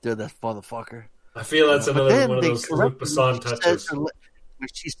move right there, that motherfucker. I feel that's another one of those Luc Besson touches. When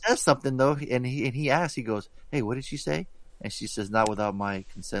she says something though, and he asks, he goes, "Hey, what did she say?" And she says, "Not without my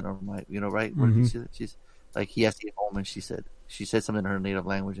consent or my, right?" What did he say? She's like, he asked to get home, and she said something in her native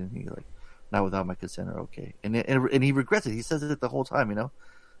language, and he like, "Not without my consent or okay." And he regrets it. He says it the whole time, But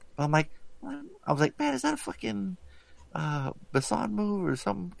I'm like, I was like, man, is that a fucking Besson move or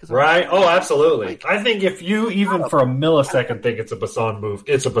something? Right? Oh, absolutely. Like, I think if you even for a millisecond think it's a Besson move,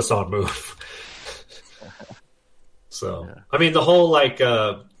 it's a Besson move. So, yeah. I mean, the whole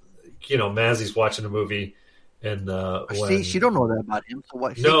Mazzy's watching a movie. And she don't know that about him. So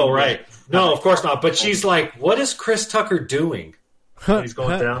what? No, right? No, of course not. But she's like, "What is Chris Tucker doing?" And he's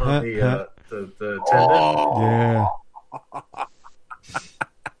going down on the tendon. Yeah.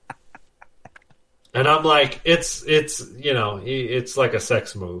 And I'm like, it's like a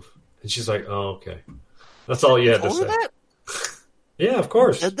sex move. And she's like, "Oh, okay." That's all you had to say. That? Yeah, of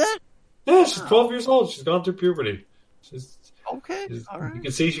course. Said that? Yeah, she's 12 years old. She's gone through puberty. She's okay. All right. You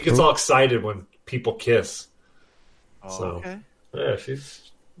can see she gets all excited when people kiss. Oh, so, okay. Yeah, she's,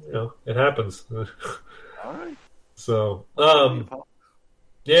 it happens. All right. So,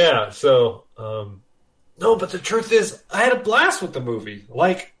 yeah, so, no, but the truth is, I had a blast with the movie.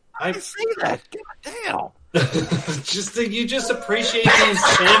 Like, I say that. God damn. You just appreciate the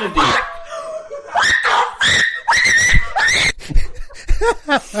insanity.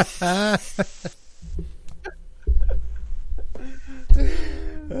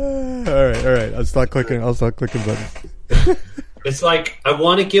 All right. I'll start clicking buttons. It's like, I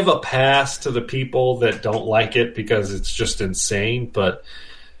want to give a pass to the people that don't like it because it's just insane, but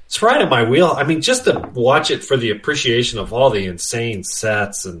it's right in my wheel. I mean, just to watch it for the appreciation of all the insane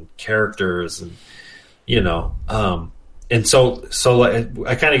sets and characters and, and so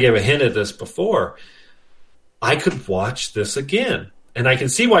I kind of gave a hint at this before. I could watch this again, and I can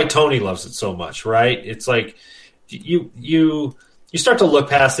see why Tony loves it so much, right? It's like you start to look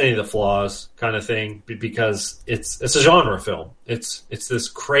past any of the flaws kind of thing because it's a genre film. It's this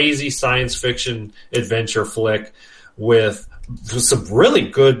crazy science fiction adventure flick with some really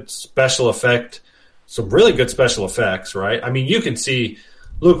good special effects, right? I mean, you can see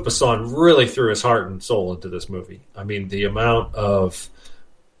Luc Besson really threw his heart and soul into this movie. I mean, the amount of,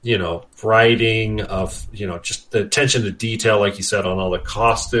 writing, of, just the attention to detail, like you said, on all the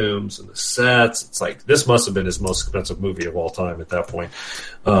costumes and the sets. It's like, this must have been his most expensive movie of all time at that point.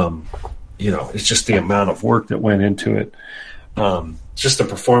 It's just the amount of work that went into it. Just the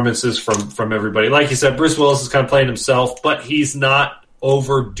performances from everybody. Like you said, Bruce Willis is kind of playing himself, but he's not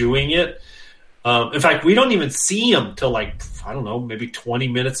overdoing it. In fact, we don't even see him till maybe 20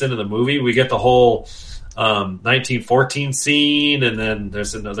 minutes into the movie. We get the whole 1914 scene, and then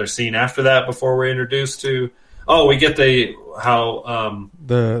there's another scene after that before we're introduced to. Oh, we get the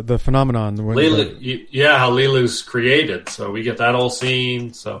phenomenon. Lilu, how Lilu's created. So we get that whole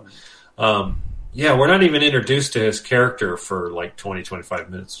scene. So, Yeah, we're not even introduced to his character for like 20, 25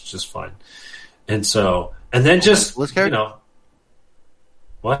 minutes, which is fine. And so, and then just, you know,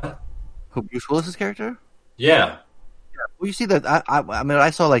 what? Who, Bruce Willis's character? Yeah. Well, you see that, I mean,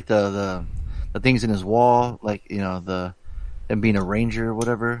 I saw like the things in his wall, like, you know, him being a ranger or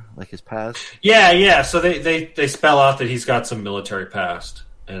whatever, like his past. Yeah. So they spell out that he's got some military past.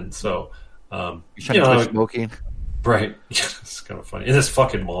 And so, He's trying to quit smoking. Right. It's kind of funny. And his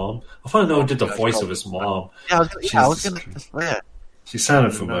fucking mom. I want to know who did the voice of his mom. Yeah, I was gonna. She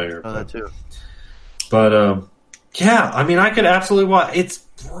sounded familiar. Know that too. But yeah, I mean, I could absolutely watch. It's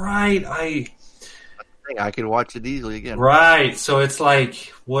right. I could watch it easily again. Right. So it's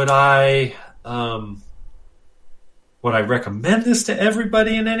like, would I recommend this to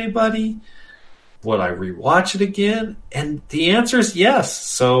everybody and anybody? Would I rewatch it again? And the answer is yes.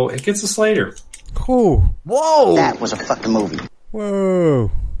 So it gets a Slater. Cool. Whoa! That was a fucking movie. Whoa.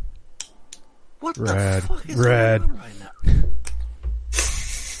 What Rad. the fuck is Rad. going on right now?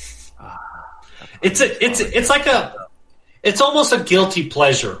 It's almost a guilty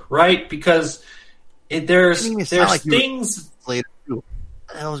pleasure, right? Because there's like things. What the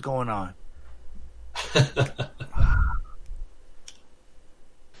hell is going on?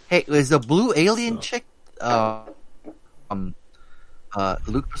 Hey, is the blue alien chick Luc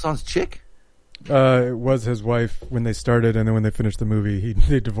Besson's chick? It was his wife when they started, and then when they finished the movie,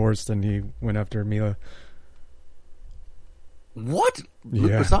 they divorced, and he went after Mila. What? Luc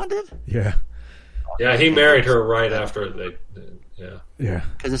Besson did? Yeah. Yeah, he married her right after they. Yeah. Yeah.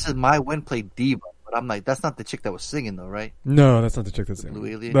 Because this is My Wind played Diva, but I'm like, that's not the chick that was singing, though, right? No, that's not the chick that's singing. Blue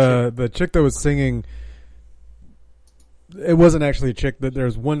alien the chick that was singing. It wasn't actually a chick. That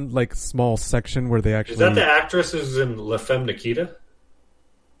there's one like small section where they actually. Is that the actress who's in La Femme Nikita?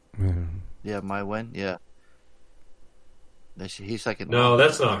 Yeah, My Wind. Yeah. He's second. No,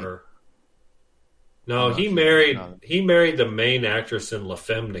 that's not her. No, he married the main actress in La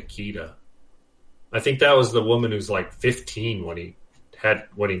Femme Nikita. I think that was the woman who's like 15 when he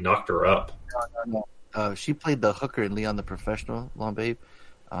knocked her up. No. She played the hooker in Leon the Professional, Long Babe.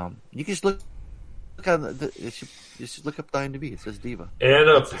 You can just look on you should look up the IMDb. It says Diva.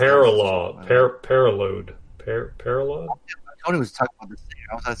 Anna Paralod. Tony was talking about this thing.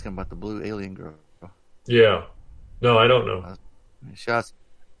 I was asking about the blue alien girl. Yeah. No, I don't know. Shots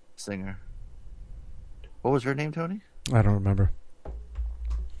singer. What was her name, Tony? I don't remember.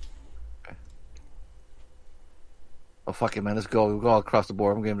 Okay. Oh, fuck it, man. Let's go. We'll go all across the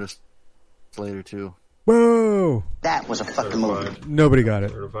board. I'm going to give this Slater, too. Whoa! That was a fucking movie. Nobody got it.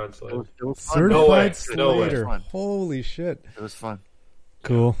 Certified Slater. It was fun. Certified No way. Slater. Holy shit. It was fun.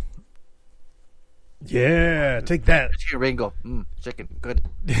 Cool. Yeah, take that. Chicken Ringo. Chicken. Good.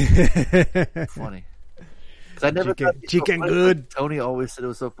 Funny. Because I never chicken good. Tony always said it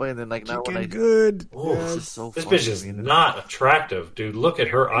was so funny. And then, like, now when I good. Oh, this is so this funny. bitch is not attractive, dude. Look at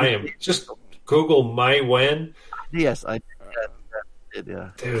her. I am just Google My Wen. Yes, I did.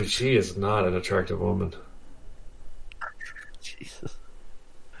 Yeah. Dude, she is not an attractive woman. Jesus.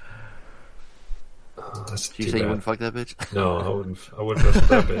 Oh, that's Did you say you wouldn't fuck that bitch? No, I wouldn't mess with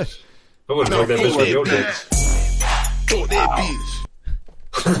that bitch. I wouldn't fuck that bitch with your dick. Fuck that bitch.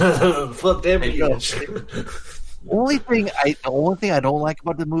 Fuck that bitch. The only thing I don't like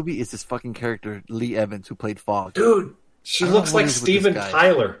about the movie is this fucking character, Lee Evans, who played Fogg. Dude, she looks like Steven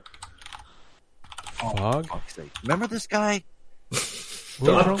Tyler. Fogg? Remember this guy?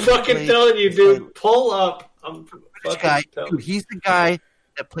 I'm fucking telling you, dude. Pull up. I'm fucking telling you. Dude, he's the guy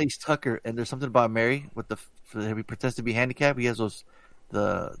that plays Tucker, and there's something about Mary with he pretends to be handicapped. He has those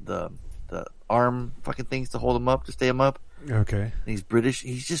the arm fucking things to hold him up, to stay him up. Okay. And he's British.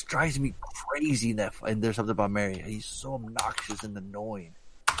 He just drives me crazy in that. And there's something about Mary. He's so obnoxious and annoying.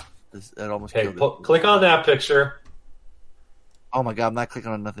 That almost killed it. Click on that picture. Oh my god, I'm not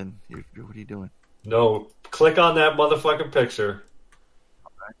clicking on nothing. What are you doing? No, click on that motherfucking picture.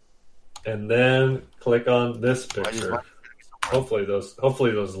 Okay. And then click on this picture. Hopefully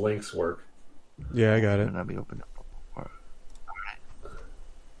those links work. Yeah, I got it. And I'll be open up.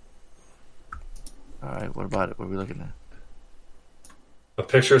 All right, what about it? What are we looking at? A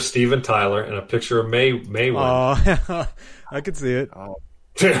picture of Steven Tyler and a picture of May Wen. Oh, I could see it. Oh.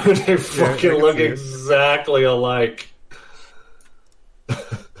 Dude, they fucking look exactly alike.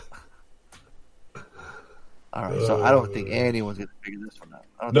 All right, so I don't think anyone's going to figure this one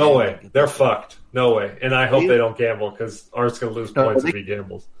out. No way. They're fucked. No way. And I hope they don't gamble because Art's going to lose points if he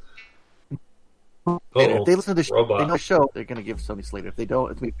gambles. If they listen to the show, they're going to give Tony Slater. If they don't,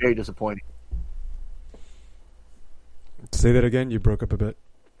 it's going to be very disappointing. Say that again. You broke up a bit.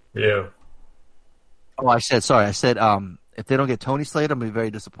 Yeah. Oh, I said If they don't get Tony Slater, I'm gonna be very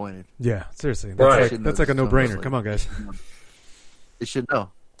disappointed. Yeah, seriously. Right. That's like a no-brainer. Come on, guys. They should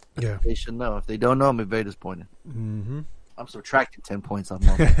know. Yeah. They should know. If they don't know, I'm gonna be very disappointed. Mm-hmm. I'm subtracting 10 points on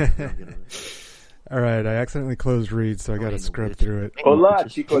Malta. All right, I accidentally closed Reed, so I got to scrub through it. Hola,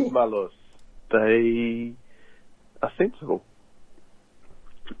 chicos malos. They are sensible.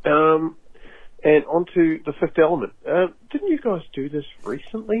 And onto the Fifth Element. Didn't you guys do this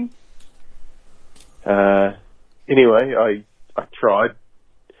recently? Anyway, I tried.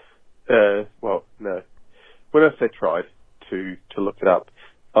 Well, no. When I say tried to look it up,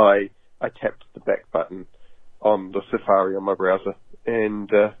 I tapped the back button on the Safari on my browser, and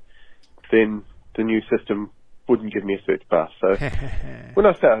then the new system wouldn't give me a search bar. So when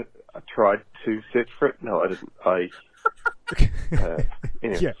I say I tried to search for it, no, I didn't.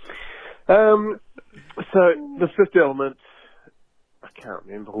 Anyway. Yeah. So the Fifth Element, I can't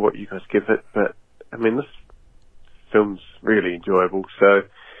remember what you guys give it, but I mean this film's really enjoyable. So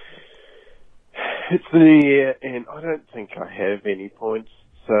it's the new year, and I don't think I have any points.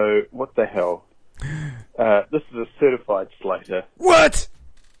 So what the hell? This is a certified Slater. What?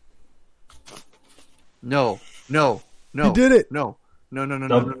 No. You did it. No.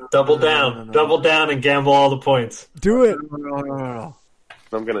 Double down and gamble all the points. Do it. No.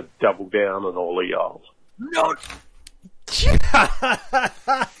 I'm going to double down on all of y'all. No.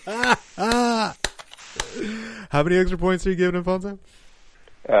 How many extra points are you giving Alfonso?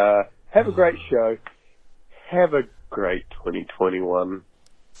 Have a great show. Have a great 2021.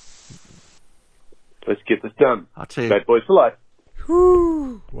 Let's get this done. I'll tell you. Bad Boys for Life.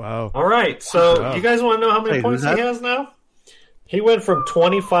 Whew. Wow. All right, so you guys want to know how many Hey, points who's he that? has now? He went from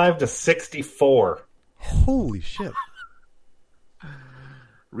 25 to 64. Holy shit.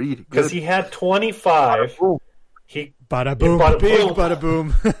 Reed. Because he had 25. He Bada boom. bada Big boom. bada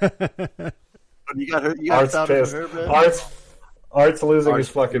boom. You got her. You got Art's pissed. Art's losing his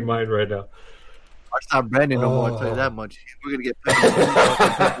fucking mind right now. Art's not Brandon no more. I'll tell you that much. We're gonna get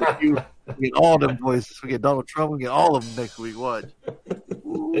paid. We get all them voices. We get Donald Trump. We get all of them next week. Watch.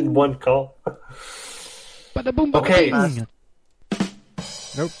 In one call. Bada boom. Okay.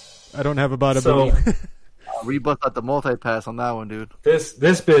 Nope. I don't have a bada So- boom. Reed bust out the multi-pass on that one, dude. This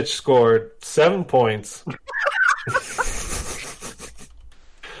bitch scored 7 points.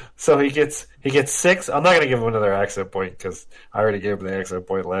 So he gets 6. I'm not gonna give him another accent point because I already gave him the accent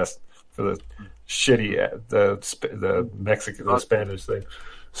point last for the shitty the Mexican the Spanish thing.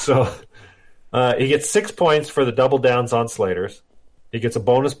 So he gets 6 points for the double downs on Slaters. He gets a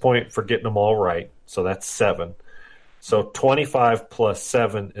bonus point for getting them all right, so that's 7. So 25 plus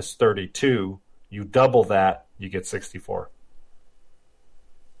 7 is 32. You double that, you get 64.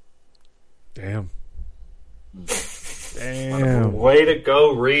 Damn. Way to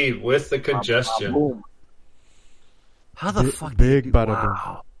go, Reed, with the congestion. How the fuck? Big did you, bada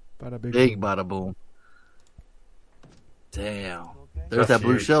wow. boom. Bada big Big boom. bada boom. Damn. There's that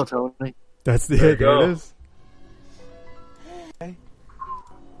blue huge. shell, Tony. That's the There you hit. There go. it is.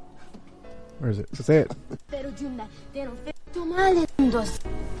 Where is it? Say it.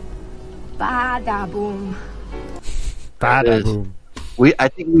 Bada boom. Bada boom. I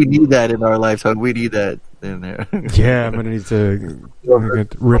think we need that in our lifetime. We need that in there. Yeah, I'm gonna need to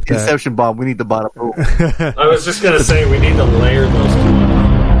rip that. Inception bomb. We need the bada boom. I was just gonna say we need to layer those two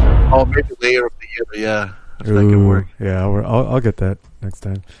on. Oh, maybe layer of the year. Yeah, if that can work. Yeah, I'll get that next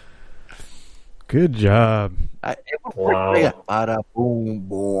time. Good job. Wow. Yeah. Bada boom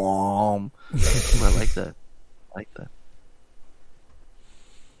boom. I like that.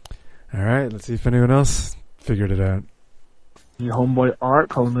 All right, let's see if anyone else figured it out. Your homeboy Art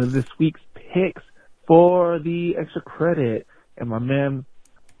calling in this week's picks for the extra credit. And my man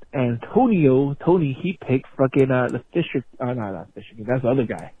Tony, he picked fucking the Fisher. Oh, no, not Fisher. That's the other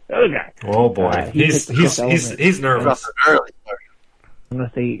guy. Oh boy, he's nervous. Early. I'm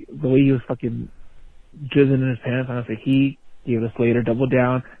gonna say the way he was fucking jizzing in his pants. I'm gonna say he gave it a Slater double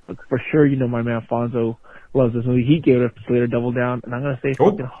down. But for sure, you know my man Fonzo loves this movie. He gave it a Slater double down, and I'm gonna say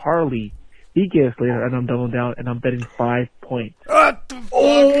fucking Harley. He gave it Slater, and I'm doubling down, and I'm betting 5 points.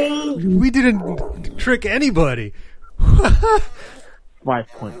 Oh, we didn't trick anybody. 5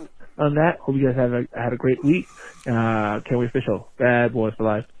 points. On that, hope you guys had a great week. Can't wait official. Bad Boys for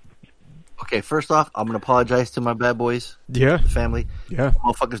Life. Okay, first off, I'm gonna apologize to my bad boys. Yeah. Family. Yeah.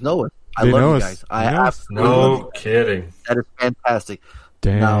 Motherfuckers know it. I They love know you us. guys. They I know us. absolutely love No you. kidding. That is fantastic.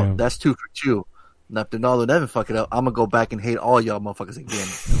 Damn. Now, that's 2 for 2. Now, if the Noldo Nevin fuck it up, I'm gonna go back and hate all y'all motherfuckers again.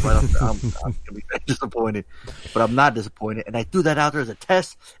 Right off the, I'm gonna be very disappointed. But I'm not disappointed. And I threw that out there as a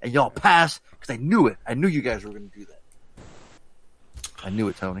test, and y'all passed, because I knew it. I knew you guys were gonna do that. I knew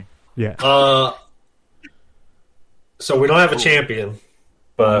it, Tony. Yeah. So we don't have a champion,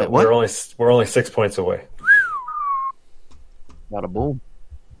 but What? we're only 6 points away. Not a boom.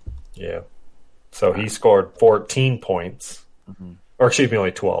 Yeah. So he scored 14 points, or excuse me,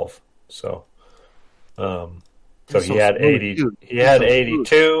 only 12. So, so he had 80. Dude. He had He's so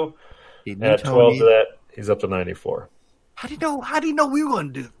 82. Add 12 to that, he's up to 94. How do you know we were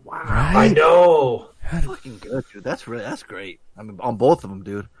going to do? Wow. I know. Fucking good, dude. That's great. I mean, on both of them,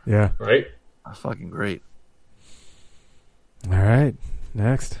 dude. Yeah. Right. That's fucking great. All right.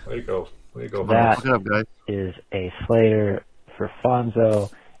 Next. Way to go. That Look it up, guys. is a Slater for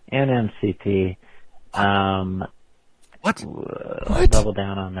Fonzo and MCP. What? I'll double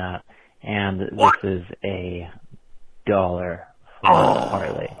down on that. And this is $1 for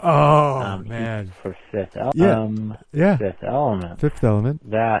Harley. Oh, man. For Fifth Yeah. Fifth Element. Fifth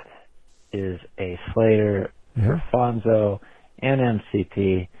Element. That is a Slater for Fonzo and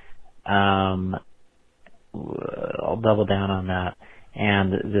MCP. I'll double down on that.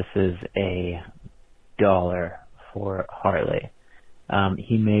 And this is $1 for Harley.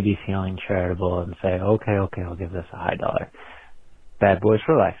 He may be feeling charitable and say, okay, I'll give this a high dollar. Bad Boys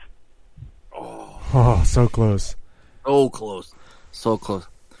for Life. Oh, so close. So close.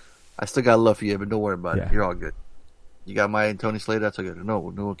 I still got love for you, but don't worry about it. You're all good. You got my Tony Slater. That's all good. No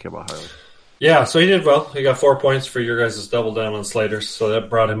one care about Harley. Yeah, so he did well. He got 4 points for your guys' double down on Slater, so that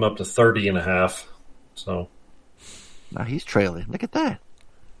brought him up to 30.5. So now he's trailing. Look at that.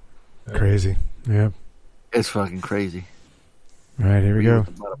 Crazy. Yeah. It's fucking crazy. All right, here we go.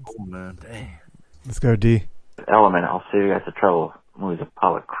 Oh, man. Dang. Let's go, D. Element, I'll save you guys the trouble. The movie's a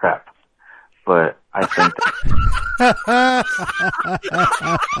pile of crap. But I think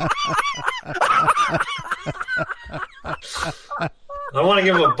I want to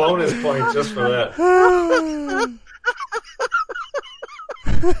give him a bonus point just for that.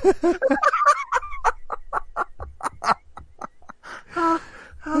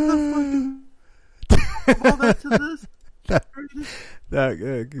 How the fuck all that to this? That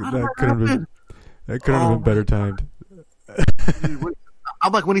could have been better timed.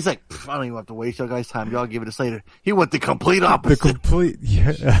 I'm like, when he's like, I don't even have to waste your guys' time. Y'all give it a Slater. He went the complete opposite.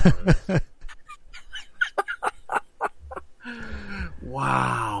 Yeah.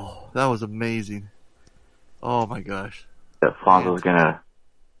 Wow. That was amazing. Oh my gosh. that Fonzo's gonna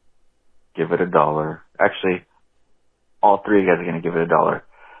give it $1. Actually, all three of you guys are gonna give it $1.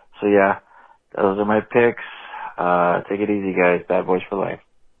 So yeah, those are my picks. Take it easy, guys. Bad Boys for Life.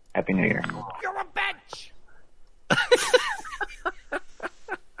 Happy New Year. You're a bitch!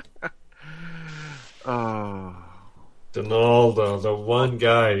 Oh. Donaldo, the one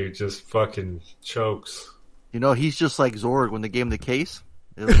guy who just fucking chokes. You know, he's just like Zorg when they gave him the case.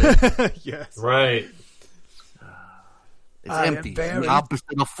 Yes. Right. It's empty. The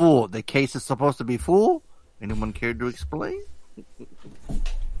opposite of full. The case is supposed to be full. Anyone care to explain?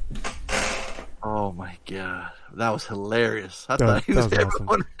 Oh my god. That was hilarious. I thought he was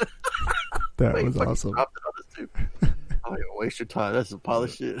awesome. That was awesome. Oh, you waste your time. That's a pile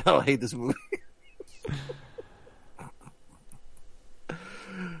of shit. I hate this movie.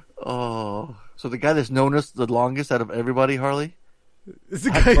 Oh, so the guy that's known us the longest out of everybody, Harley, is the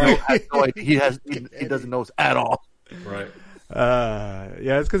guy no idea. He doesn't know us at all. Right.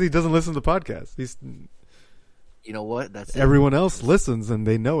 Yeah, it's because he doesn't listen to the podcast. He's, you know what? That's everyone else listens and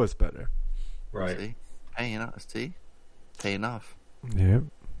they know us better. Right. See? Paying off. See? Paying off. Yep.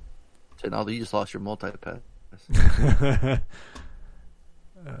 Ronaldo, you just lost your multi-pass. I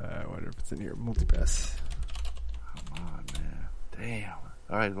wonder if it's in here. Multipass. Come on, man. Damn.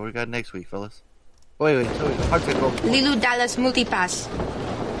 All right, what we got next week, fellas? Wait. Lilu Dallas Multipass.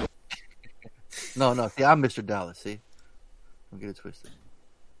 No. See, I'm Mr. Dallas. See, don't get it twisted.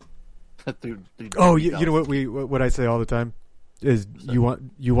 Oh, you know what what I say all the time is you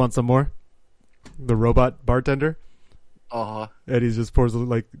want some more? The robot bartender. And he just pours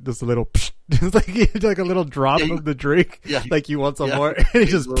just a little, just like a little drop of the drink. Yeah. Like you want some more, and he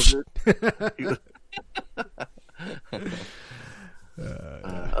just.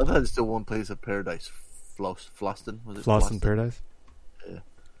 I thought it's still one place of paradise. Floston, was it? Floston Paradise. Yeah.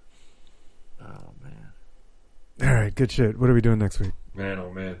 Oh man. All right, good shit. What are we doing next week? Man,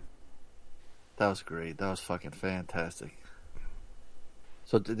 oh man. That was great. That was fucking fantastic.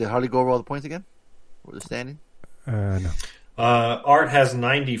 So did Harley go over all the points again? Were they standing? No. Art has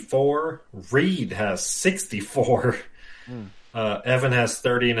 94. Reed has 64. Evan has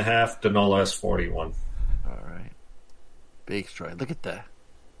 30.5. Danola has 41. All right. Big stride. Look at that.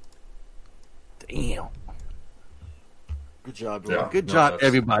 Damn. Good job, bro. Yeah, Good job,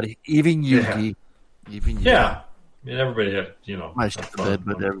 everybody. Even you, Yeah. G. Even you. Yeah. I mean, everybody had, I should have said,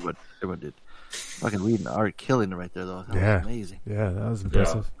 but everyone did. Fucking reading art, killing it right there, though. That was amazing. Yeah, that was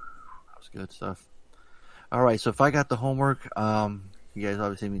impressive. That was good stuff. All right, so if I got the homework, you guys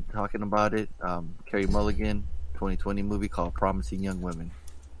obviously been talking about it. Carey Mulligan, 2020 movie called Promising Young Women.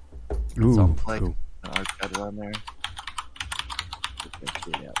 Ooh, cool. I've got it on there.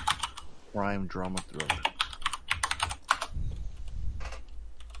 Yeah. Crime drama thriller.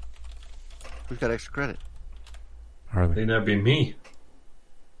 Who's got extra credit? Harley. May not be me.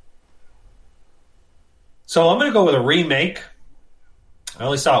 So I'm going to go with a remake. I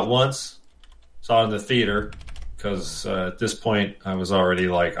only saw it once. Saw it in the theater because at this point I was already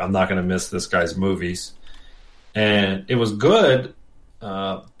like, I'm not going to miss this guy's movies. And it was good,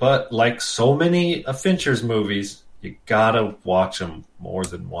 but like so many of Fincher's movies, you got to watch them more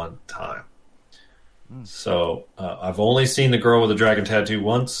than one time. So I've only seen The Girl with the Dragon Tattoo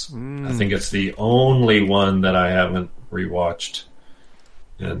once. I think it's the only one that I haven't rewatched.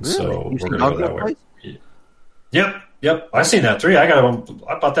 And so we're going to go that way. Yep. I seen that 3. I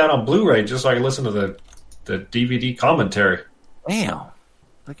bought that on Blu-ray just so I could listen to the DVD commentary. Damn.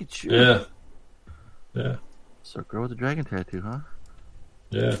 Look at you. Yeah. So Girl with the Dragon Tattoo, huh?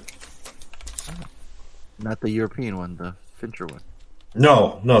 Yeah. Not the European one, the Fincher one.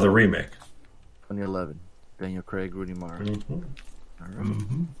 No, the remake. 2011. Daniel Craig, Rooney Mara. Mm-hmm. All right.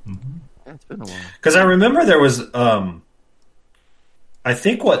 Yeah, it's been a while. Because I remember there was, I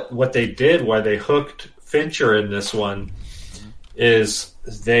think what they did, why they hooked Fincher in this one, is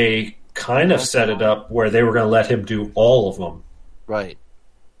they kind of set it up where they were going to let him do all of them. Right.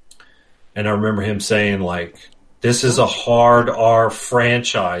 And I remember him saying, like, this is a hard R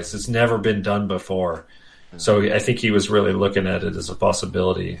franchise. It's never been done before. So I think he was really looking at it as a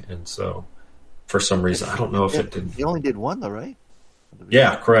possibility. And so for some reason, I don't know if it did. He only did one, though, right?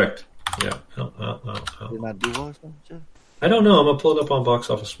 Yeah, correct. Yeah. Did not do well or something? I don't know. I'm going to pull it up on Box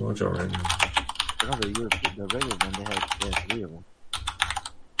Office Mojo right now. The regular one, they had 3 of them.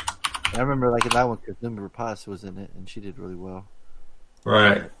 And I remember, like, in that one, because Number Paz was in it, and she did really well.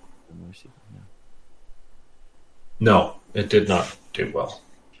 Right. No, it did not do well.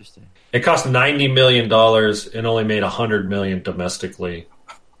 Interesting. It cost $90 million and only made $100 million domestically.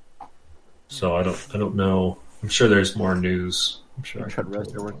 So I don't know. I'm sure there's more news. I'm sure. Trent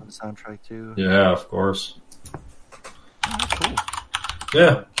Reznor worked on the soundtrack too. Yeah, of course. Oh, cool.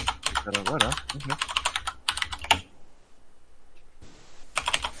 Yeah.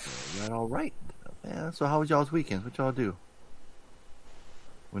 All right. Man, so how was y'all's weekend? What y'all do?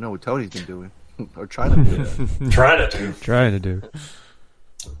 We know what Tony's been doing. Or trying to do. Trying to do.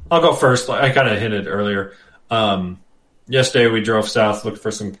 I'll go first. I kind of hinted earlier. Yesterday we drove south, looked for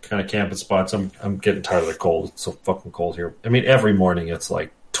some kind of camping spots. I'm getting tired of the cold. It's so fucking cold here. I mean, every morning it's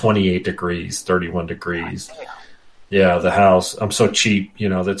like 28 degrees, 31 degrees. Yeah, the house. I'm so cheap. You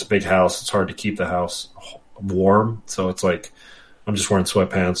know, that's a big house. It's hard to keep the house warm. So it's like I'm just wearing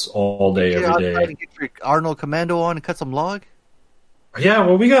sweatpants all day, every day. Trying to get your Arnold Commando on and cut some log? Yeah,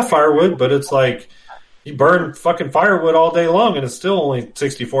 well, we got firewood, but it's like you burn fucking firewood all day long, and it's still only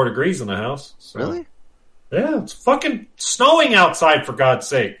 64 degrees in the house. So. Really? Yeah, it's fucking snowing outside, for God's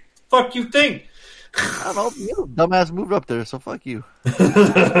sake. Fuck you think? I don't know. You dumbass moved up there, so fuck you.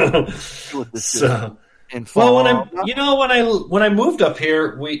 Well, when I moved up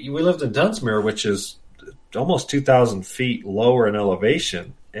here, we lived in Dunsmuir, which is almost 2,000 feet lower in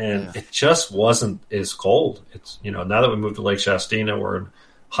elevation. And it just wasn't as cold. It's, now that we moved to Lake Shastina, we're in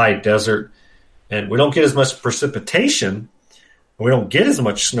high desert, and we don't get as much precipitation. We don't get as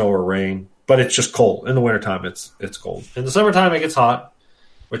much snow or rain, but it's just cold. In the wintertime, it's cold. In the summertime, it gets hot,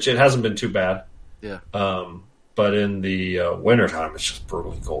 which it hasn't been too bad. Yeah. But in the wintertime, it's just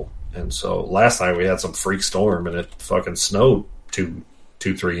brutally cold. And so last night we had some freak storm, and it fucking snowed 2-3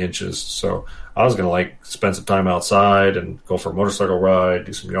 inches. So I was going to spend some time outside and go for a motorcycle ride,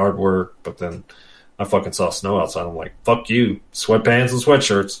 do some yard work. But then I fucking saw snow outside. I'm like, fuck you. Sweatpants and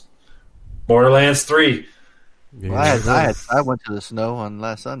sweatshirts. Borderlands 3. Yeah. Well, I went to the snow on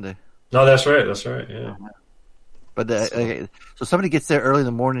last Sunday. No, that's right. Yeah. But okay, so somebody gets there early in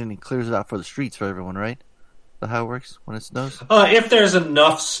the morning and clears it out for the streets for everyone, right? Is that how it works when it snows? If there's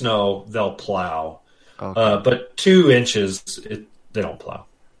enough snow, they'll plow. Okay. But 2 inches, they don't plow.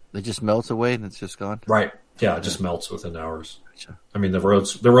 It just melts away and it's just gone? Right. Yeah, it just melts within hours. Gotcha. I mean, the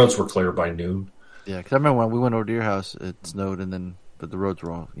roads were clear by noon. Yeah, because I remember when we went over to your house, it snowed, but the roads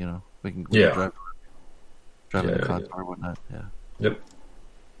were all, we can drive in the car or whatnot. Yeah. Yep.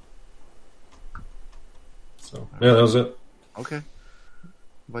 So, yeah, that was it. Okay.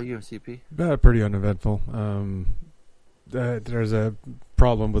 What about you, CP? Pretty uneventful. There's a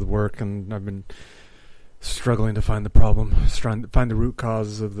problem with work, and I've been struggling to find the problem, trying to find the root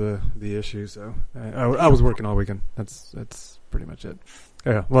causes of the issue. So I was working all weekend. That's pretty much it.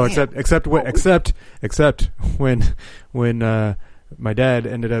 Yeah. Well, except when my dad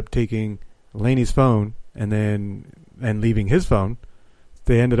ended up taking Laney's phone and leaving his phone.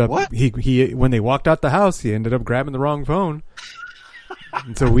 They ended up he when they walked out the house, he ended up grabbing the wrong phone.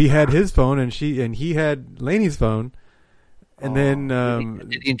 And so we had his phone and he had Laney's phone. And then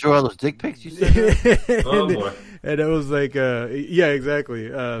did he enjoy all those dick pics you said? Oh boy. And it was like yeah, exactly.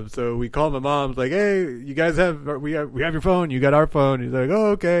 So we called my mom, like, "Hey, you guys we have your phone, you got our phone." He's like, "Oh,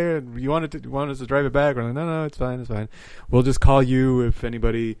 okay. And you want us to drive it back?" We're like, "No, it's fine. We'll just call you if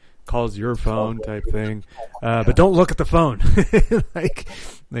anybody calls your phone," type thing. But don't look at the phone. like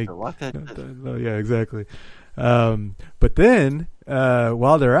yeah, exactly. But then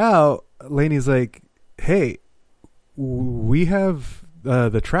while they're out, Laney's like, "Hey, we have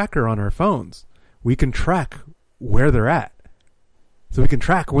the tracker on our phones. We can track where they're at, so we can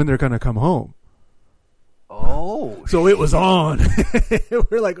track when they're going to come home." Oh, so it was on.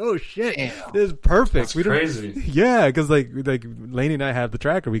 We're like, "Oh shit, damn. This is perfect." That's crazy. Yeah, because like Lainey and I have the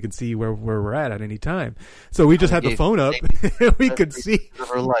tracker. We can see where we're at any time. So we just had the phone up. We could see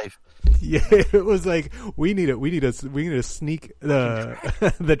her life. Yeah, it was like we need to sneak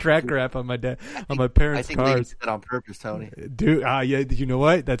the tracker app on my parents' I think cars. Lady did that on purpose, Tony. Dude, yeah, you know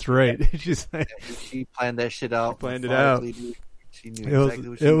what? That's right. She's like, she planned that shit out. Planned it out. She knew exactly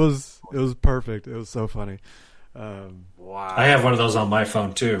what she it was perfect. It was so funny. Wow. I have one of those on my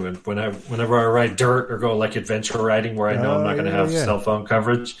phone too, and whenever I ride dirt or go like adventure riding where I know I'm not going to have cell phone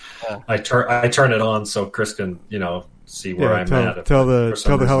coverage, I turn it on so Chris can see where I'm at. Tell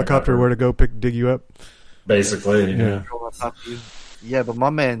the helicopter where to go dig you up. Basically, yeah. Yeah, but my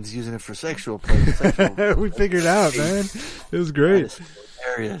man's using it for sexual play. We figured it out, man. It was great. That is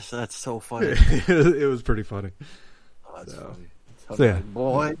hilarious. That's so funny. It was pretty funny. Oh, that's funny. So yeah,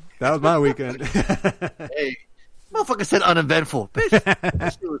 boy, that was my weekend. Hey, motherfucker said uneventful. Bitch,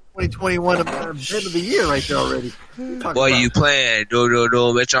 that shit was 2021 event of the year right there already. Boy, you playing? No,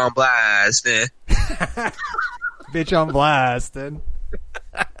 bitch, I'm blasting. Bitch, I'm blasting.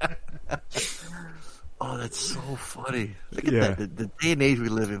 Oh, that's so funny. Look at that. The day and age we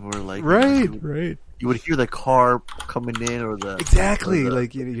live in, where like right. You would hear the car coming in, or the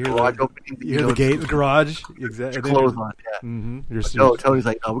like you hear garage opening. You hear the gate, the garage. Exactly. Clothes on. Yeah. Mm-hmm. No, Tony's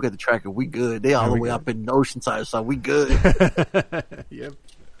like, "No, we got the tracker. We good. They all the way up in Oceanside, so we good." Yep.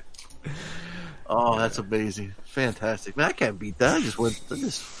 Oh, that's amazing. Fantastic. Man, I can't beat that. I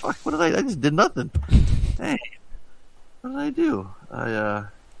just did nothing. Dang. What did I do? I'm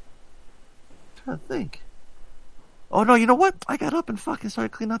trying to think. Oh, no, you know what? I got up and fucking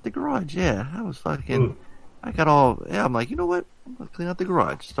started cleaning out the garage. Yeah, I was fucking... I'm like, you know what? I'm going to clean out the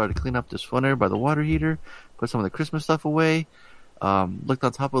garage. Started cleaning up this front area by the water heater. Put some of the Christmas stuff away. Looked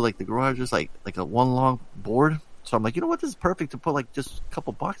on top of, like, the garage. There's, like a one long board. So I'm like, you know what? This is perfect to put, like, just a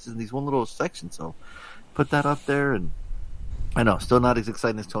couple boxes in these one little section. So put that up there, and I know, still not as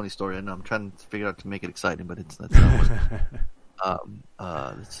exciting as Tony's story. I know, I'm trying to figure out to make it exciting, but that's not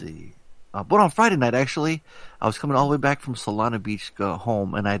let's see. But on Friday night, actually, I was coming all the way back from Solana Beach, go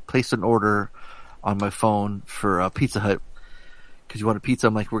home, and I placed an order on my phone for Pizza Hut because you wanted pizza.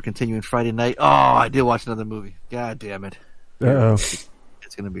 I'm like, we're continuing Friday night. Oh, I did watch another movie. God damn it! Uh-oh. It's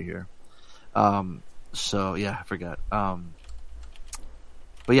gonna be here. So yeah, I forgot. But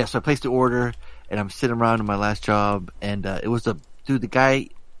yeah, so I placed the order, and I'm sitting around in my last job, and it was the guy,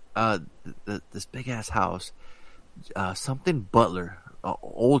 this big ass house, something Butler.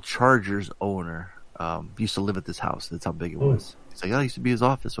 Old Chargers owner used to live at this house. That's how big it was. He's like, I used to be his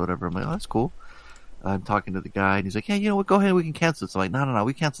office or whatever. I'm like, oh, that's cool. I'm talking to the guy, and he's like, yeah, you know what? Go ahead, we can cancel this. I'm like, no,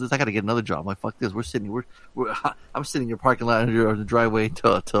 we cancel this. I got to get another job. I'm like, fuck this. I'm sitting in your parking lot or the driveway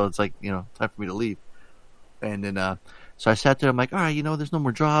till it's like, time for me to leave. And then so I sat there. I'm like, all right, there's no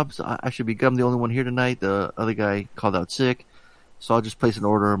more jobs. I should be good. I'm the only one here tonight. The other guy called out sick, so I'll just place an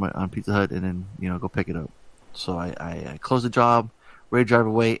order on Pizza Hut and then go pick it up. So I close the job. Ready to drive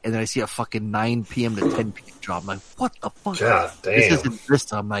away, and then I see a fucking 9 p.m. to 10 p.m. job. I'm like, what the fuck? God damn. This isn't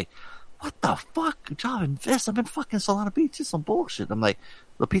Vista. I'm like, what the fuck? Job in Vista? I'm in fucking Solana Beach. This is some bullshit. I'm like,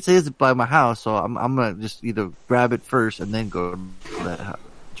 the pizza is by my house, so I'm gonna just either grab it first and then go to that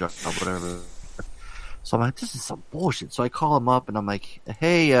job, whatever. So I'm like, this is some bullshit. So I call him up, and I'm like,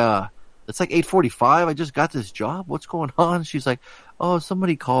 hey, it's like 8:45. I just got this job. What's going on? She's like, oh,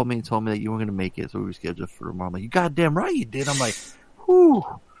 somebody called me and told me that you weren't gonna make it, so we rescheduled for tomorrow. I'm like, you goddamn right you did. I'm like, whew.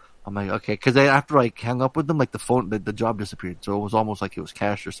 I'm like, okay, because after I hung up with them, like the job disappeared, so it was almost like it was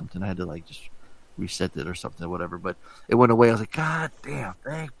cash or something. I had to like just reset it or something, or whatever. But it went away. I was like, God damn,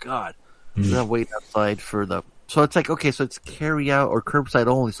 thank God. So I'm waiting outside for the. So it's like, okay, so it's carry out or curbside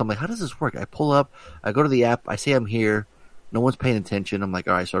only. So I'm like, how does this work? I pull up, I go to the app, I say I'm here. No one's paying attention. I'm like,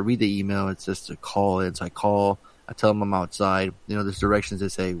 all right, so I read the email. It's just a call in. So I call, I tell them I'm outside. There's directions. They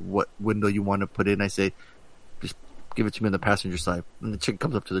say what window you want to put in. I say, just give it to me on the passenger side. And the chick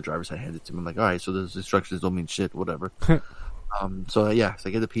comes up to the driver's side, hands it to me. I'm like, all right, so those instructions don't mean shit, whatever. So I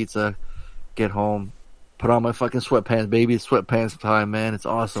get the pizza, get home, put on my fucking sweatpants, baby. It's sweatpants time, man. It's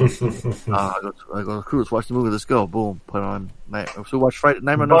awesome. I go, crew, let's watch the movie. Let's go. Boom. Put on. So we watch Friday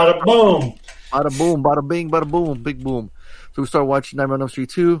Night. Bada boom. Bada boom. Bada bing. Bada boom. Big boom. So we start watching Nightmare on Elm Street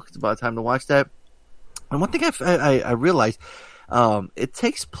 2. It's about time to watch that. And one thing I realized, it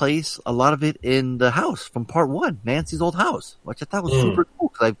takes place, a lot of it in the house from part 1, Nancy's old house, which I thought was super cool.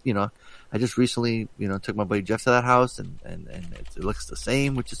 Cause I just recently, took my buddy Jeff to that house and it looks the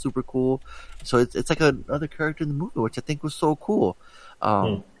same, which is super cool. So it's like another character in the movie, which I think was so cool.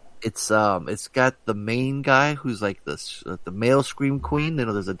 It's got the main guy who's like the male Scream Queen.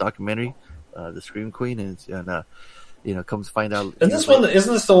 There's a documentary, the Scream Queen, and comes find out. And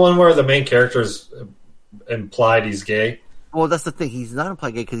isn't this the one where the main character's implied he's gay? Well, that's the thing. He's not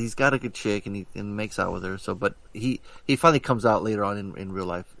implied gay because he's got a good chick and he makes out with her. So, but he finally comes out later on in real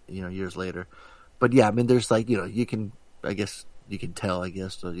life, years later. But yeah, I mean, there's like, you can tell, I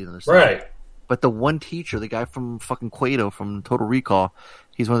guess. So, there's right. But the one teacher, the guy from fucking Cueto from Total Recall,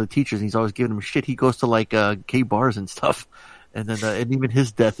 he's one of the teachers and he's always giving him shit. He goes to like, gay bars and stuff. And then, and even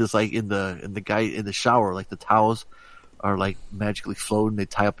his death is like in the guy in the shower, like the towels are like magically floating. They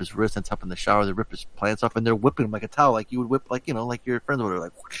tie up his wrist and up in the shower. They rip his plants off and they're whipping him like a towel, like you would whip, like, like your friends would,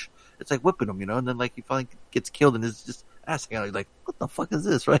 like, whoosh. It's like whipping him, and then like he finally gets killed and is just asking out, like, what the fuck is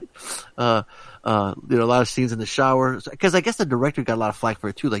this, right? A lot of scenes in the shower. Cause I guess the director got a lot of flack for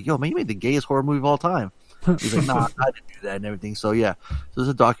it too. Like, yo, man, you made the gayest horror movie of all time. He's like, nah, I didn't do that and everything. So yeah, so there's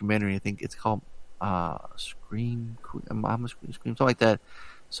a documentary. I think it's called, Scream, Mama Scream, something like that.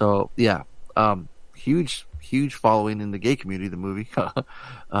 So yeah, huge following in the gay community, the movie.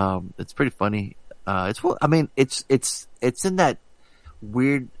 It's pretty funny. It's in that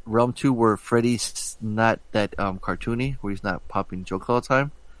weird realm too where Freddy's not that cartoony, where he's not popping jokes all the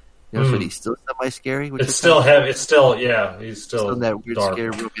time. So he's still semi scary. It's still heavy. It's still, he's still in that weird dark. Scary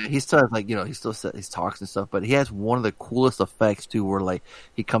room. He still has like, he still he talks and stuff, but he has one of the coolest effects too, where like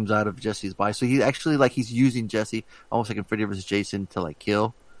he comes out of Jesse's body. So he actually like he's using Jesse almost like in Freddy vs. Jason to like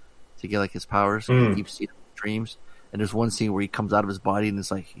kill, to get like his powers. So he keeps seeing dreams. And there's one scene where he comes out of his body and it's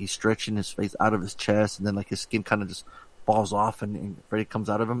like he's stretching his face out of his chest, and then like his skin kind of just falls off, and Freddy comes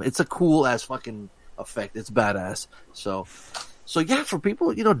out of him. It's a cool ass fucking effect. It's badass. So yeah, for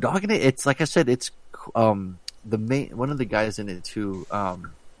people, dogging it, it's like I said, it's the main one of the guys in it too,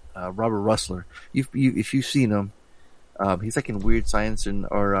 Robert Russler. If you've seen him, he's like in Weird Science is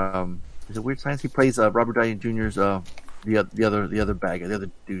it Weird Science? He plays Robert Downey Jr.'s the other bag, the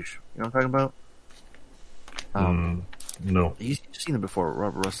other douche. You know what I'm talking about? No. You've seen him before,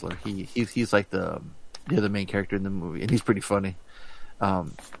 Robert Russler. He's like the other main character in the movie, and he's pretty funny.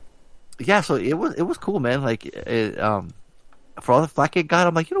 Yeah, so it was cool, man. Like for all the flack it got,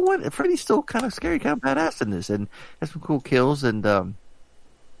 I'm like, you know what? Freddy's still kind of scary, kind of badass in this, and has some cool kills, and yeah,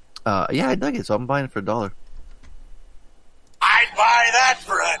 I dug it, so I'm buying it for $1. I'd buy that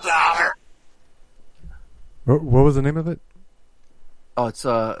for $1. What was the name of it? Oh, it's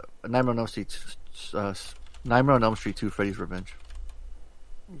Nightmare on Elm Street. Nightmare on Elm Street 2: Freddy's Revenge.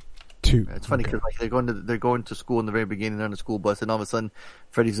 2. It's funny because like they're going to school in the very beginning. They're on a school bus, and all of a sudden,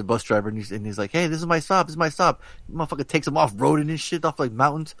 Freddy's a bus driver, and he's like, "Hey, this is my stop. This is my stop." Motherfucker takes them off roading and shit off like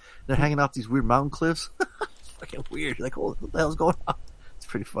mountains. They're hanging off these weird mountain cliffs. It's fucking weird. Like, what the hell's going on? It's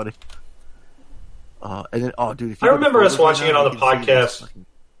pretty funny. And then, oh, dude, I remember us watching it on the podcast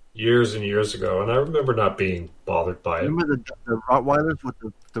years and years ago, and I remember not being bothered by it. Remember the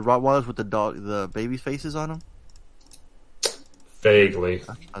Rottweilers with the baby's faces on them? Vaguely.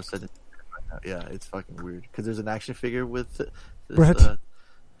 I said it. Yeah, it's fucking weird because there's an action figure with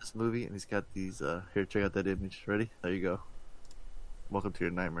this movie, and he's got these. Here, check out that image. Ready? There you go. Welcome to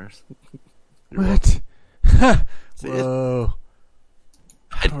your nightmares. What? Whoa!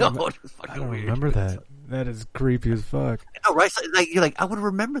 I know. It's fucking I don't weird. remember that. That is creepy as fuck. I know, right? So, like, you're like, I would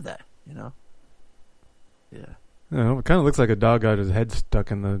remember that. Yeah. It kind of looks like a dog got his head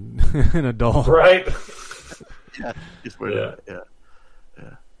stuck in in a doll. Right. Yeah.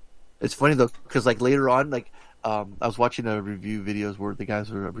 It's funny though, because like later on, like I was watching a review videos where the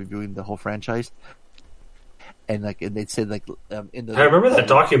guys were reviewing the whole franchise, and they said like in the. I remember that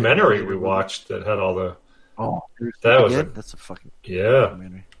documentary we watched that had all the. Oh, that's a fucking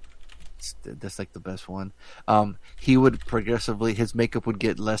documentary. That's like the best one. He would progressively, his makeup would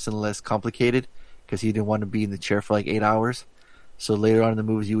get less and less complicated because he didn't want to be in the chair for like 8 hours. So later on in the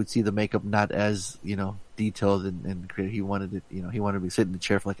movies, you would see the makeup not as, detailed and creative. He wanted it, he wanted to be sitting in the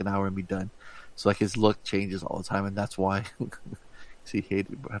chair for like an hour and be done. So like his look changes all the time, and that's why he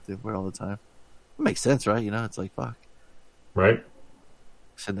hated have to wear it all the time. It makes sense, right? It's like fuck, right?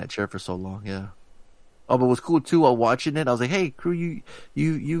 Sit in that chair for so long, yeah. Oh, but what's cool too, while watching it, I was like, "Hey, Crew,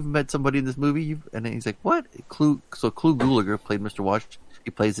 you've met somebody in this movie?" And then he's like, "What?" Clu Gulager played Mr. Watch. He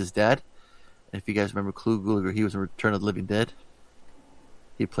plays his dad. And if you guys remember Clu Gulager, he was in Return of the Living Dead.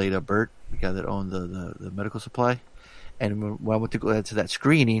 He played Bert, the guy that owned the medical supply. And when I went to go to that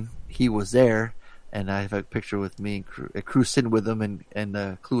screening, he was there, and I have a picture with me and Crew sitting with him,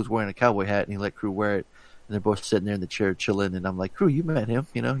 and Clu was wearing a cowboy hat, and he let Crew wear it, and they're both sitting there in the chair chilling, and I'm like, Crew, you met him,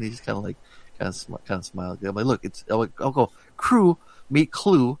 and he's kind of smiled. I'm like, look, I'll go, Crew, meet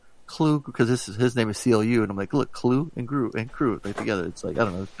Clu, because his name is CLU, and I'm like, look, Clu and Crew right together. It's like, I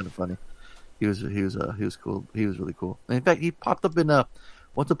don't know, it's kind of funny. He was cool. He was really cool. And in fact, he popped up in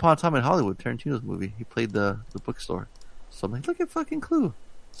Once Upon a Time in Hollywood, Tarantino's movie. He played the bookstore. So I'm like, look at fucking Clu.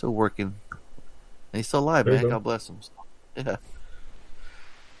 Still working. And he's still alive, man. God bless him. So, yeah.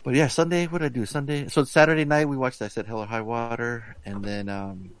 But yeah, Sunday, what did I do? So Saturday night, we watched, I said, Hell or High Water. And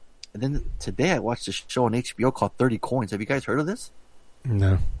then today I watched a show on HBO called 30 Coins. Have you guys heard of this?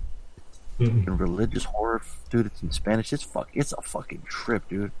 No. Religious horror. Dude, it's in Spanish. It's a fucking trip,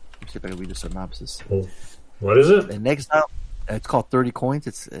 dude. Let me see if I can read the synopsis. What is it? In exile. It's called 30 Coins.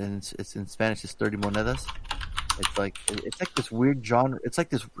 It's in Spanish. It's 30 monedas. It's like this weird genre. It's like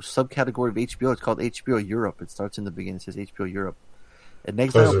this subcategory of HBO. It's called HBO Europe. It starts in the beginning. It says HBO Europe. In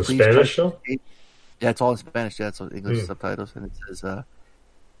exile, is it a Spanish show? Yeah, it's all in Spanish. Yeah, it's all English subtitles, and it says,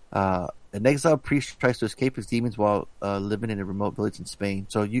 "An exile priest tries to escape his demons while living in a remote village in Spain."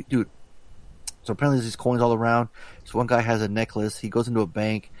 So So apparently there's these coins all around. So one guy has a necklace. He goes into a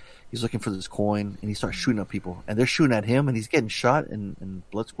bank. He's looking for this coin, and he starts shooting at people. And they're shooting at him, and he's getting shot and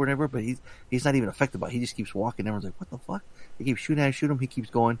blood squirting everywhere, but he's not even affected by it. He just keeps walking. Everyone's like, what the fuck? They keep shooting at him, shoot him. He keeps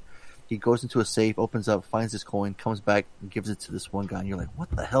going. He goes into a safe, opens up, finds this coin, comes back, and gives it to this one guy. And you're like, what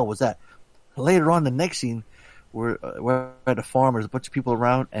the hell was that? Later on, the next scene, we're at a farm. There's a bunch of people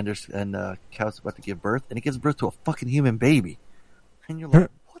around, and cow's about to give birth, and it gives birth to a fucking human baby. And you're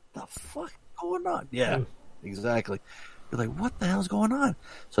like, what the fuck is going on? Yeah, exactly. You're like, what the hell's going on?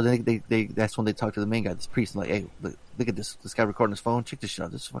 So then they that's when they talk to the main guy, this priest, and like, hey, look at this guy recording his phone. Check this shit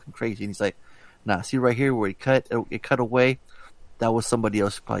out. This is fucking crazy. And he's like, nah, see right here where it cut away. That was somebody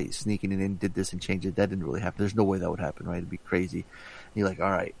else probably sneaking in and did this and changed it. That didn't really happen. There's no way that would happen, right? It'd be crazy. And you're like,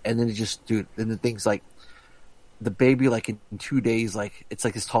 all right. And then then the things like the baby, like in 2 days, like it's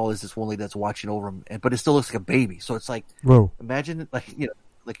like as tall as this one lady that's watching over him, but it still looks like a baby. So it's like, whoa, imagine like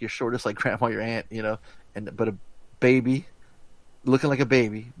like your shortest, like grandma, your aunt, but a baby looking like a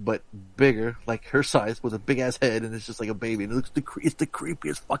baby, but bigger, like her size, with a big ass head, and it's just like a baby. And it's the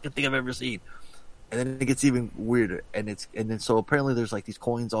creepiest fucking thing I've ever seen. And then it gets even weirder, and then so apparently there's like these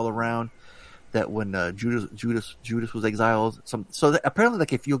coins all around that when Judas was exiled. Apparently,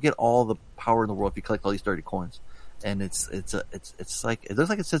 like if you'll get all the power in the world if you collect all these 30 coins, and it's like it looks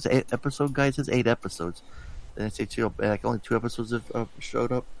like it says 8 episode guide. It says 8 episodes, and it's like only 2 episodes have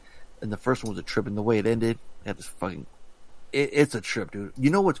showed up, and the first one was a trip, and the way it ended, it had this fucking. It's a trip, dude. You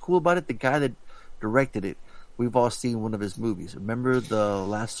know what's cool about it? The guy that directed it, we've all seen one of his movies. Remember The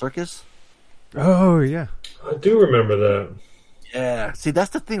Last Circus? Oh, yeah. I do remember that. Yeah. See, that's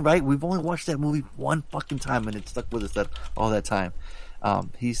the thing, right? We've only watched that movie one fucking time, and it stuck with us all that time.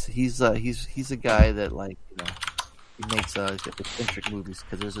 He's a guy that, like, he makes eccentric movies,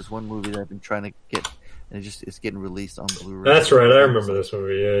 because there's this one movie that I've been trying to get, and it's getting released on Blu-ray. That's right. I remember this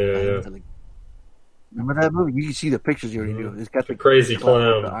movie. Yeah. Remember that movie? You can see the pictures you already do. It's got the crazy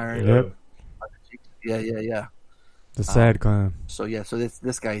clown. The iron. Yep. Yeah. The sad clown. So yeah, so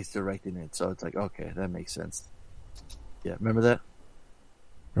this guy is directing it. So it's like, okay, that makes sense. Yeah, remember that?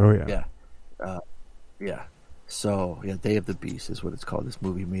 Oh yeah. Yeah. So yeah, Day of the Beast is what it's called. This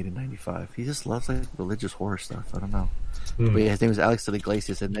movie made in ~95. He just loves like religious horror stuff. I don't know. But yeah, his name is Alex de la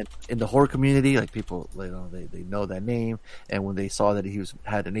Iglesias, and then in the horror community, like people, they know that name. And when they saw that he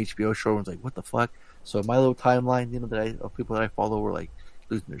had an HBO show, it was like, what the fuck? So my little timeline, of people that I follow were like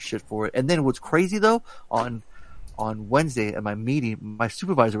losing their shit for it. And then what's crazy though, on Wednesday at my meeting, my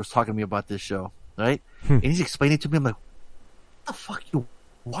supervisor was talking to me about this show, right? And he's explaining it to me. I'm like, what the fuck you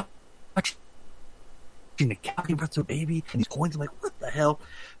watching the counting birth to a baby and these coins? I'm like, what the hell?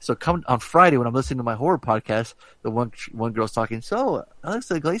 So come on Friday when I'm listening to my horror podcast, the one girl's talking, so Alex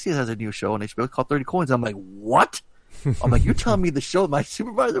de la Iglesias has a new show on HBO called 30 Coins. I'm like, what? I'm like, you're telling me the show my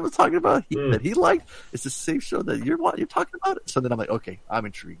supervisor was talking about that he liked is the same show that you're talking about it? So then I'm like, okay, I'm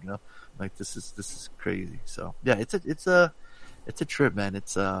intrigued. Like this is crazy. So yeah, it's a trip, man.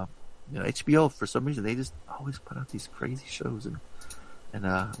 It's HBO for some reason they just always put out these crazy shows and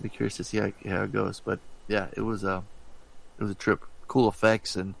I'll be curious to see how it goes. But yeah, it was a trip. Cool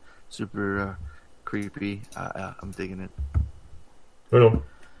effects and super creepy. I'm digging it. Cool.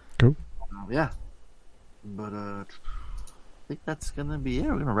 Yeah. But I think that's gonna be it.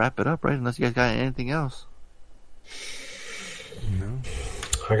 We're gonna wrap it up, right? Unless you guys got anything else. No.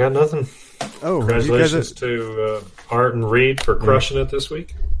 I got nothing. Oh, congratulations to Art and Reed for crushing it this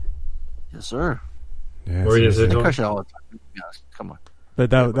week. Yes, sir. Yeah, Or is it crush it all the time. Yeah, come on. But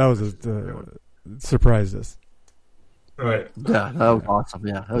that was surprised us. Right. Yeah, that was awesome.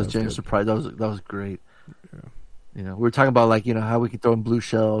 Yeah, that was genuine surprise. That was great. Yeah. We were talking about how we could throw in blue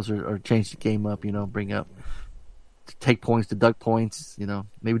shells or change the game up. Bring up take points, deduct points.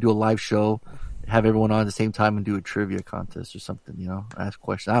 Maybe do a live show, have everyone on at the same time, and do a trivia contest or something. Ask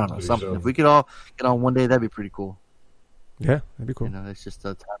questions. I don't know, something. If we could all get on one day, that'd be pretty cool. Yeah, that'd be cool. It's just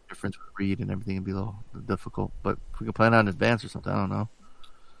a time difference with Reed and everything would be a little difficult. But if we could plan out in advance or something, I don't know.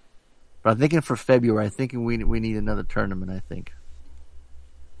 But I'm thinking for February, I'm thinking we need another tournament. I think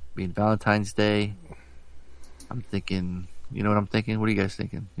being Valentine's Day. I'm thinking. You know what I'm thinking? What are you guys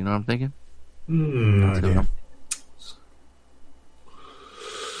thinking? You know what I'm thinking? No idea.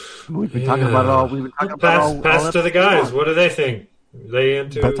 We've been talking about it all. We've been talking about all. Pass to the guys. What do they think? Are they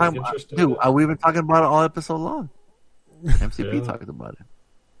interested? Dude, we've been talking about it all episode long. MCP talked about it.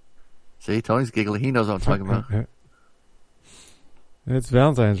 See, Tony's giggling. He knows what I'm talking about. It's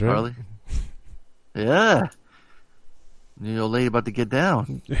Valentine's, right? Charlie? Yeah. Your old lady about to get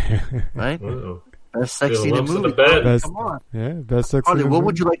down. Right? Uh-oh. Best sex scene in the movie. Best, come on. Yeah, best sex Charlie, scene. What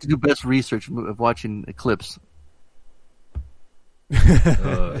would you like to do best research of watching Eclipse? You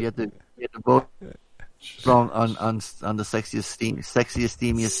have to vote on the sexiest,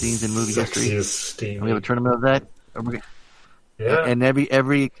 steamiest scenes in movie history. We have a tournament of that. Yeah. And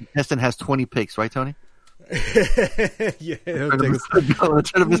every contestant has 20 picks, right, Tony? Yeah. The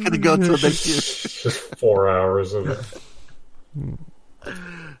tournament's going to go until next year. Just 4 hours of it.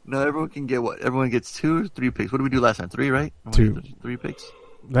 No, everyone can get what? Everyone gets 2 or 3 picks. What did we do last time? 3, right? 2. 3 picks?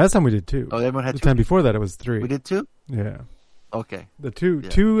 Last time we did 2. Oh, everyone had 2? The time before that it was 3. We did 2? Yeah. Okay. The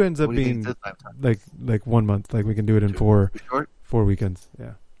 2 ends up being like 1 month. Like we can do it in 4 weekends.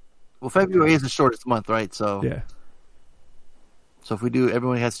 Yeah. Well, February is the shortest month, right? So yeah. So if we do,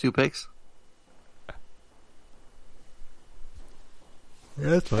 everyone has 2 picks. Yeah,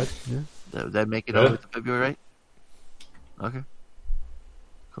 that's fine. Yeah. That make it over to February, right? Okay.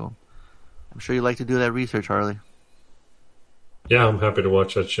 Cool. I'm sure you like to do that research, Harley. Yeah, I'm happy to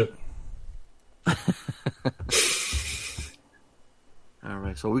watch that shit. All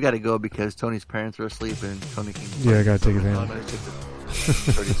right, so we got to go because Tony's parents are asleep and Tony can. Yeah, I got to take advantage.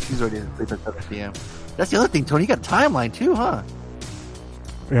 He's already asleep at 7 p.m. That's the other thing, Tony. You got a timeline too, huh?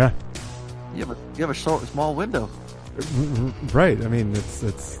 Yeah. You have a small window. Right. I mean, it's.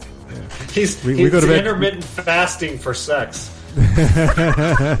 Yeah. He's we go to bed. Intermittent fasting for sex. Yeah.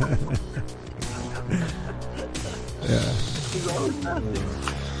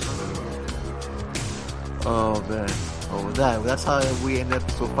 Oh man. Oh, that's how we end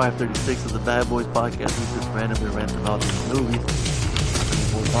episode 536 of the Bad Boys podcast. We just randomly rant about these movies.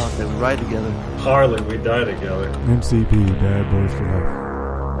 We'll talk that we ride together. Harley, we die together. MCP, Bad Boys for Life.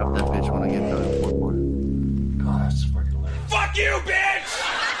 Drop that bitch when I get done. God, that's fucking lame. Fuck you, bitch!